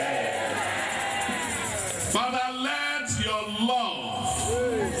 name. Father, let your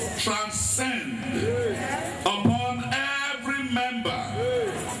love transcend upon every member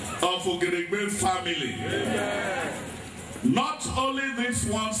of Ogedegbe family. Not only these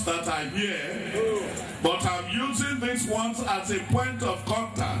ones that are here, but I'm using these ones as a point of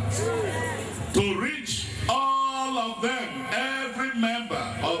contact to reach all of them, every member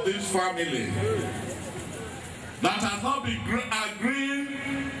of this family. that has not been agreeing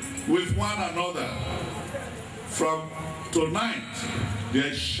with one another, from tonight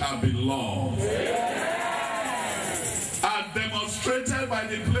there shall be love. As demonstrated by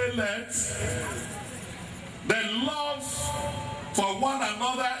the playlets, the love for one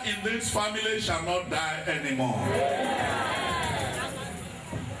another in this family shall not die anymore.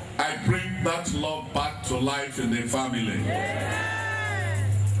 I bring that love back to life in the family.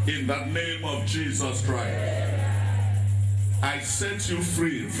 In the name of Jesus Christ. I set you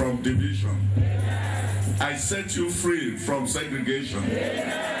free from division. I set you free from segregation.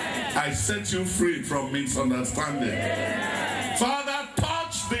 I set you free from misunderstanding. Father,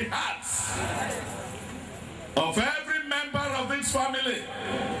 touch the hearts of every member of this family.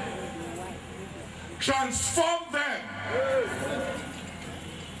 Transform them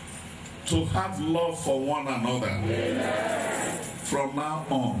to have love for one another. From now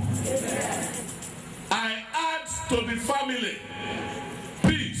on, I add to the family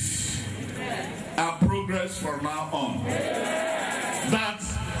peace and progress from now on. That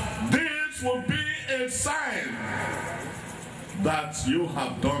this will be a sign that you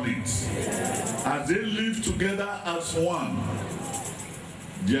have done it. As they live together as one,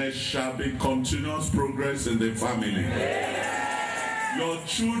 there shall be continuous progress in the family. Your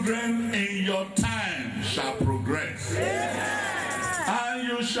children in your time shall progress. And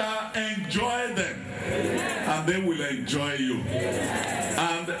you shall enjoy them, and they will enjoy you.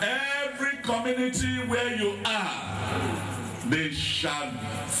 And every community where you are, they shall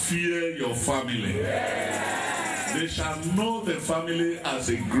fear your family. They shall know the family as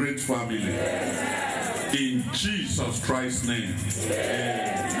a great family. In Jesus Christ's name,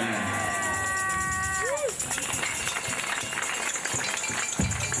 amen.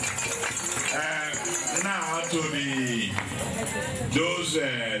 Now to those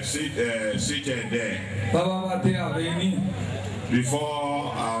seated there.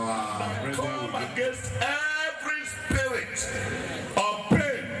 Before our come against every spirit of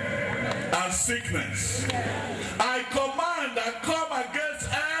pain and sickness. I command and come against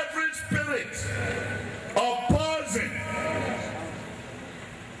every spirit of poison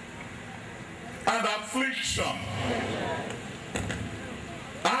and affliction.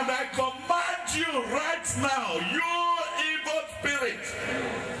 And I command you right now, you evil spirit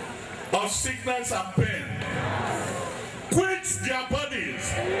of sickness and pain, quit their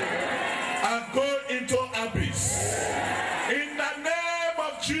bodies and go into abyss. In the name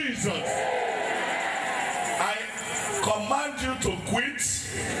of Jesus, I command you to quit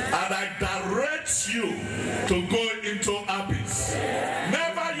and I direct you to go into abyss.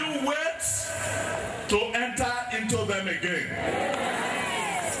 Never you wait to enter into them again.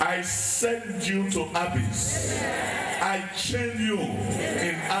 I send you to abyss. I chain you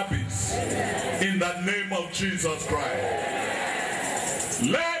in abyss. In the name of Jesus Christ.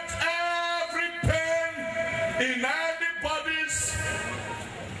 Let every pain in anybody's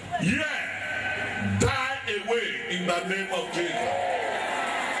die away in the name of Jesus.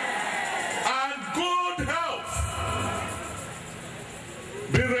 And good health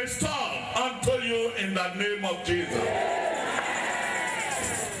be restored unto you in the name of Jesus.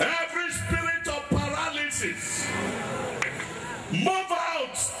 Every spirit of paralysis, move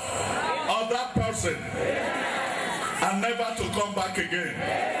out of that person and never to come back again.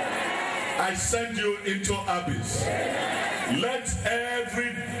 I send you into abyss. Let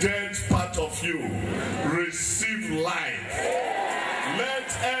every dead part of you receive life.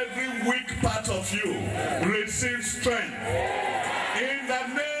 Let every weak part of you receive strength. In the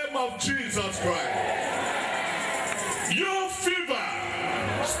name of Jesus Christ. You fever,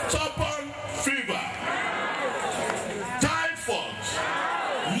 stubborn fever, typhoid,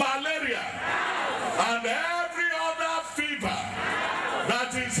 malaria, and every other fever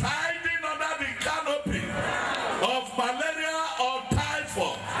that is hiding under the canopy of malaria or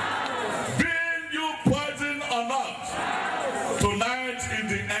typhoid, being you poison or not, tonight is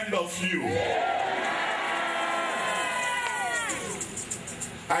the end of you.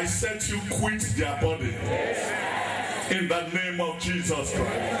 I set you quit their body. In the name of Jesus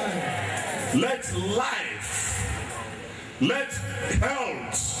Christ. Let life, let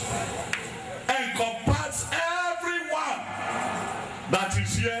health encompass everyone that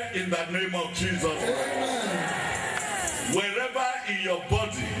is here in the name of Jesus Christ. Wherever in your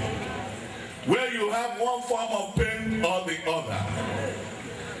body, where you have one form of pain or the other,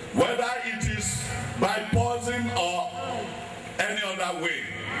 whether it is by poison or any other way,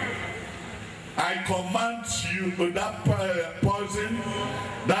 I command you to that poison,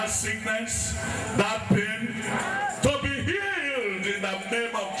 that sickness, that pain, to be healed in the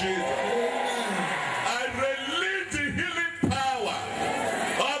name of Jesus. I release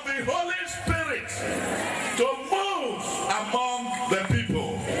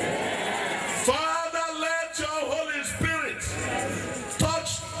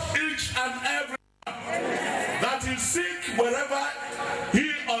sick wherever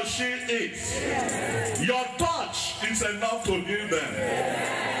he or she is, your touch is enough to heal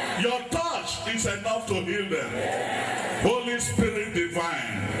them. Your touch is enough to heal them. Holy Spirit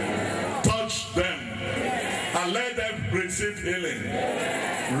divine, touch them and let them receive healing.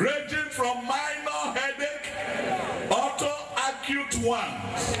 Ranging from minor headache up to acute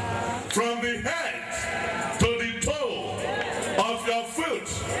ones, from the head to the toe of your foot,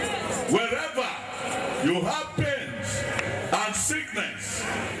 wherever you have pains and sickness,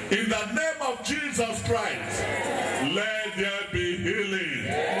 in the name of Jesus Christ, let there be healing.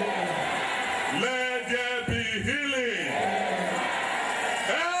 Let there be healing.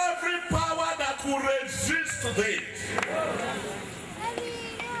 Every power that will resist this,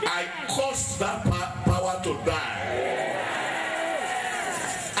 I cause that power to die.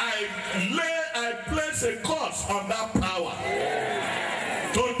 I place a curse on that power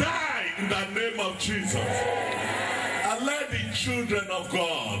to die in the name of Jesus. And let the children of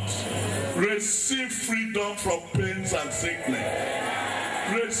God receive freedom from pains and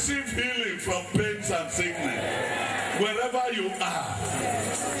sickness. Receive healing from pains and sickness. Wherever you are.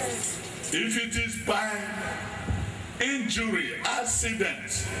 If it is by injury,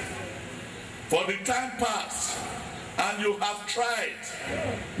 accident, for the time past, and you have tried,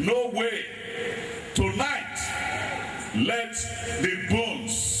 no way, tonight, let the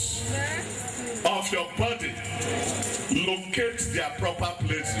bones of your body locate their proper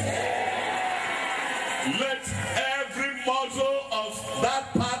places. Let every muscle of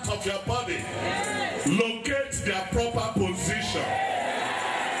that part of your body locate their proper position.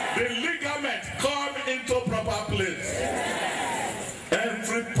 The ligament come into proper place.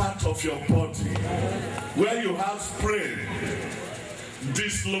 Every part of your body where you have sprain,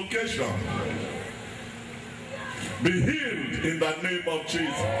 dislocation, be healed in the name of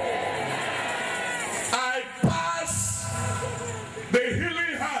Jesus. I pass the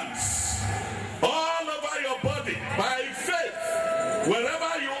healing hands all over your body by faith,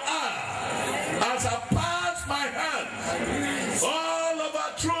 wherever you are, as I pass my hands all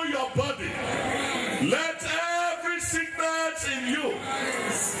over through your body. Let every sickness in you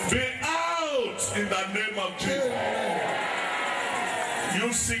be out in the name of Jesus.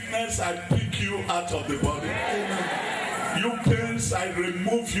 You sickness, I pick you out of the body. You pains, I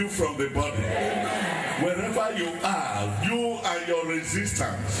remove you from the body. Wherever you are, you and your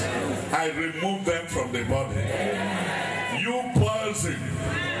resistance, I remove them from the body. You poison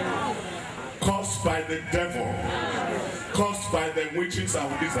caused by the devil, caused by the witches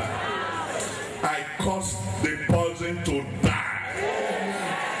and wizards, I cause the poison to die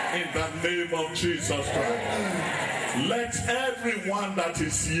in the name of Jesus Christ. Let everyone that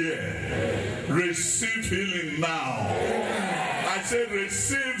is here receive healing now. I say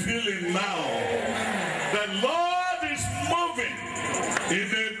receive healing now. The Lord is moving in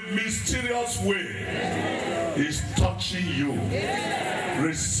a mysterious way. He's touching you.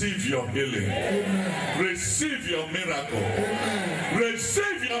 Receive your healing. Receive your miracle.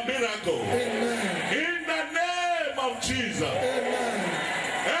 Receive your miracle. In the name of Jesus.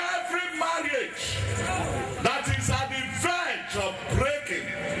 Every marriage that is at the verge of breaking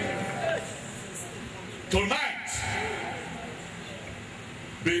tonight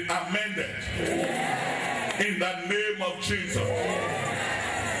be amended in the name of Jesus.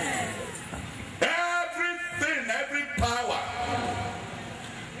 Everything, every power,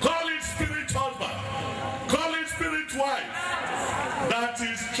 call it spirit husband, call it spirit wife, that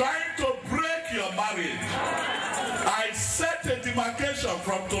is trying to break your marriage, I set a demarcation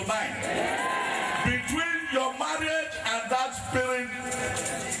from tonight between your marriage and that spirit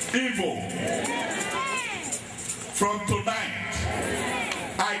evil. From tonight,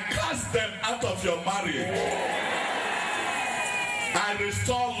 I cast them out of your marriage. I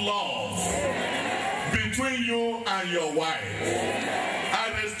restore love between you and your wife.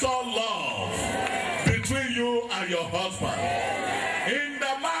 I restore love between you and your husband. In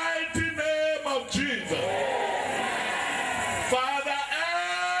the mighty name of Jesus. Father,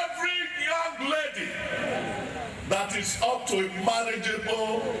 that is up to a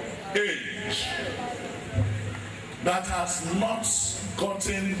marriageable age, that has not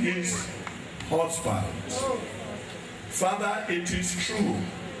gotten his husband. Father, it is true.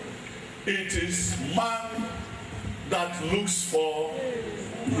 It is man that looks for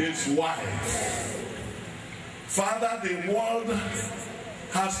his wife. Father, the world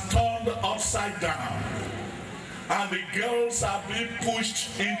has turned upside down, and the girls are being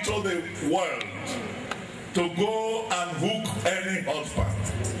pushed into the world to go and hook any husband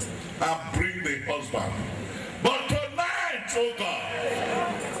and bring the husband. But tonight, oh God,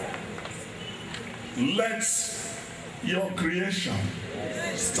 let your creation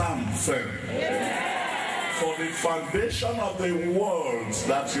stand firm. For the foundation of the world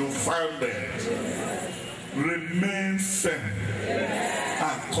that you founded remain firm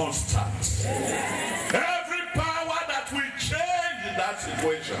and constant. Every power that will change in that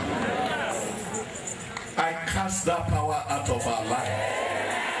situation, I cast that power out of our life.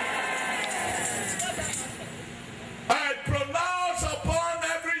 I pronounce upon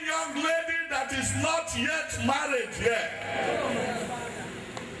every young lady that is not yet married yet,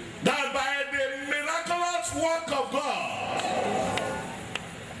 that by the miraculous work of God,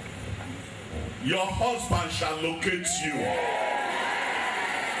 your husband shall locate you.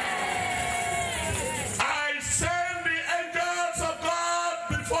 I send the angels of God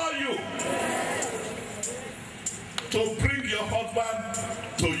before you to bring your husband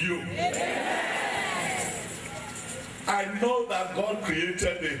to you. I know that God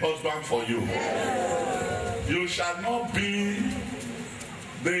created a husband for you. You shall not be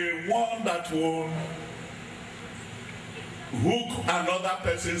the one that will hook another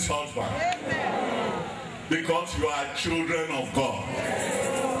person's husband, because you are children of God.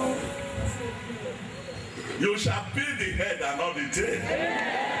 You shall be the head and not the tail.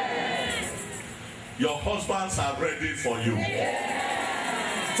 Your husbands are ready for you.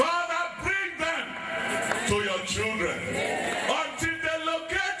 Father, bring them to your children. Until they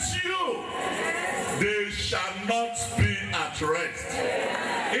locate you, they shall not be at rest.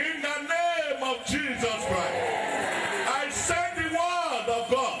 In the name of Jesus Christ, I send the word of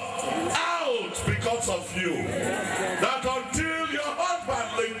God out because of you, that until your husband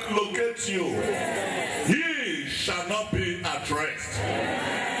locates you, he shall not be at rest.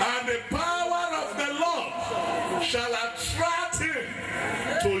 And the power of the Lord shall attract him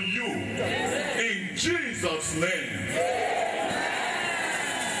to you in Jesus' name.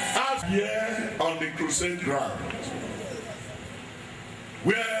 As here on the Crusade ground,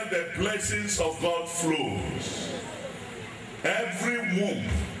 where the blessings of God flows, every womb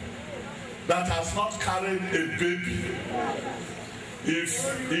that has not carried a baby,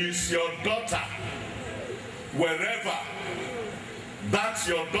 if it's your daughter, wherever that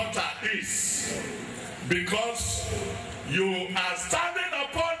your daughter is, because you are standing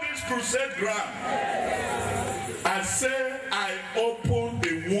upon this crusade ground, I say I open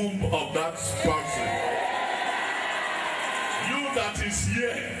the womb of that person. You that is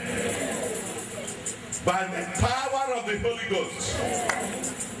here, by the power of the Holy Ghost,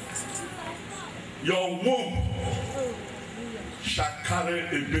 your womb shall carry a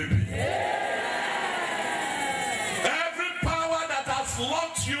baby. Every power that has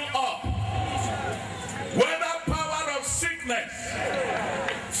locked you up, whether power of sickness,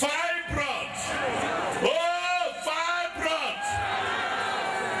 fibroid,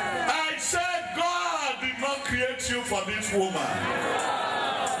 I said God did not create you for this woman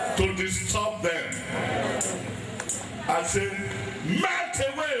to disturb them. I said, melt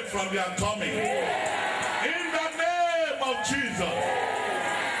away from their tummy. In the name of Jesus,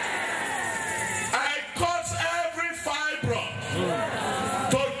 I cause every fibroid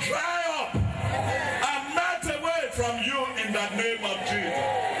to dry up and melt away from you in the name of Jesus.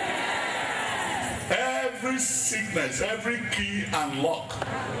 Every sickness, every key and lock,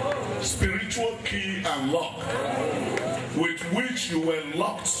 spiritual key and lock, with which you were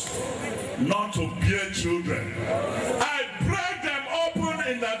locked not to bear children, I break them open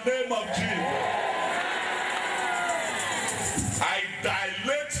in the name of Jesus. I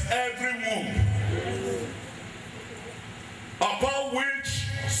dilate every womb upon which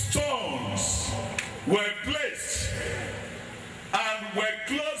stones were placed and were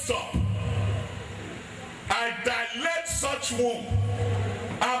closed up. I dilate such womb,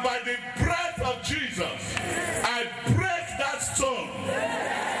 and by the breath of Jesus, I break that stone,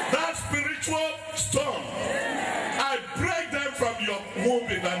 that spiritual stone. I break them from your womb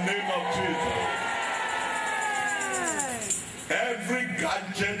in the name of Jesus. Every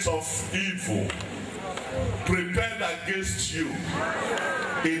gadget of evil prepared against you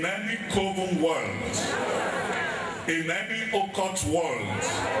in any coven world, in any occult world,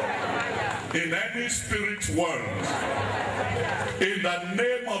 in any spirit world, in the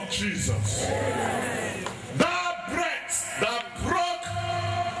name of Jesus, that breath that broke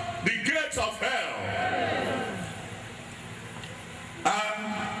the gates of hell and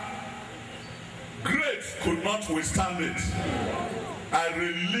grave could not withstand it, I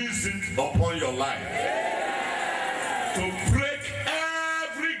release it upon your life to break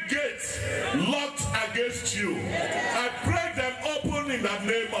every gate locked against you. I break them open in the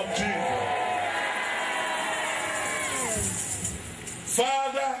name of Jesus.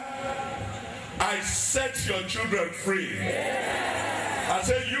 Father, I I set your children free. I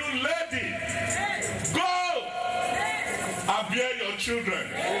say, you lady, go and bear your children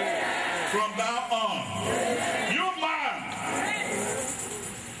from now on. You man,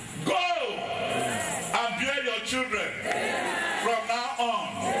 go and bear your children from now on.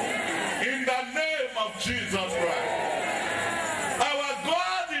 In the name of Jesus Christ. Our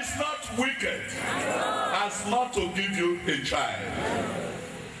God is not wicked as not to give you a child,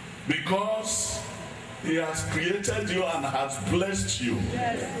 because he has created you and has blessed you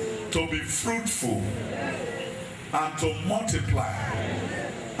to be fruitful and to multiply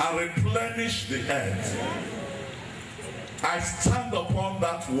and replenish the earth. I stand upon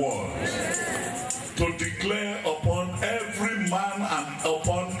that word to declare upon every man and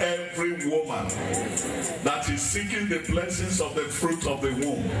upon every woman that is seeking the blessings of the fruit of the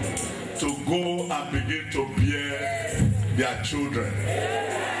womb to go and begin to bear their children.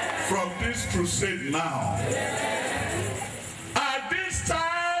 From this crusade now, at this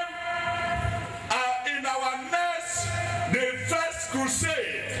time, in our the first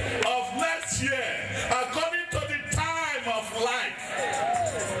crusade of next year, according to the time of life,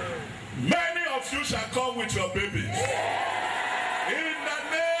 many of you shall come with your babies. In the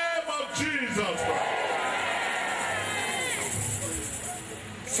name of Jesus Christ.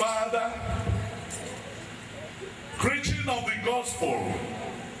 Father, preaching of the gospel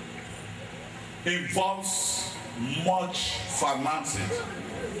involves much finances.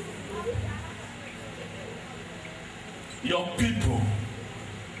 Your people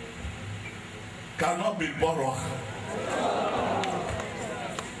cannot be borrowed.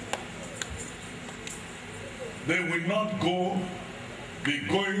 They will not be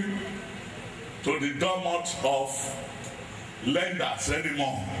going to the domot of lenders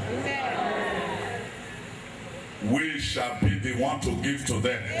anymore. We shall be the one to give to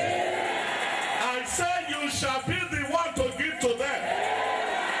them. I say you shall be the one to give to them.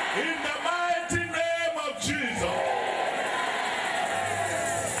 In the mighty name of Jesus.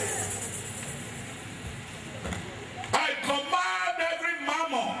 I command every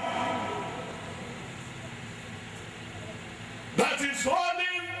mammon that is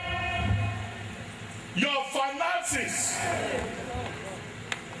holding your finances,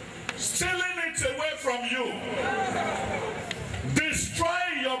 stealing it away from you,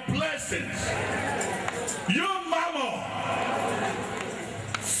 destroying your blessings. You mammon,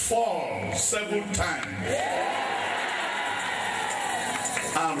 fall 7 times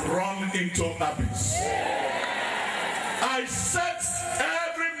and run into abyss. I set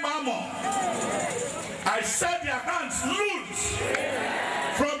every mammon, I set their hands loose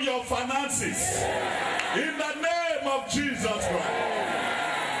from your finances in the name of Jesus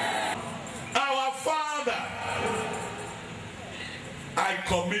Christ. Our Father, I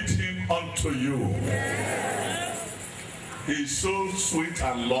commit him unto you. He's so sweet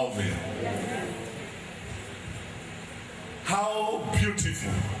and loving. How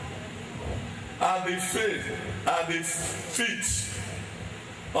beautiful are the feet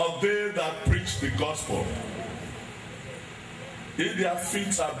of they that preach the gospel. If their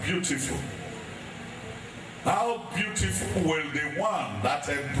feet are beautiful, how beautiful will the one that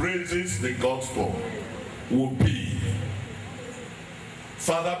embraces the gospel will be.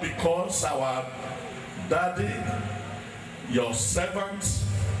 Father, because our daddy, your servant,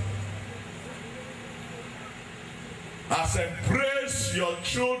 has embraced your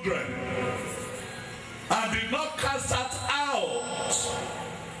children and did not cast us out,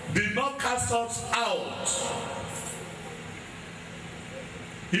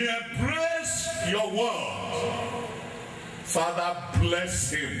 he embraced your word. Father,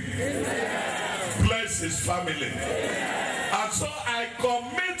 bless him. Bless his family. And so I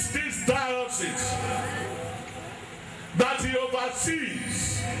commit this diocese that he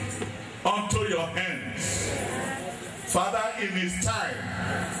oversees unto your hands. Father, in his time,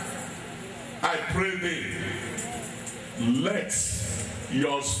 I pray thee, let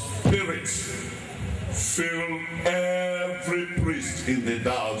your spirit fill every priest in the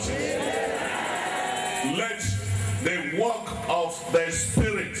diocese. Let the work of the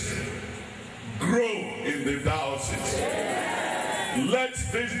spirit grow in the diocese. Let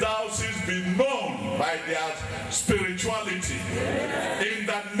this diocese be known by their spirituality in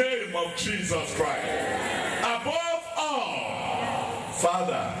the name of Jesus Christ. Above all,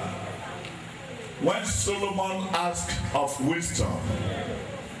 Father, when Solomon asked of wisdom,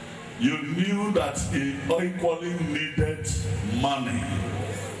 you knew that he equally needed money.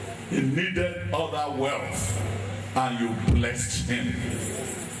 He needed other wealth, and you blessed him.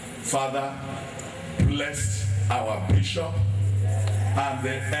 Father, bless our bishop, and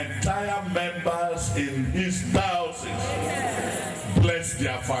the entire members in his diocese. Bless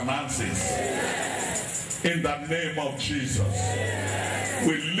their finances. In the name of Jesus.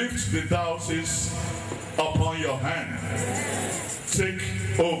 We lift the diocese upon your hand. Take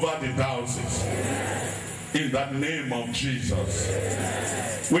over the diocese. In the name of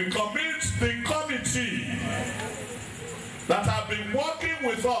Jesus. We commit the committee that have been working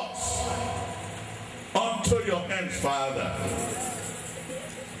with us unto your hand, Father.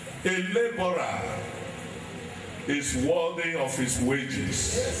 A laborer is worthy of his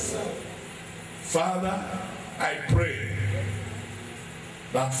wages. Father, I pray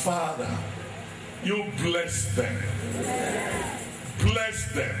that, Father, you bless them.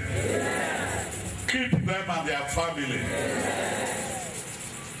 Bless them. Keep them and their family.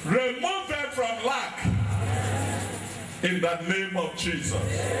 Remove them from lack. In the name of Jesus.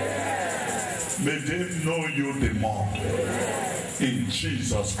 May they know you the more. In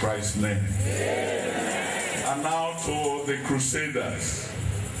Jesus Christ's name. And now to the Crusaders.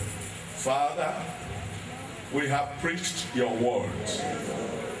 Father, we have preached your word.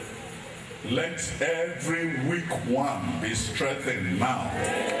 Let every weak one be strengthened now.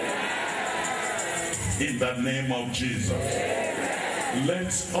 In the name of Jesus.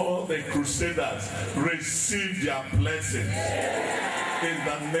 Let all the Crusaders receive their blessings. In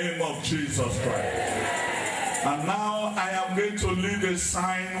the name of Jesus Christ. And now I am going to leave a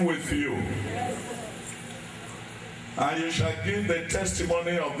sign with you. And you shall give the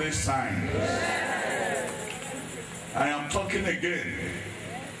testimony of this sign. I am talking again.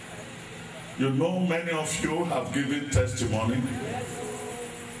 You know, many of you have given testimony.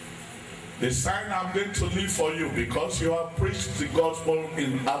 The sign I'm going to leave for you, because you have preached the gospel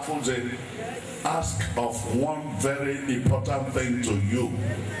in Afuze, ask of one very important thing to you.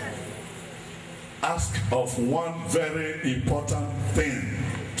 Ask of one very important thing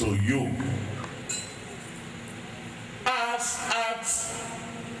to you. As at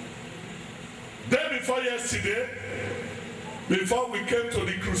day before yesterday, before we came to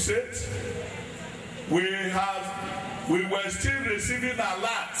the crusade, we were still receiving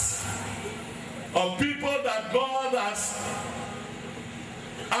alerts of people that God has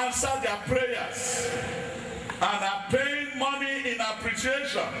answered their prayers and are paying money in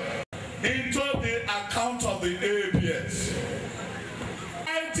appreciation into the account of the AAPS.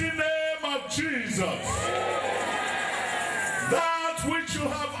 In the name of Jesus, that which you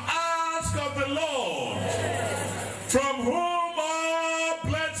have asked of the Lord, from whom all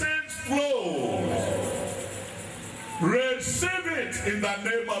blessings flow, receive it in the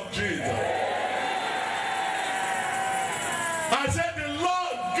name of Jesus. I said the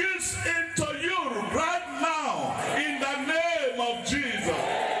Lord gives it to you right now in the name of Jesus.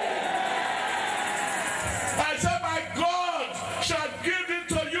 I said my God shall give it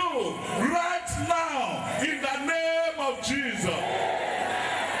to you right now in the name of Jesus.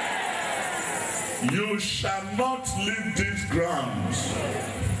 You shall not leave these grounds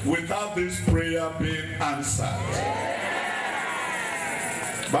without this prayer being answered.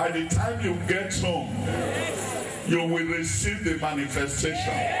 By the time you get home, you will receive the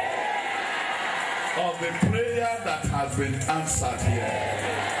manifestation of the prayer that has been answered here.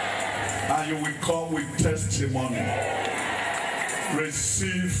 And you will come with testimony.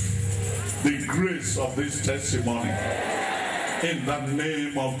 Receive the grace of this testimony in the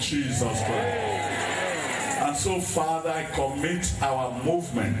name of Jesus Christ. And so, Father, I commit our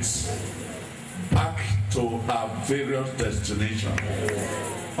movements back to our various destinations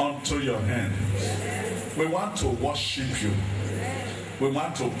unto your hands. We want to worship you. We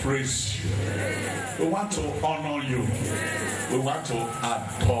want to praise you. We want to honor you. We want to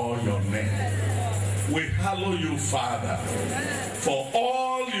adore your name. We hallow you, Father, for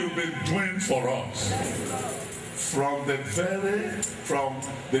all you've been doing for us. From the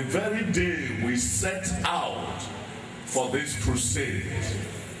very day we set out for this crusade,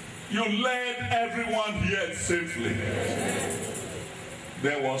 you led everyone here safely.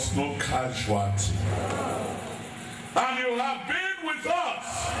 There was no casualty. And you have been with us,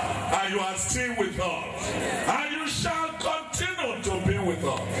 and you are still with us, and you shall continue to be with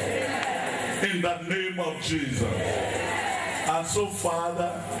us in the name of Jesus. And so,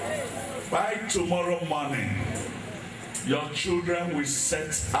 Father, by tomorrow morning, your children will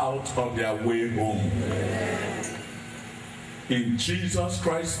set out on their way home. In Jesus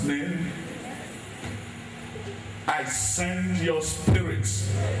Christ's name, I send your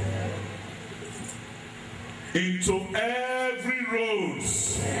spirits into every road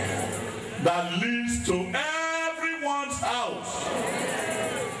that leads to everyone's house,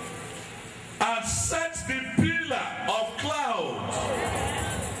 and set the pillar of cloud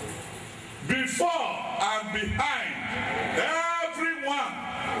and behind everyone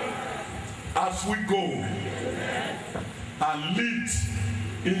as we go, and lead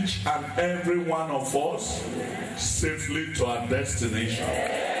each and every one of us safely to our destination.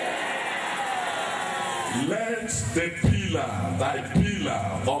 Let the pillar, thy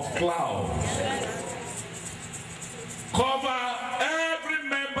pillar of clouds, cover every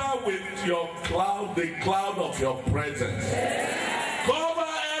member with your cloud, the cloud of your presence. Cover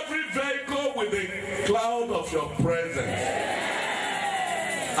every vehicle with the cloud of your presence.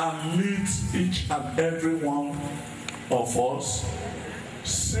 And lead each and every one of us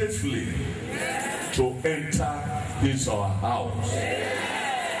safely to enter his or her house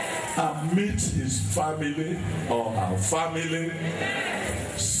and meet his family or her family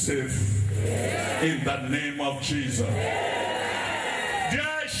safe in the name of Jesus.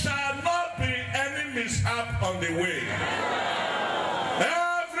 There shall not be any mishap on the way.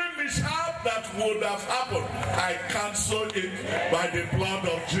 Every mishap that would have happened, I cancel it by the blood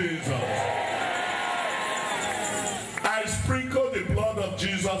of Jesus. I sprinkle the blood of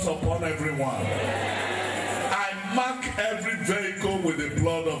Jesus upon everyone. I mark every vehicle with the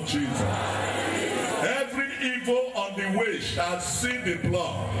blood of Jesus. Every evil on the way shall see the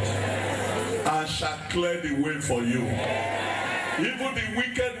blood and shall clear the way for you. Even the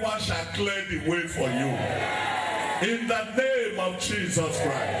wicked one shall clear the way for you. In the name of Jesus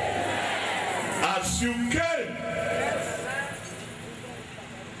Christ. As you came,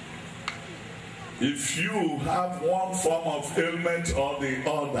 if you have one form of ailment or the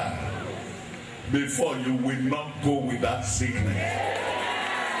other, before you will not go with that sickness.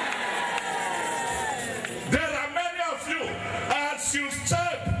 There are many of you, as you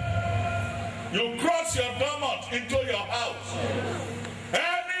step, you cross your domot into your house.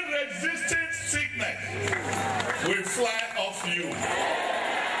 Any resisting sickness will fly off you,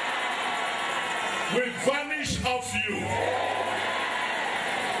 will vanish off you,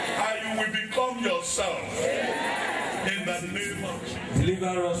 and you will become yourself. In the name of Jesus.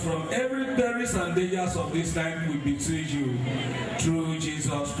 Deliver us from every perils and dangers of this time we beseech you. Through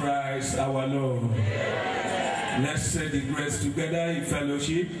Jesus Christ our Lord. Let's say the grace together in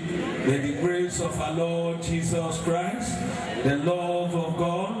fellowship. May the grace of our Lord Jesus Christ, the love of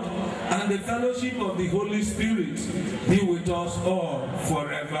God, and the fellowship of the Holy Spirit be with us all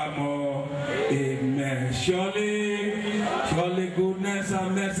forevermore. Amen. Surely goodness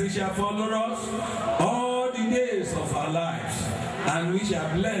and mercy shall follow us all the days of our lives, and we shall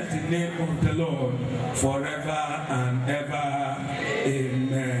bless the name of the Lord forever and ever.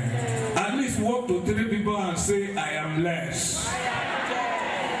 Amen. At least walk to 3 people and say, I am blessed.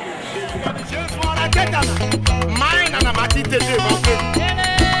 Mine and I'm